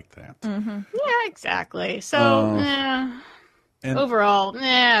won't like that? Yeah, exactly. So, overall,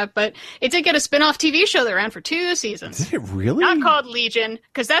 but it did get a spin-off TV show that ran for 2 seasons. Did it really? Not called Legion,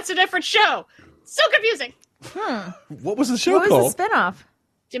 because that's a different show. So confusing. What was the show called? What was the spinoff?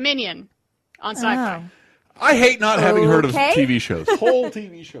 Dominion on Sci-Fi. I hate not having heard of TV shows. Whole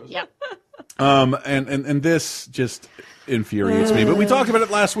TV shows. Yep. And this just infuriates me. But we talked about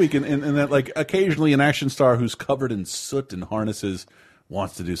it last week, and that like occasionally an action star who's covered in soot and harnesses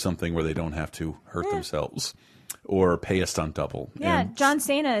wants to do something where they don't have to hurt themselves or pay a stunt double. Yeah, and, John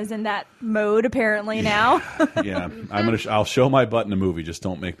Cena is in that mode apparently now. Yeah, I'll show my butt in a movie. Just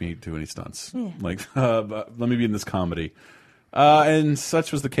don't make me do any stunts. Yeah. Like let me be in this comedy. And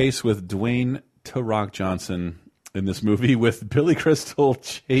such was the case with Dwayne "To Rock" Johnson in this movie, with Billy Crystal,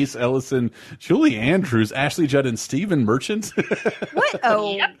 Chase Ellison, Julie Andrews, Ashley Judd, and Stephen Merchant. What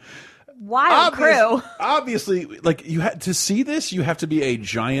a wild crew. Obviously, like you had to see this, you have to be a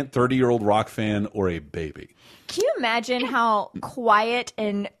giant 30-year-old rock fan or a baby. Can you imagine how quiet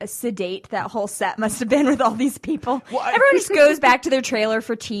and sedate that whole set must have been with all these people? Everyone just goes back to their trailer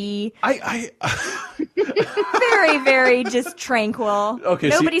for tea. Very, very just tranquil. Okay,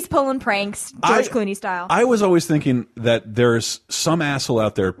 nobody's pulling pranks, George Clooney style. I was always thinking that there's some asshole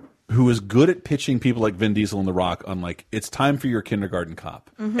out there who is good at pitching people like Vin Diesel and The Rock on like, it's time for your kindergarten cop.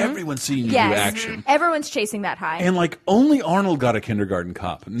 Everyone's seeing you do action. Everyone's chasing that high. And like only Arnold got a kindergarten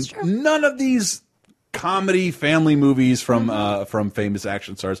cop. None of these comedy family movies from famous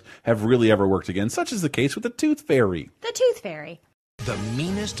action stars have really ever worked again, such is the case with the Tooth Fairy. The Tooth Fairy. The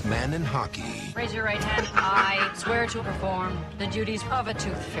meanest man in hockey Raise your right hand. I swear to perform the duties of a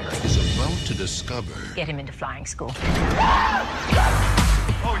tooth fairy. is about to discover Get him into flying school.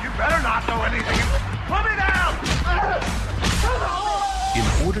 Oh, you better not do anything. Put me down! in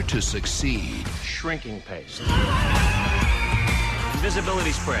order to succeed, Shrinking paste.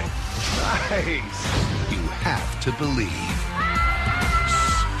 Invisibility spray. you have to believe.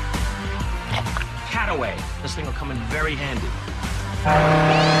 Cat away. This thing will come in very handy.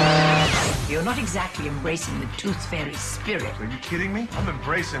 You're not exactly embracing the Tooth Fairy's spirit. Are you kidding me? I'm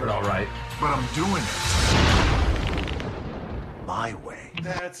embracing it, all right, but I'm doing it. my way.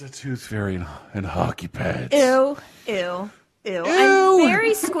 That's a tooth fairy and hockey pads. Ew, ew, ew. I'm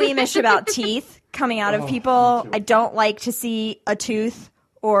very squeamish about teeth coming out of people. I don't like to see a tooth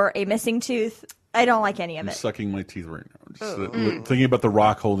or a missing tooth. I don't like any of I'm it. sucking my teeth right now. Just, thinking about The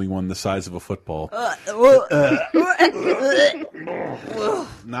Rock holding one the size of a football.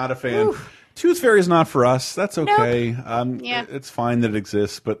 Not a fan. Tooth fairy is not for us. That's okay. Yeah. It's fine that it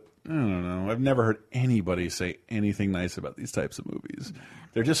exists, but I don't know. I've never heard anybody say anything nice about these types of movies.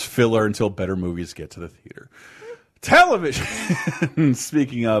 They're just filler until better movies get to the theater. Television.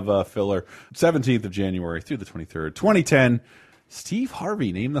 Speaking of filler, 17th of January through the 23rd, 2010, Steve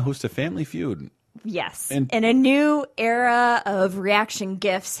Harvey named the host of Family Feud. Yes. And a new era of reaction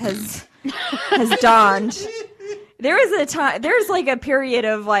gifs has dawned. There's like a period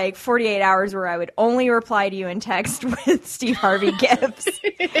of like 48 hours where I would only reply to you in text with Steve Harvey gifs.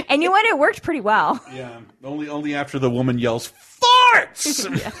 And you know what? It worked pretty well. Yeah. Only after the woman yells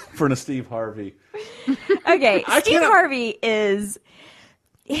farts for a Steve Harvey. Okay. Steve Harvey is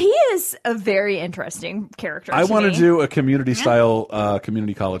a very interesting character. I want to me. do a community style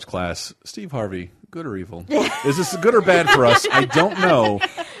community college class. Steve Harvey, good or evil? Is this good or bad for us? I don't know.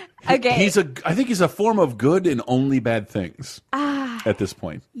 Okay. I think he's a form of good in only bad things at this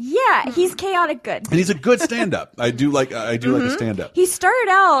point. Yeah, he's chaotic good. And he's a good stand-up. I do like a stand-up. He started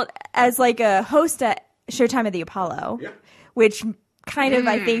out as like a host at Showtime at the Apollo, which kind of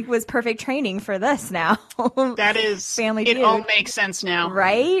I think was perfect training for this now. That is Family It Feud. all makes sense now,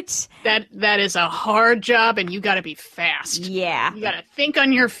 right? That is a hard job, and you got to be fast. Yeah, you got to think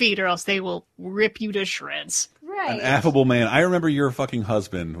on your feet, or else they will rip you to shreds. Right. An affable man. I remember your fucking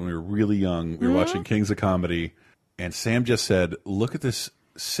husband when we were really young. We were watching Kings of Comedy, and Sam just said, "Look at this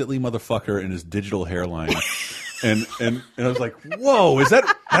silly motherfucker and his digital hairline." And I was like, "Whoa,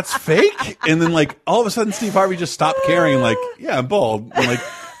 that's fake?" And then like all of a sudden, Steve Harvey just stopped caring. Like, yeah, I'm bald. And, like,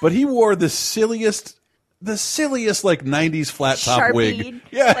 but he wore the silliest like '90s flat top Sharpied, wig.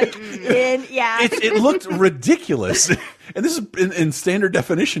 Yeah, it looked ridiculous. And this is in standard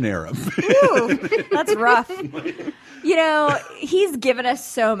definition era. Ooh, that's rough. You know, he's given us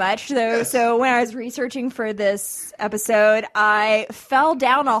so much, though. So when I was researching for this episode, I fell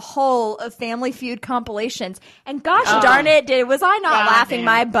down a hole of Family Feud compilations. And gosh darn it, was I not laughing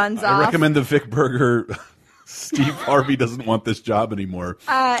my buns off? I recommend the Vic Berger. Steve Harvey doesn't want this job anymore.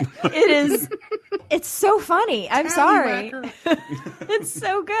 It's so funny. I'm sorry. It's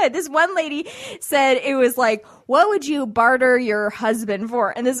so good. This one lady said it was like, what would you barter your husband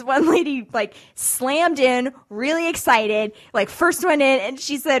for? And this one lady like slammed in, really excited, like first one in, and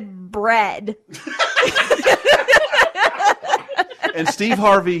she said bread. And Steve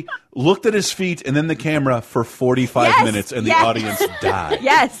Harvey looked at his feet and then the camera for 45 minutes, and the audience died.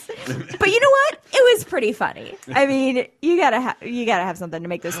 Yes, but you know what? It was pretty funny. I mean, you gotta have something to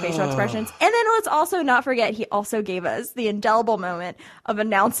make those facial expressions. And then let's also not forget, he also gave us the indelible moment of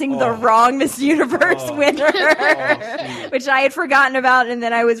announcing the wrong Miss Universe winner, which I had forgotten about, and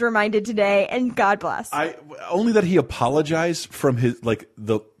then I was reminded today. And God bless. Only that he apologized from his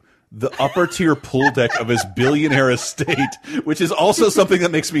the upper tier pool deck of his billionaire estate, which is also something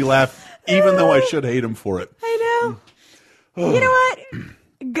that makes me laugh, even though I should hate him for it. I know. You know what?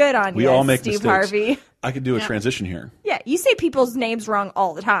 Good on you, We all make Steve mistakes. Harvey. I could do a transition here. Yeah, you say people's names wrong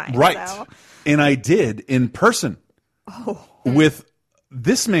all the time. Right. So. And I did in person with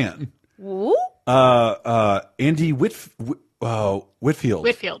this man, Andy Whitfield.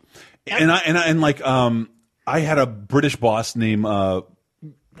 Whitfield. Yep. And I had a British boss named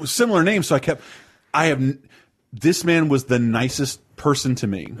similar name, so this man was the nicest person to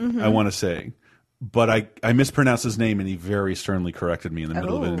me, I want to say. But I mispronounced his name, and he very sternly corrected me in the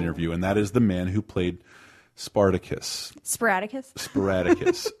middle of an interview. And that is the man who played Spartacus.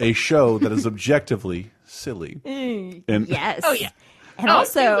 Sporadicus, a show that is objectively silly. And Yes. Oh, yeah. And it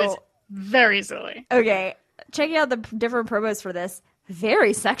also, was very silly. okay, checking out the different promos for this,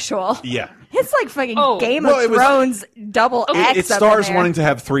 very sexual. Yeah. It's like fucking Game of Thrones double X. It stars wanting to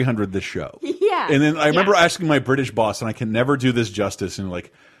have 300 this show. Yeah. And then I remember asking my British boss, and I can never do this justice, and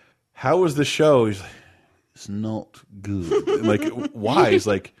like, how was the show? He's like, it's not good. And like, why? He's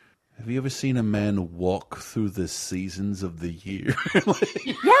like, have you ever seen a man walk through the seasons of the year?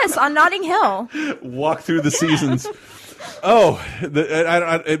 Yes, on Notting Hill. Walk through the seasons.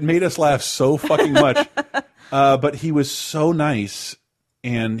 It made us laugh so fucking much. But he was so nice,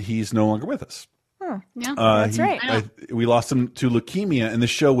 and he's no longer with us. Yeah, that's right. We lost him to leukemia, and the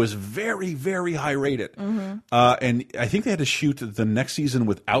show was very, very high rated. And I think they had to shoot the next season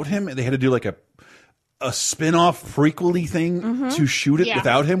without him, and they had to do like a spin-off prequel-y thing to shoot it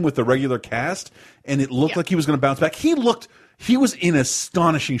without him with the regular cast, and it looked like he was going to bounce back. He He was in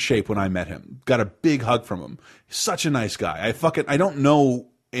astonishing shape when I met him. Got a big hug from him. Such a nice guy. I don't know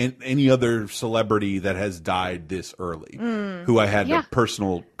any other celebrity that has died this early who I had a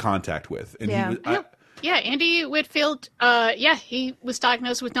personal contact with. And he was, Andy Whitfield, he was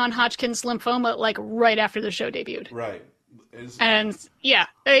diagnosed with non-Hodgkin's lymphoma like right after the show debuted. Right. And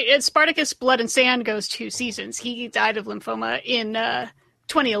Spartacus Blood and Sand goes 2 seasons. He died of lymphoma in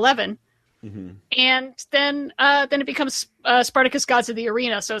 2011. And then it becomes Spartacus Gods of the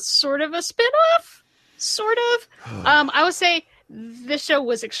Arena. So it's sort of a spin-off. Sort of. I would say this show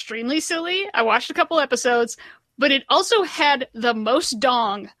was extremely silly. I watched a couple episodes, but it also had the most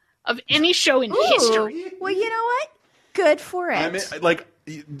dong of any show in history. Well, you know what? Good for it. I mean, like,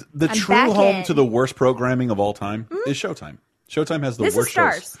 the I'm true back home in. to the worst programming of all time is Showtime. Showtime has the This is worst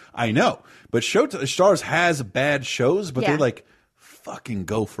shows. Stars. I know, but Stars has bad shows, but Yeah. they like fucking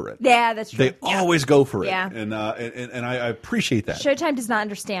go for it. Yeah, that's true. They always go for it. Yeah. And I appreciate that. Showtime does not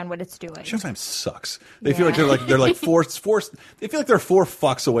understand what it's doing. Showtime sucks. They feel like they're like forced. They feel like they're 4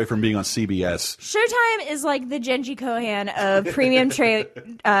 fucks away from being on CBS. Showtime is like the Genji Kohan of premium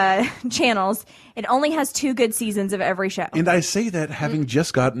channels. It only has 2 good seasons of every show. And I say that having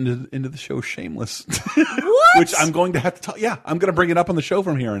just gotten into the show Shameless. What? Which I'm going to have to talk. Yeah, I'm going to bring it up on the show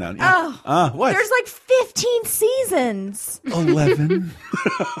from here on out. Yeah. What? There's like 15 seasons. 11.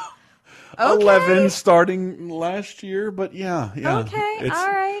 Okay. 11 starting last year, but yeah. Okay, all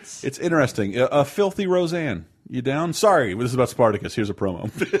right. It's interesting. A filthy Roseanne. You down? Sorry, this is about Spartacus. Here's a promo.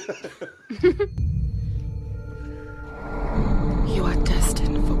 You are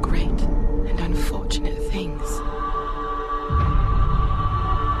destined for great and unfortunate things.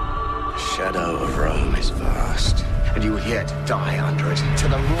 The shadow of Rome is vast, and you will yet die under it. To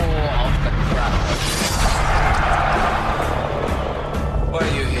the roar of the crowd. Why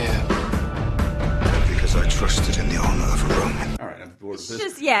are you here? Because I trusted in the honor of a Roman. All right, I'm bored of this.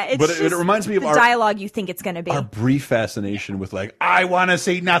 It's just it reminds me of the our dialogue you think it's going to be. Our brief fascination with like, I want to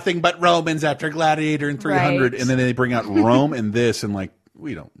see nothing but Romans after Gladiator and 300, Right. and then they bring out Rome and this, and like,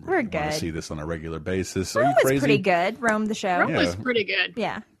 we don't We're want to good. see this on a regular basis. Are Rome you was crazy? pretty good. Rome the show. Rome was pretty good.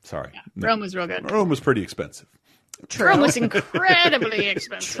 Yeah. Sorry. Rome was real good. Rome was pretty expensive. True. Rome was incredibly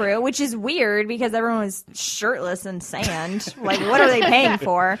expensive. True, which is weird because everyone was shirtless in sand. Like, what are they paying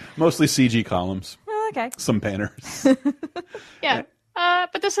for? Mostly CG columns. Oh, okay. Some banners. Yeah.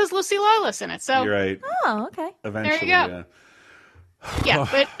 But this has Lucy Lawless in it, so You're right. Oh, okay. Eventually, there you go. Yeah,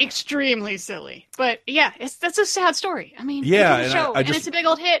 but extremely silly. But yeah, that's a sad story. I mean, Yeah, you do and the show, I and just- it's a big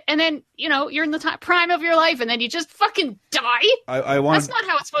old hit, and then you're in the prime of your life, and then you just fucking die. I wanted, That's not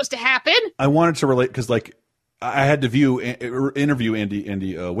how it's supposed to happen. I wanted to relate because like I had to interview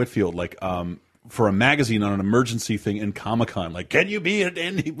Andy Whitfield like for a magazine on an emergency thing in Comic-Con. Like, can you be at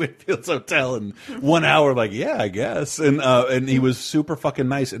Andy Whitfield's hotel in 1 hour? Like, yeah, I guess. And he was super fucking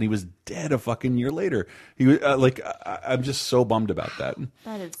nice, and he was dead a fucking year later. He was I'm just so bummed about that.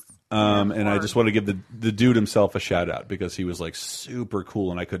 That is. And I just want to give the dude himself a shout out because he was like super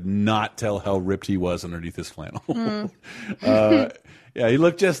cool, and I could not tell how ripped he was underneath his flannel. Yeah, he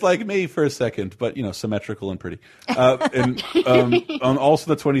looked just like me for a second, but symmetrical and pretty. On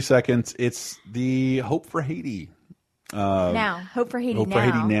also the 22nd, it's the Hope for Haiti. Hope for Haiti Hope now. for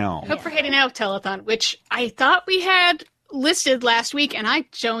Haiti now. Hope for Haiti Now telethon, which I thought we had listed last week, and I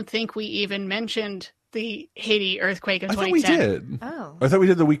don't think we even mentioned the Haiti earthquake in I thought we 2010. did. Oh. I thought we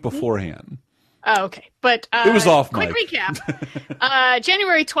did the week beforehand. Oh, okay. But It was off quick mic. recap.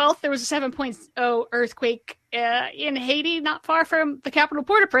 January 12th, there was a 7.0 earthquake in Haiti, not far from the capital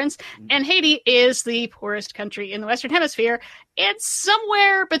Port-au-Prince. And Haiti is the poorest country in the Western Hemisphere. And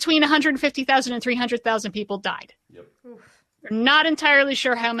somewhere between 150,000 and 300,000 people died. Yep. We're not entirely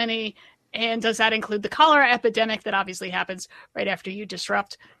sure how many. And does that include the cholera epidemic that obviously happens right after you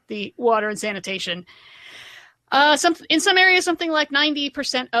disrupt the water and sanitation? In some areas, something like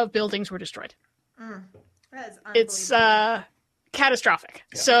 90% of buildings were destroyed. That is It's catastrophic.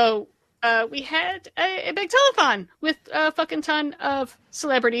 Yeah. So we had a big telethon with a fucking ton of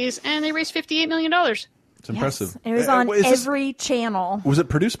celebrities, and they raised $58 million. It's impressive. It was on every channel. Was it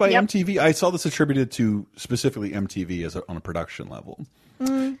produced by MTV? I saw this attributed to specifically MTV on a production level.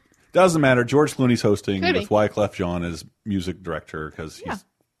 Doesn't matter. George Clooney's hosting with Wyclef Jean as music director because he's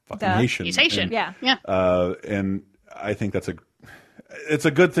fucking Haitian. He's Haitian. And, and I think it's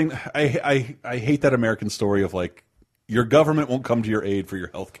a good thing. I hate that American story of like your government won't come to your aid for your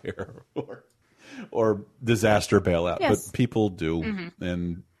health care or disaster bailout, but people do.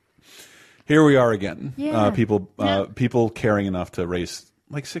 And here we are again. People caring enough to raise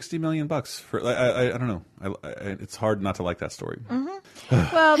like $60 million for. I don't know. It's hard not to like that story.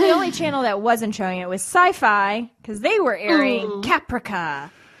 Well, the only channel that wasn't showing it was Sci-Fi because they were airing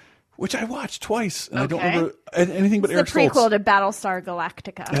Caprica. Which I watched twice, and I don't remember anything but It's Eric the prequel Stoltz. to Battlestar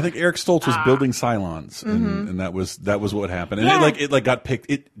Galactica. I think Eric Stoltz was building Cylons, and that was what happened. And it got picked.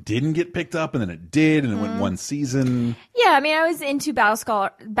 It didn't get picked up, and then it did, and it went one season. Yeah, I mean, I was into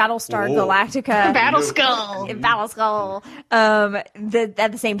Battlestar Galactica. Battleskull.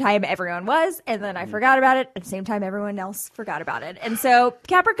 At the same time, everyone was, and then I forgot about it. At the same time, everyone else forgot about it. And so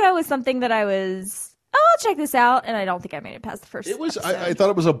Caprica was something that I was... I'll check this out, and I don't think I made it past the first episode. I thought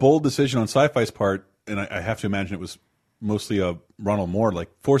it was a bold decision on Sci-Fi's part, and I have to imagine it was mostly a Ronald Moore, like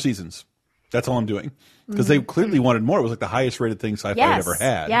 4 seasons. That's all I'm doing. Because they clearly wanted more. It was like the highest rated thing Sci-Fi had ever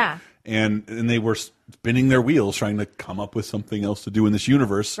had. Yeah. And they were spinning their wheels trying to come up with something else to do in this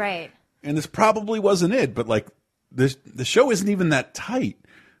universe. Right. And this probably wasn't it, but like the show isn't even that tight.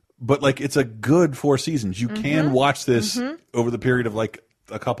 But like it's a good 4 seasons. You can watch this over the period of like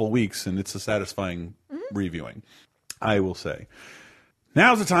a couple of weeks, and it's a satisfying reviewing, I will say.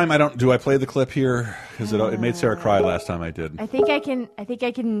 Now's the time. Do I play the clip here? Because it made Sarah cry last time I did. I think I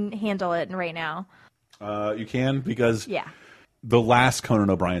can handle it right now. You can, because the last Conan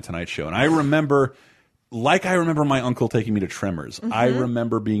O'Brien Tonight Show, and I remember my uncle taking me to Tremors. I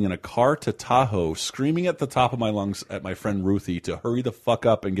remember being in a car to Tahoe, screaming at the top of my lungs at my friend Ruthie to hurry the fuck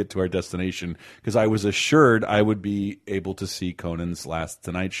up and get to our destination, because I was assured I would be able to see Conan's last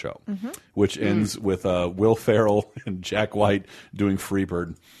Tonight Show, which ends with Will Ferrell and Jack White doing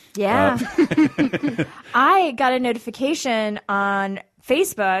Freebird. Yeah. I got a notification on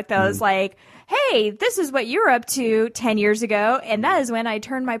Facebook that was like, hey, this is what you were up to 10 years ago. And that is when I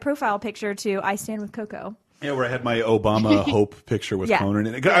turned my profile picture to I Stand With Coco. Yeah, where I had my Obama Hope picture with Conan.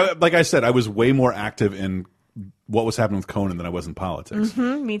 And like I said, I was way more active in what was happening with Conan than I was in politics.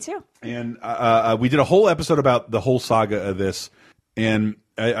 Me too. And we did a whole episode about the whole saga of this. And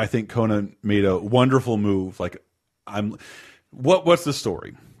I think Conan made a wonderful move. Like, what's the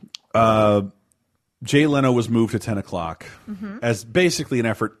story? Jay Leno was moved to 10 o'clock as basically an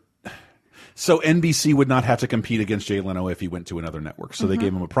effort. So NBC would not have to compete against Jay Leno if he went to another network. So they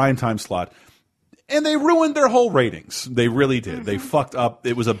gave him a primetime slot. And they ruined their whole ratings. They really did. They fucked up.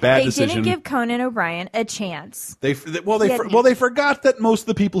 It was a bad decision. They didn't give Conan O'Brien a chance. They forgot that most of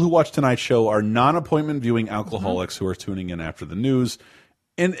the people who watch Tonight's Show are non-appointment viewing alcoholics who are tuning in after the news.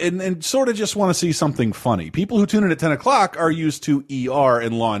 And sort of just want to see something funny. People who tune in at 10 o'clock are used to ER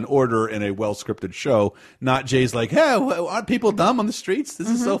and Law and Order and a well-scripted show, not Jay's like, hey, aren't people dumb on the streets? This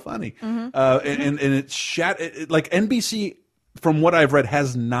is so funny. And it's like NBC, from what I've read,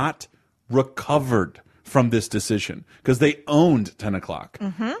 has not recovered from this decision because they owned 10 o'clock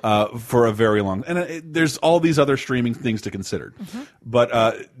for a very long and there's all these other streaming things to consider. But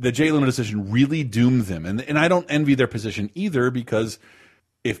the Jay Leno decision really doomed them. And I don't envy their position either, because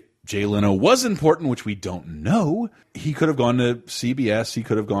if Jay Leno was important, which we don't know, he could have gone to CBS, he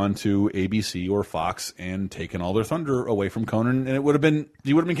could have gone to ABC or Fox and taken all their thunder away from Conan, and he would have been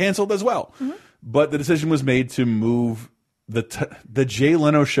canceled as well. But the decision was made to move the Jay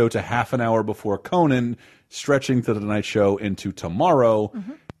Leno show to half an hour before Conan, stretching the Tonight Show into tomorrow.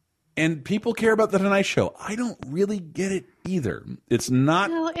 And people care about the Tonight Show. I don't really get it either. It's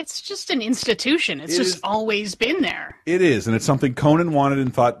not. Well, it's just an institution. It's just always been there. It is, and it's something Conan wanted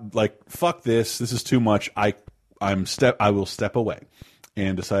and thought, like, fuck this. This is too much. I will step away,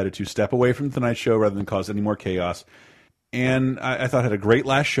 and decided to step away from the Tonight Show rather than cause any more chaos. And I thought it had a great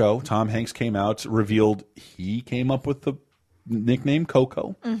last show. Tom Hanks came out, revealed he came up with the nickname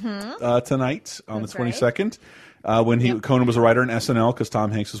Coco tonight on the 22nd. When Conan was a writer in SNL, because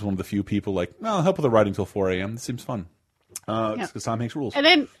Tom Hanks is one of the few people like, well, I'll help with the writing till 4 a.m. This seems fun. Because Tom Hanks rules. And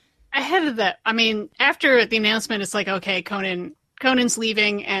then ahead of that, I mean, after the announcement, it's like, okay, Conan's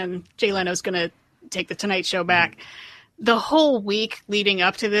leaving and Jay Leno's going to take the Tonight Show back. The whole week leading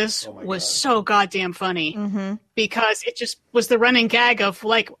up to this was so goddamn funny because it just was the running gag of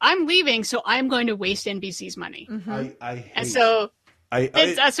like, I'm leaving, so I'm going to waste NBC's money.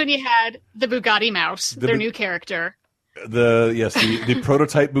 That's when you had the Bugatti Mouse, their new character. The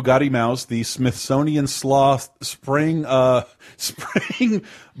prototype Bugatti Mouse, the Smithsonian sloth spraying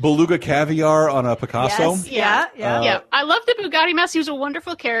beluga caviar on a Picasso. Yes, yeah. I love the Bugatti Mouse. He was a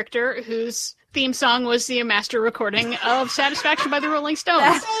wonderful character whose theme song was the master recording of Satisfaction by the Rolling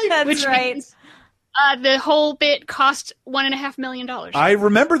Stones. That's right. Means, the whole bit cost $1.5 million. I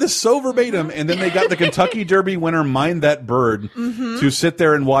remember this so verbatim, and then they got the Kentucky Derby winner Mind That Bird to sit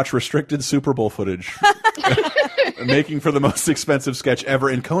there and watch restricted Super Bowl footage, making for the most expensive sketch ever.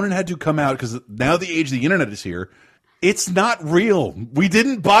 And Conan had to come out, because now the age of the internet is here. It's not real. We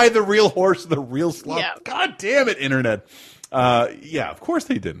didn't buy the real horse, the real slop. Yeah. God damn it, internet. Yeah, of course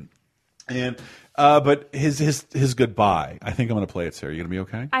they didn't. And but his goodbye. I think I'm going to play it, Sarah. You going to be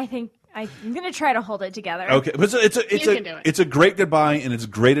okay? I think I'm going to try to hold it together. Okay, but it's a great goodbye, and it's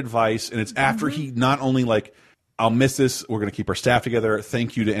great advice, and it's after Mm-hmm. he not only like, I'll miss this. We're going to keep our staff together.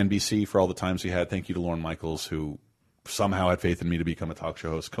 Thank you to NBC for all the times he had. Thank you to Lorne Michaels, who somehow had faith in me to become a talk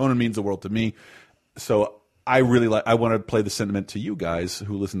show host. Conan means the world to me. So I want to play the sentiment to you guys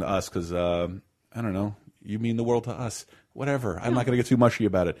who listen to us because I don't know, you mean the world to us. Whatever. I'm not going to get too mushy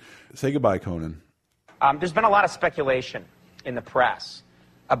about it. Say goodbye, Conan. There's been a lot of speculation in the press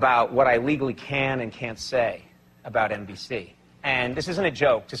about what I legally can and can't say about NBC. And this isn't a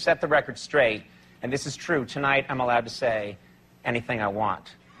joke. To set the record straight, and this is true, tonight I'm allowed to say anything I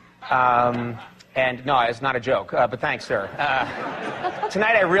want. And no, it's not a joke, but thanks, sir.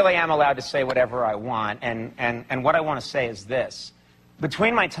 Tonight I really am allowed to say whatever I want, and what I want to say is this.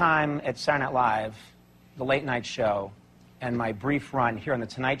 Between my time at Saturday Night Live, the late night show, and my brief run here on The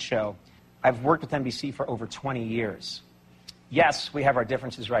Tonight Show, I've worked with NBC for over 20 years. Yes, we have our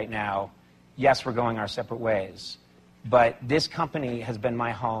differences right now. Yes, we're going our separate ways. But this company has been my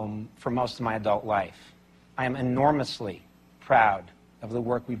home for most of my adult life. I am enormously proud of the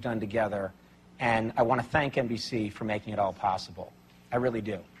work we've done together, and I want to thank NBC for making it all possible. I really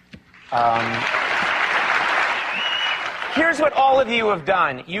do. Here's what all of you have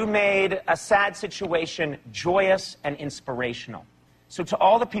done. You made a sad situation joyous and inspirational. So to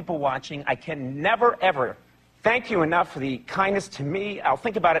all the people watching, I can never, ever thank you enough for the kindness to me. I'll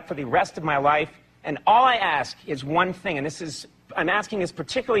think about it for the rest of my life. And all I ask is one thing, and I'm asking this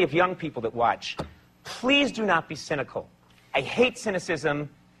particularly of young people that watch. Please do not be cynical. I hate cynicism.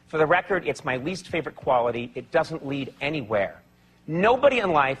 For the record, it's my least favorite quality. It doesn't lead anywhere. Nobody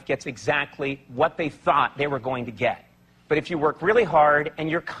in life gets exactly what they thought they were going to get. But if you work really hard and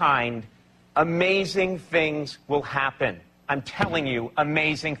you're kind, amazing things will happen. I'm telling you,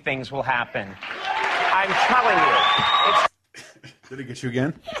 amazing things will happen. I'm telling you. Did it get you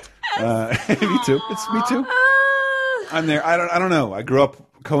again? Me too. It's me too. I'm there. I don't know. I grew up.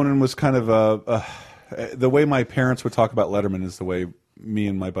 Conan was kind of the way my parents would talk about Letterman is the way me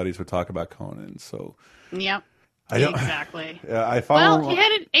and my buddies would talk about Conan. So Yep. I don't, Exactly. I follow. Well, he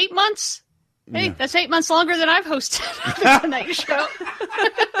had it 8 months. Hey, Yeah. that's 8 months longer than I've hosted the Tonight Show.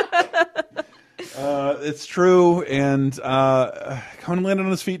 It's true, and Conan landed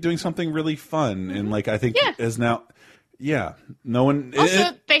on his feet doing something really fun, and like I think is now, no one.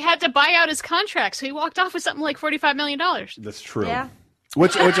 Also, they had to buy out his contract, so he walked off with something like $45 million. That's true. Yeah.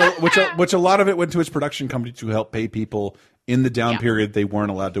 Which a lot of it went to his production company to help pay people in the down period they weren't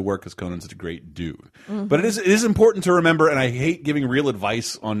allowed to work because Conan's a great dude. Mm-hmm. But it is important to remember, and I hate giving real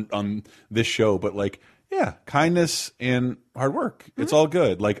advice on this show, but like, yeah, kindness and hard work. Mm-hmm. It's all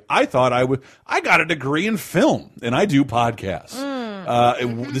good. Like I thought I got a degree in film and I do podcasts.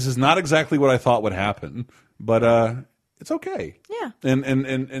 This is not exactly what I thought would happen, but it's okay. Yeah.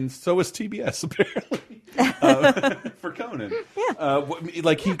 And so is TBS apparently for Conan. Yeah.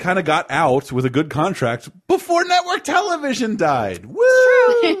 Like he kind of got out with a good contract before network television died.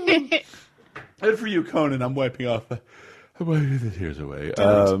 Woo! Good for you, Conan. I'm wiping the tears away.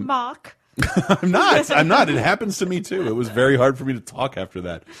 Don't mock. I'm not. It happens to me too. It was very hard for me to talk after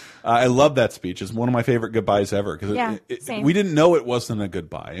that. I love that speech. It's one of my favorite goodbyes ever because same. we didn't know it wasn't a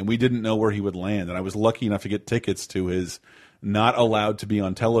goodbye, and we didn't know where he would land. And I was lucky enough to get tickets to his not allowed to be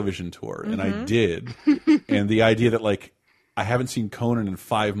on television tour, and I did. And the idea that like I haven't seen Conan in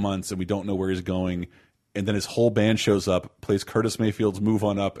 5 months, and we don't know where he's going. And then his whole band shows up, plays Curtis Mayfield's "Move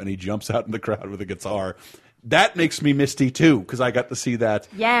On Up," and he jumps out in the crowd with a guitar. That makes me misty too, because I got to see that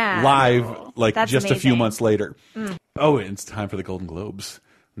live, like That's just a few amazing. months later. Oh, and it's time for the Golden Globes.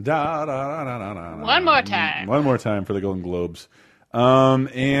 One more time. One more time for the Golden Globes.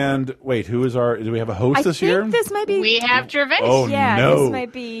 And wait, do we have a host this year? This might be. We have Gervais. Oh no! This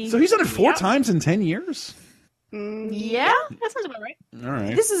might be. So he's done it 4 times in 10 years. Yeah, that sounds about right. All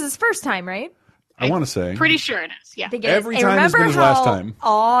right. This is his first time, right? I want to say. Pretty sure it is. Yeah. I think it Every is. time And has been his remember last how time.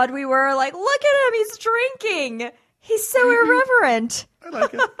 odd we were? Like, look at him, he's drinking. He's so irreverent. I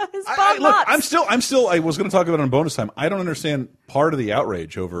like it. His Look, Bob Knotts. I'm still. I was going to talk about it on bonus time. I don't understand part of the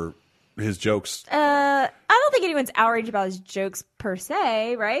outrage over his jokes. I don't think anyone's outraged about his jokes per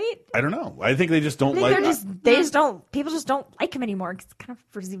se, right? I don't know. I think they just don't I think like. they just don't. People just don't like him anymore. He's kind of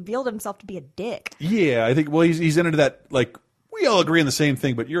revealed himself to be a dick. Yeah, I think. Well, he's into that like we all agree on the same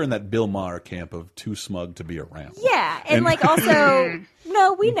thing, but you're in that Bill Maher camp of too smug to be around. Yeah, and like also,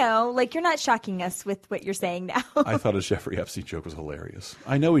 no, we know, like you're not shocking us with what you're saying now. I thought his Jeffrey Epstein joke was hilarious.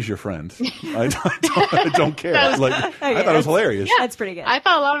 I know he's your friend. I don't care. I thought it was hilarious. Yeah, that's pretty good. I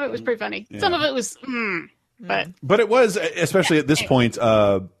thought a lot of it was pretty funny. Yeah. Some of it was, but it was, especially at this point,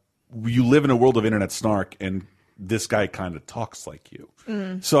 you live in a world of internet snark, and this guy kind of talks like you.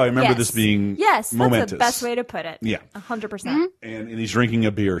 So I remember this being momentous. That's the best way to put it. Yeah. 100%. And he's drinking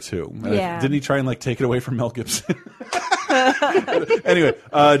a beer, too. Yeah. Didn't he try and, like, take it away from Mel Gibson? Anyway,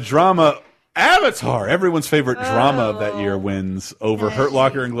 drama. Avatar, everyone's favorite drama of that year, wins over Hurt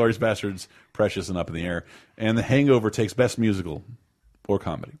Locker and Glorious Bastards, Precious and Up in the Air. And The Hangover takes Best Musical or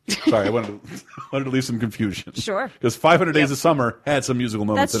Comedy. Sorry, I wanted to leave some confusion. Sure. Because 500 Days of Summer had some musical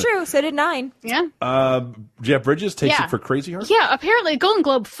moments. That's true. So did 9. Yeah. Jeff Bridges takes it for Crazy Heart. Yeah, apparently Golden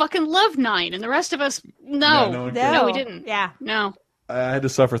Globe fucking loved 9, and the rest of us, no, we didn't. Yeah. No. I had to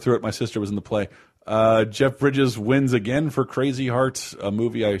suffer through it. My sister was in the play. Jeff Bridges wins again for Crazy Heart, a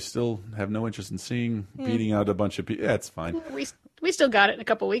movie I still have no interest in seeing, beating out a bunch of people. Yeah, it's fine. We still got it in a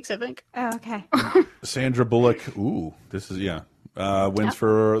couple weeks, I think. Oh, okay. Sandra Bullock, wins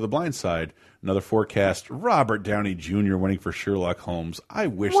for The Blind Side. Another forecast. Robert Downey Jr. winning for Sherlock Holmes. I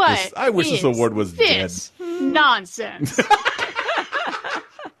wish this award was dead. Nonsense.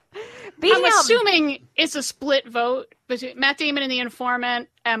 I'm assuming it's a split vote between Matt Damon in The Informant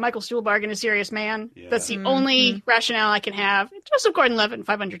and Michael Stuhlbarg in A Serious Man. Yeah. That's the only rationale I can have. Joseph Gordon-Levitt in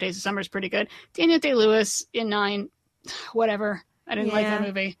 500 Days of Summer is pretty good. Daniel Day-Lewis in 9, whatever. I didn't like that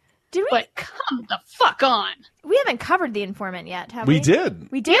movie. Did we? But come the fuck on. We haven't covered The Informant yet, have we? We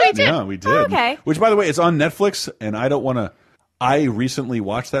did. We did? Yeah, we did. Yeah, we did. Oh, okay. Which, by the way, it's on Netflix, and I don't want to... I recently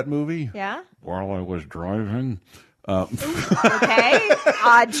watched that movie. Yeah? While I was driving. Okay.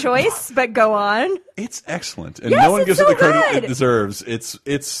 Odd choice, but go on. It's excellent, and Yes, no one it's gives so it the credit good. it deserves.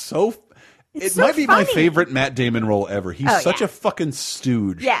 It's so. It so might be my funny. favorite Matt Damon role ever. He's Oh, such yeah. a fucking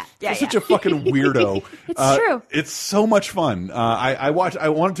stooge. Yeah, He's such a fucking weirdo. It's true. It's so much fun. I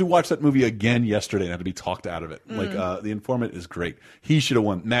wanted to watch that movie again yesterday, and I had to be talked out of it. Like The Informant is great. He should have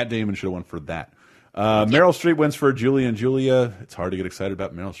won. Matt Damon should have won for that. Meryl Streep wins for Julie and Julia. It's hard to get excited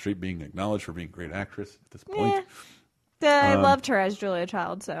about Meryl Streep being acknowledged for being a great actress at this point. I loved her as Julia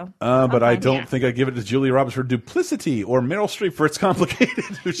Child, so. But I don't think I give it to Julia Roberts for Duplicity or Meryl Streep for It's Complicated,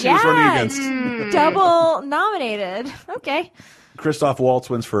 who she was running against. Double nominated. Okay. Christoph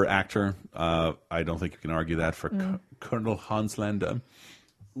Waltz wins for actor. I don't think you can argue that for Colonel Hans Landa.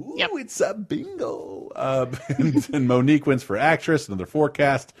 Ooh, it's a bingo. And Monique wins for actress, another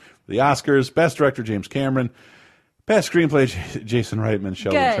forecast. The Oscars, Best Director James Cameron. Best Screenplay, Jason Reitman,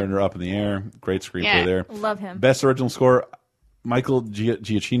 Sheldon Turner, Up in the Air. Great screenplay there. Love him. Best Original Score, Michael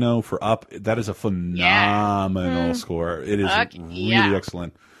Giacchino for Up. That is a phenomenal score. It is really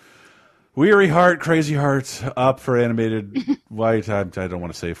excellent. Weary Heart, Crazy Heart, Up for animated. White. I don't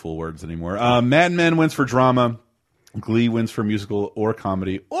want to say full words anymore. Mad Men wins for drama. Glee wins for musical or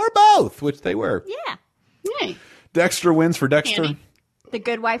comedy, or both, which they were. Yeah. Yay. Dexter wins for Dexter. Annie. The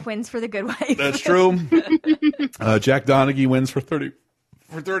Good Wife wins for The Good Wife. That's true. Jack Donaghy wins for 30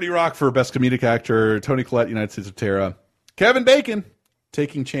 Rock for Best Comedic Actor. Toni Collette, United States of Terra. Kevin Bacon,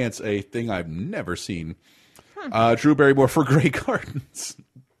 Taking Chance, a thing I've never seen. Drew Barrymore for Grey Gardens,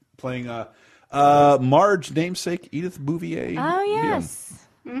 playing Marge namesake Edith Bouvier. Oh, yes.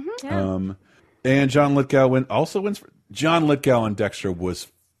 And John Lithgow also wins for... John Lithgow on Dexter was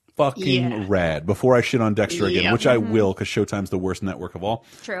fucking rad. Before I shit on Dexter again, which I will, because Showtime's the worst network of all.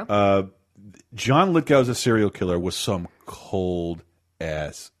 True. John Lithgow as a serial killer was some cold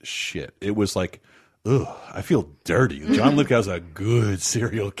ass shit. It was like, ugh, I feel dirty. John Lithgow's a good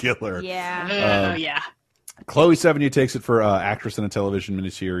serial killer. Yeah. Chloe Sevigny takes it for actress in a television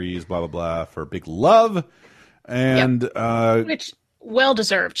miniseries, blah, blah, blah, for Big Love. And which well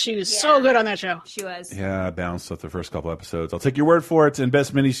deserved. She was so good on that show. She was. yeah, I bounced up the first couple episodes. I'll take your word for it. And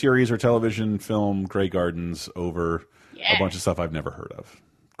best miniseries or television film, Grey Gardens over a bunch of stuff I've never heard of.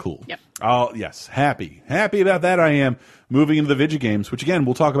 Cool. Yep. Oh, yes. Happy about that I am. Moving into the Vigigames, which again,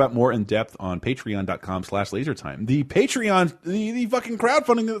 we'll talk about more in depth on patreon.com/lasertime. The Patreon, the fucking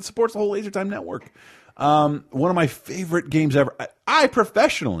crowdfunding that supports the whole Lasertime network. One of my favorite games ever. I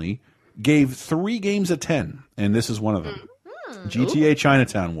professionally gave 3 games a 10, and this is one of them. GTA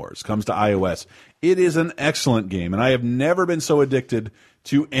Chinatown Wars comes to iOS. It is an excellent game, and I have never been so addicted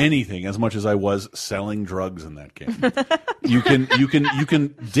to anything as much as I was selling drugs in that game. You can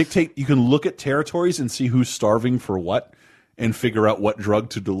dictate. You can look at territories and see who's starving for what, and figure out what drug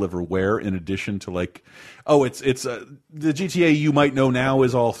to deliver where, in addition to like, oh, it's the GTA you might know now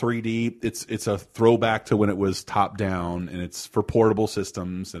is all 3D. It's a throwback to when it was top down, and it's for portable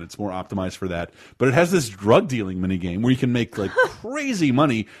systems, and it's more optimized for that. But it has this drug dealing minigame where you can make like crazy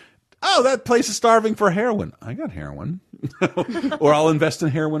money. Oh, that place is starving for heroin. I got heroin. Or I'll invest in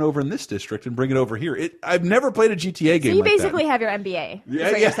heroin over in this district and bring it over here. I've never played a GTA game So you like that. basically have your MBA. Yeah,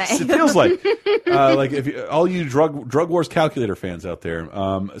 Is what yes, you're saying. it feels like if all you drug wars calculator fans out there,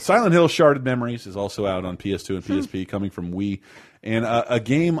 Silent Hill: Sharded Memories is also out on PS2 and PSP, coming from Wii, and a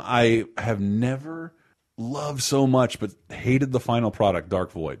game I have never loved so much, but hated the final product,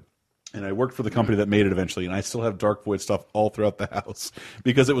 Dark Void. And I worked for the company that made it eventually, and I still have Dark Void stuff all throughout the house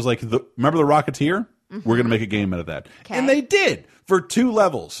because it was like, remember the Rocketeer? We're going to make a game out of that. Okay. And they did for 2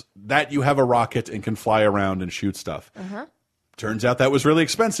 levels. That you have a rocket and can fly around and shoot stuff. Turns out that was really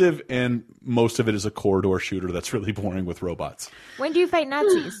expensive, and most of it is a corridor shooter that's really boring with robots. When do you fight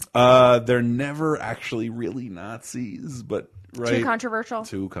Nazis? They're never actually really Nazis, but right. Too controversial?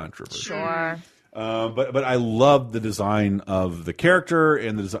 Too controversial. Sure. But I love the design of the character,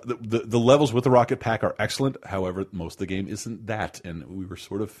 and the levels with the rocket pack are excellent. However, most of the game isn't that, and we were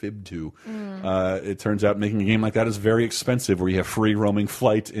sort of fibbed to. It turns out making a game like that is very expensive, where you have free roaming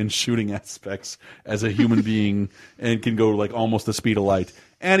flight and shooting aspects as a human being, and can go like almost the speed of light.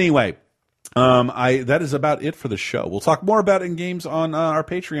 Anyway. That is about it for the show. We'll talk more about it in games on our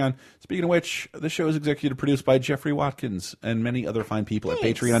Patreon. Speaking of which, the show is executive produced by Jeffrey Watkins and many other fine people at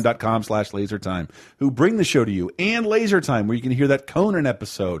patreon.com/lasertime who bring the show to you, and Lasertime, where you can hear that Conan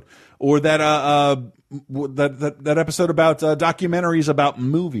episode or that episode about documentaries about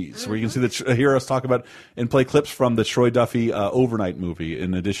movies, where you can hear us talk about and play clips from the Troy Duffy Overnight movie,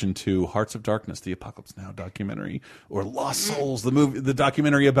 in addition to Hearts of Darkness, the Apocalypse Now documentary, or Lost Souls, the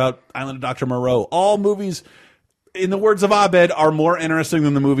documentary about Island of Dr. Moreau. All movies, in the words of Abed, are more interesting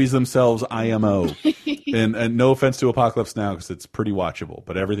than the movies themselves, IMO. and no offense to Apocalypse Now, because it's pretty watchable,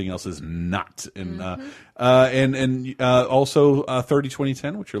 but everything else is not. And also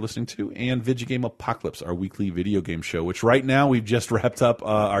 30-2010, which you're listening to, and Vigigame Apocalypse, our weekly video game show, which right now we've just wrapped up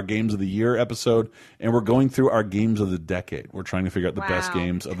our Games of the Year episode, and we're going through our Games of the Decade. We're trying to figure out the best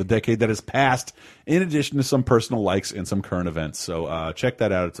games of the decade that has passed, in addition to some personal likes and some current events. So check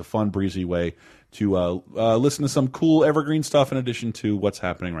that out. It's a fun, breezy way to listen to some cool evergreen stuff in addition to what's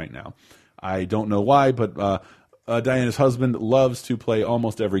happening right now. I don't know why, but Diana's husband loves to play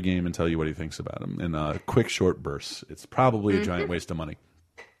almost every game and tell you what he thinks about them in quick, short bursts. It's probably a giant waste of money.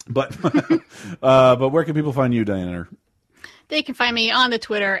 But but where can people find you, Diana? They can find me on the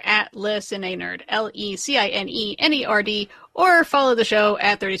Twitter at ListenAnerd, LECINENERD, or follow the show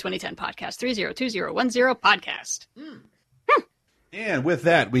at 302010 Podcast, 302010 Podcast. And with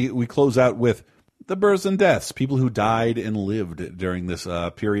that, we close out with the births and deaths, people who died and lived during this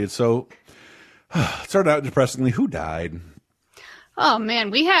period. So, it started out depressingly. Who died? Oh, man,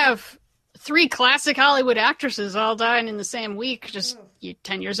 we have 3 classic Hollywood actresses all dying in the same week, just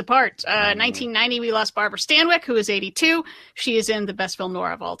 10 years apart. 1990, we lost Barbara Stanwyck, who is 82. She is in the best film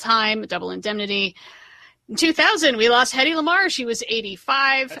noir of all time, Double Indemnity. In 2000, we lost Hedy Lamarr. She was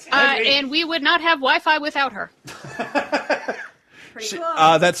 85. And we would not have Wi-Fi without her. Pretty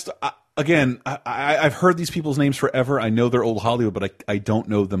cool. That's again. I've heard these people's names forever. I know they're old Hollywood, but I don't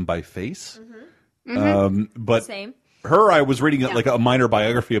know them by face. But Same. Her, I was reading like a minor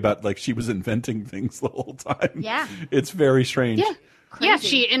biography about, like, she was inventing things the whole time. Yeah, it's very strange. Yeah. Yeah,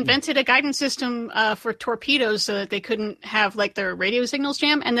 she invented a guidance system for torpedoes so that they couldn't have like their radio signals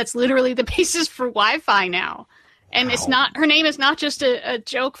jam, and that's literally the basis for Wi-Fi now. And it's not, her name is not just a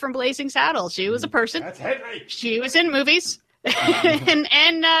joke from Blazing Saddles. She was a person. That's Henry. She was in movies.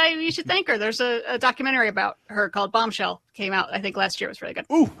 and you should thank her. There's a documentary about her called Bombshell. Came out, I think, last year. It was really good.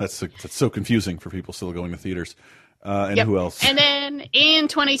 Ooh, that's so confusing for people still going to theaters. And who else? And then in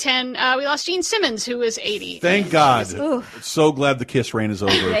 2010, we lost Gene Simmons, who was 80. Thank God. So glad the Kiss reign is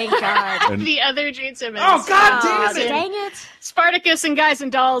over. Thank God. The other Gene Simmons. Oh, God damn it. Dang it. Spartacus and Guys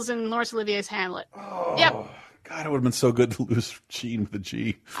and Dolls and Laurence Olivier's Hamlet. Oh, yep. God, it would have been so good to lose Gene with a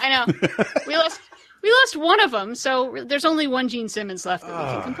G. I know. We lost one of them, so there's only one Gene Simmons left that we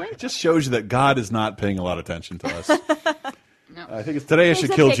can complain. It just shows you that God is not paying a lot of attention to us. No. I think today I should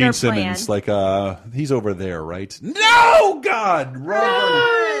kill Gene Simmons. Like, he's over there, right? No, God!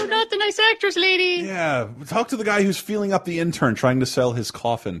 No, not the nice actress lady. Yeah, talk to the guy who's feeling up the intern trying to sell his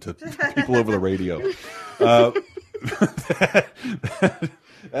coffin to people over the radio. That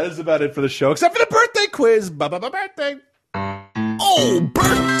is about it for the show, except for the birthday quiz. Birthday. Oh,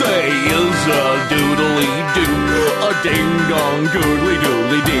 birthday is a doodly-doo, a ding-dong,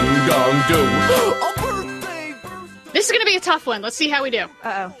 goodly-doodly, ding-dong-doo. A birthday. This is going to be a tough one. Let's see how we do.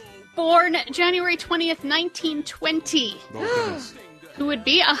 Uh-oh. Born January 20th, 1920. Who would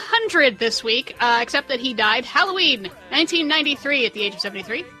be 100 this week, except that he died Halloween, 1993, at the age of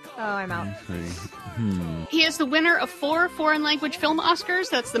 73. Oh, I'm out. He is the winner of 4 foreign language film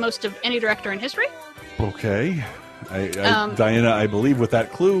Oscars. That's the most of any director in history. Okay. Diana, I believe with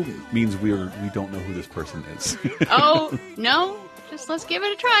that clue means we don't know who this person is. Oh, no. Just let's give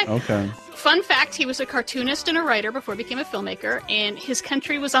it a try. Okay. Fun fact, he was a cartoonist and a writer before he became a filmmaker, and his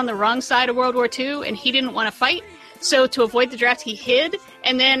country was on the wrong side of World War II, and he didn't want to fight. So to avoid the draft, he hid,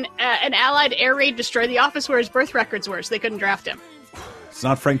 and then an Allied air raid destroyed the office where his birth records were, so they couldn't draft him. It's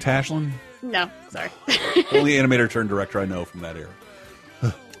not Frank Tashlin? No, sorry. Only animator turned director I know from that era.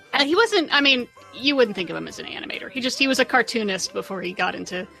 He wasn't, I mean, you wouldn't think of him as an animator. He was a cartoonist before he got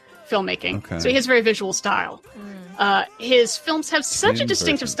into filmmaking. Okay. So he has a very visual style. His films have such a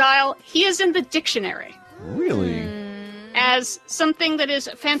distinctive style, he is in the dictionary. Really? As something that is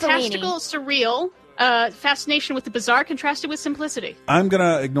fantastical, surreal, fascination with the bizarre contrasted with simplicity. I'm going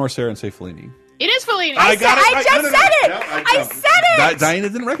to ignore Sarah and say Fellini. It is Fellini. I got it. I just said it. I said it. Diana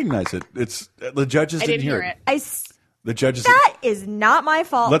didn't recognize it. It's the judges didn't hear it. The judges. That is not my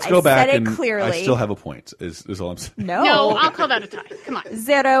fault. Let's go back said and it clearly. I still have a point. Is all I'm saying. No, I'll call that a tie. Come on,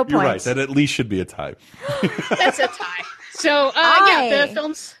 0 points. You're right. That at least should be a tie. That's a tie. So, the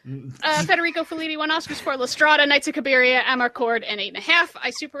films Federico Fellini won Oscars for La Strada, Knights of Cabiria, Amarcord, and 8.5.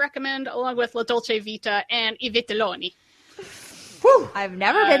 I super recommend, along with La Dolce Vita and I Vitelloni. I've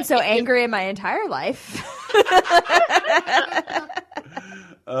never been so angry in my entire life.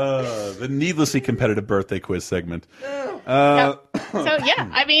 The needlessly competitive birthday quiz segment. So,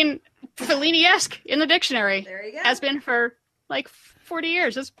 I mean, Fellini-esque in the dictionary. There you go. Has been for like 40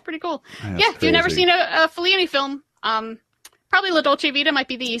 years. That's pretty cool. That's if you've never seen a Fellini film, probably La Dolce Vita might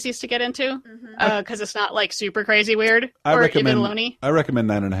be the easiest to get into because it's not like super crazy weird. I or recommend Vitelloni.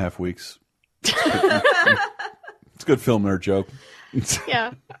 9.5 weeks. It's a good film nerd joke.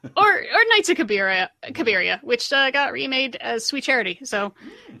 Yeah, or Knights of Cabiria, which got remade as Sweet Charity, so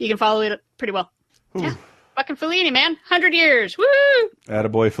you can follow it pretty well. Ooh. Yeah, fucking Fellini, man, 100 years, woo!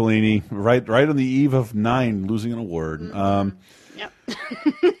 Attaboy Fellini, right on the eve of 9 losing an award. Yep.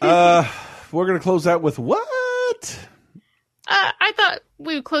 We're gonna close out with what? I thought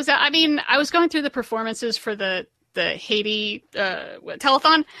we would close out. I mean, I was going through the performances for the Haiti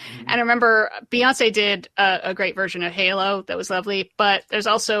telethon, and I remember Beyonce did a great version of Halo that was lovely, but there's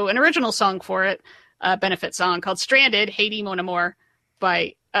also an original song for it, a benefit song called Stranded, Haiti Mon Amour,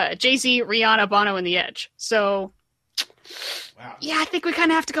 by Jay-Z, Rihanna, Bono, and The Edge. So, yeah, I think we kind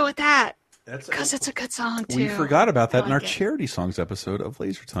of have to go with that. Because it's a good song, too. We forgot about that in our charity songs episode of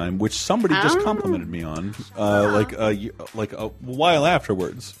Laser Time, which somebody just complimented me on, like a while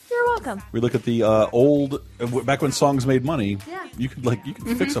afterwards. You're welcome. We look at the old, back when songs made money. Yeah. You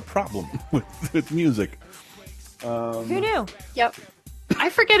could fix a problem with music. Who knew? Yep. I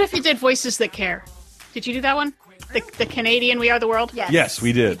forget if you did Voices That Care. Did you do that one? The Canadian We Are the World? Yes,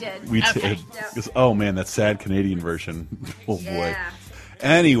 we did. We did. Okay. Oh man, that sad Canadian version. Oh boy.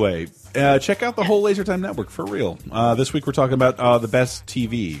 Anyway, check out the whole Laser Time Network for real. This week we're talking about the best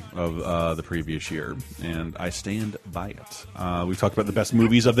TV of the previous year, and I stand by it. We talked about the best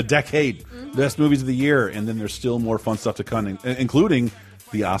movies of the decade, best movies of the year, and then there's still more fun stuff to come, including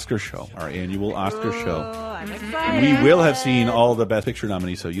the Oscar show, our annual Oscar show. I'm excited. We will have seen all the Best Picture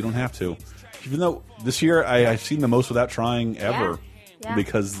nominees, so you don't have to. Even though this year I've seen the most without trying ever,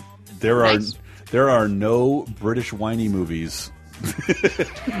 because there are no British whiny movies.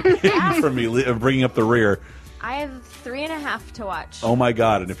 For me, bringing up the rear. I have 3.5 to watch. Oh my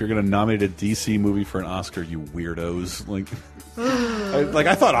god! And if you're going to nominate a DC movie for an Oscar, you weirdos!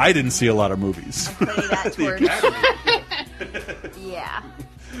 I thought I didn't see a lot of movies. Yeah.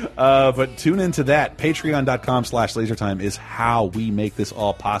 But tune into that. Patreon.com/LaserTime is how we make this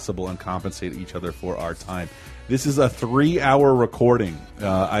all possible and compensate each other for our time. This is a 3-hour recording,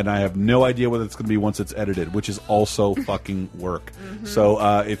 and I have no idea what it's going to be once it's edited, which is also fucking work.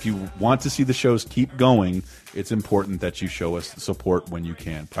 So if you want to see the shows keep going, it's important that you show us support when you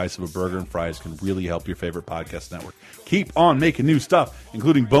can. Price of a burger and fries can really help your favorite podcast network. Keep on making new stuff,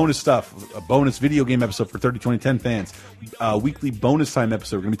 including bonus stuff, a bonus video game episode for 30-20-10 fans, a weekly bonus time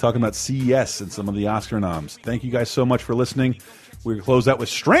episode. We're going to be talking about CES and some of the Oscar noms. Thank you guys so much for listening. We're going to close out with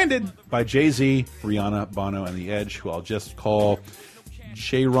Stranded by Jay-Z, Rihanna, Bono, and The Edge, who I'll just call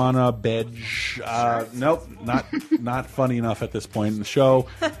Shayrana Bedge. Nope, not funny enough at this point in the show.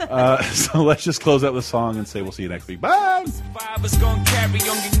 So let's just close out the song and say we'll see you next week. Bye! Survivors gonna carry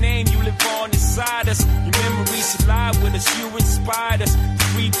on your name, you live on inside us. Your memories alive with us, you inspired us.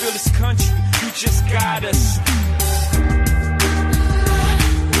 To rebuild this country, you just got us.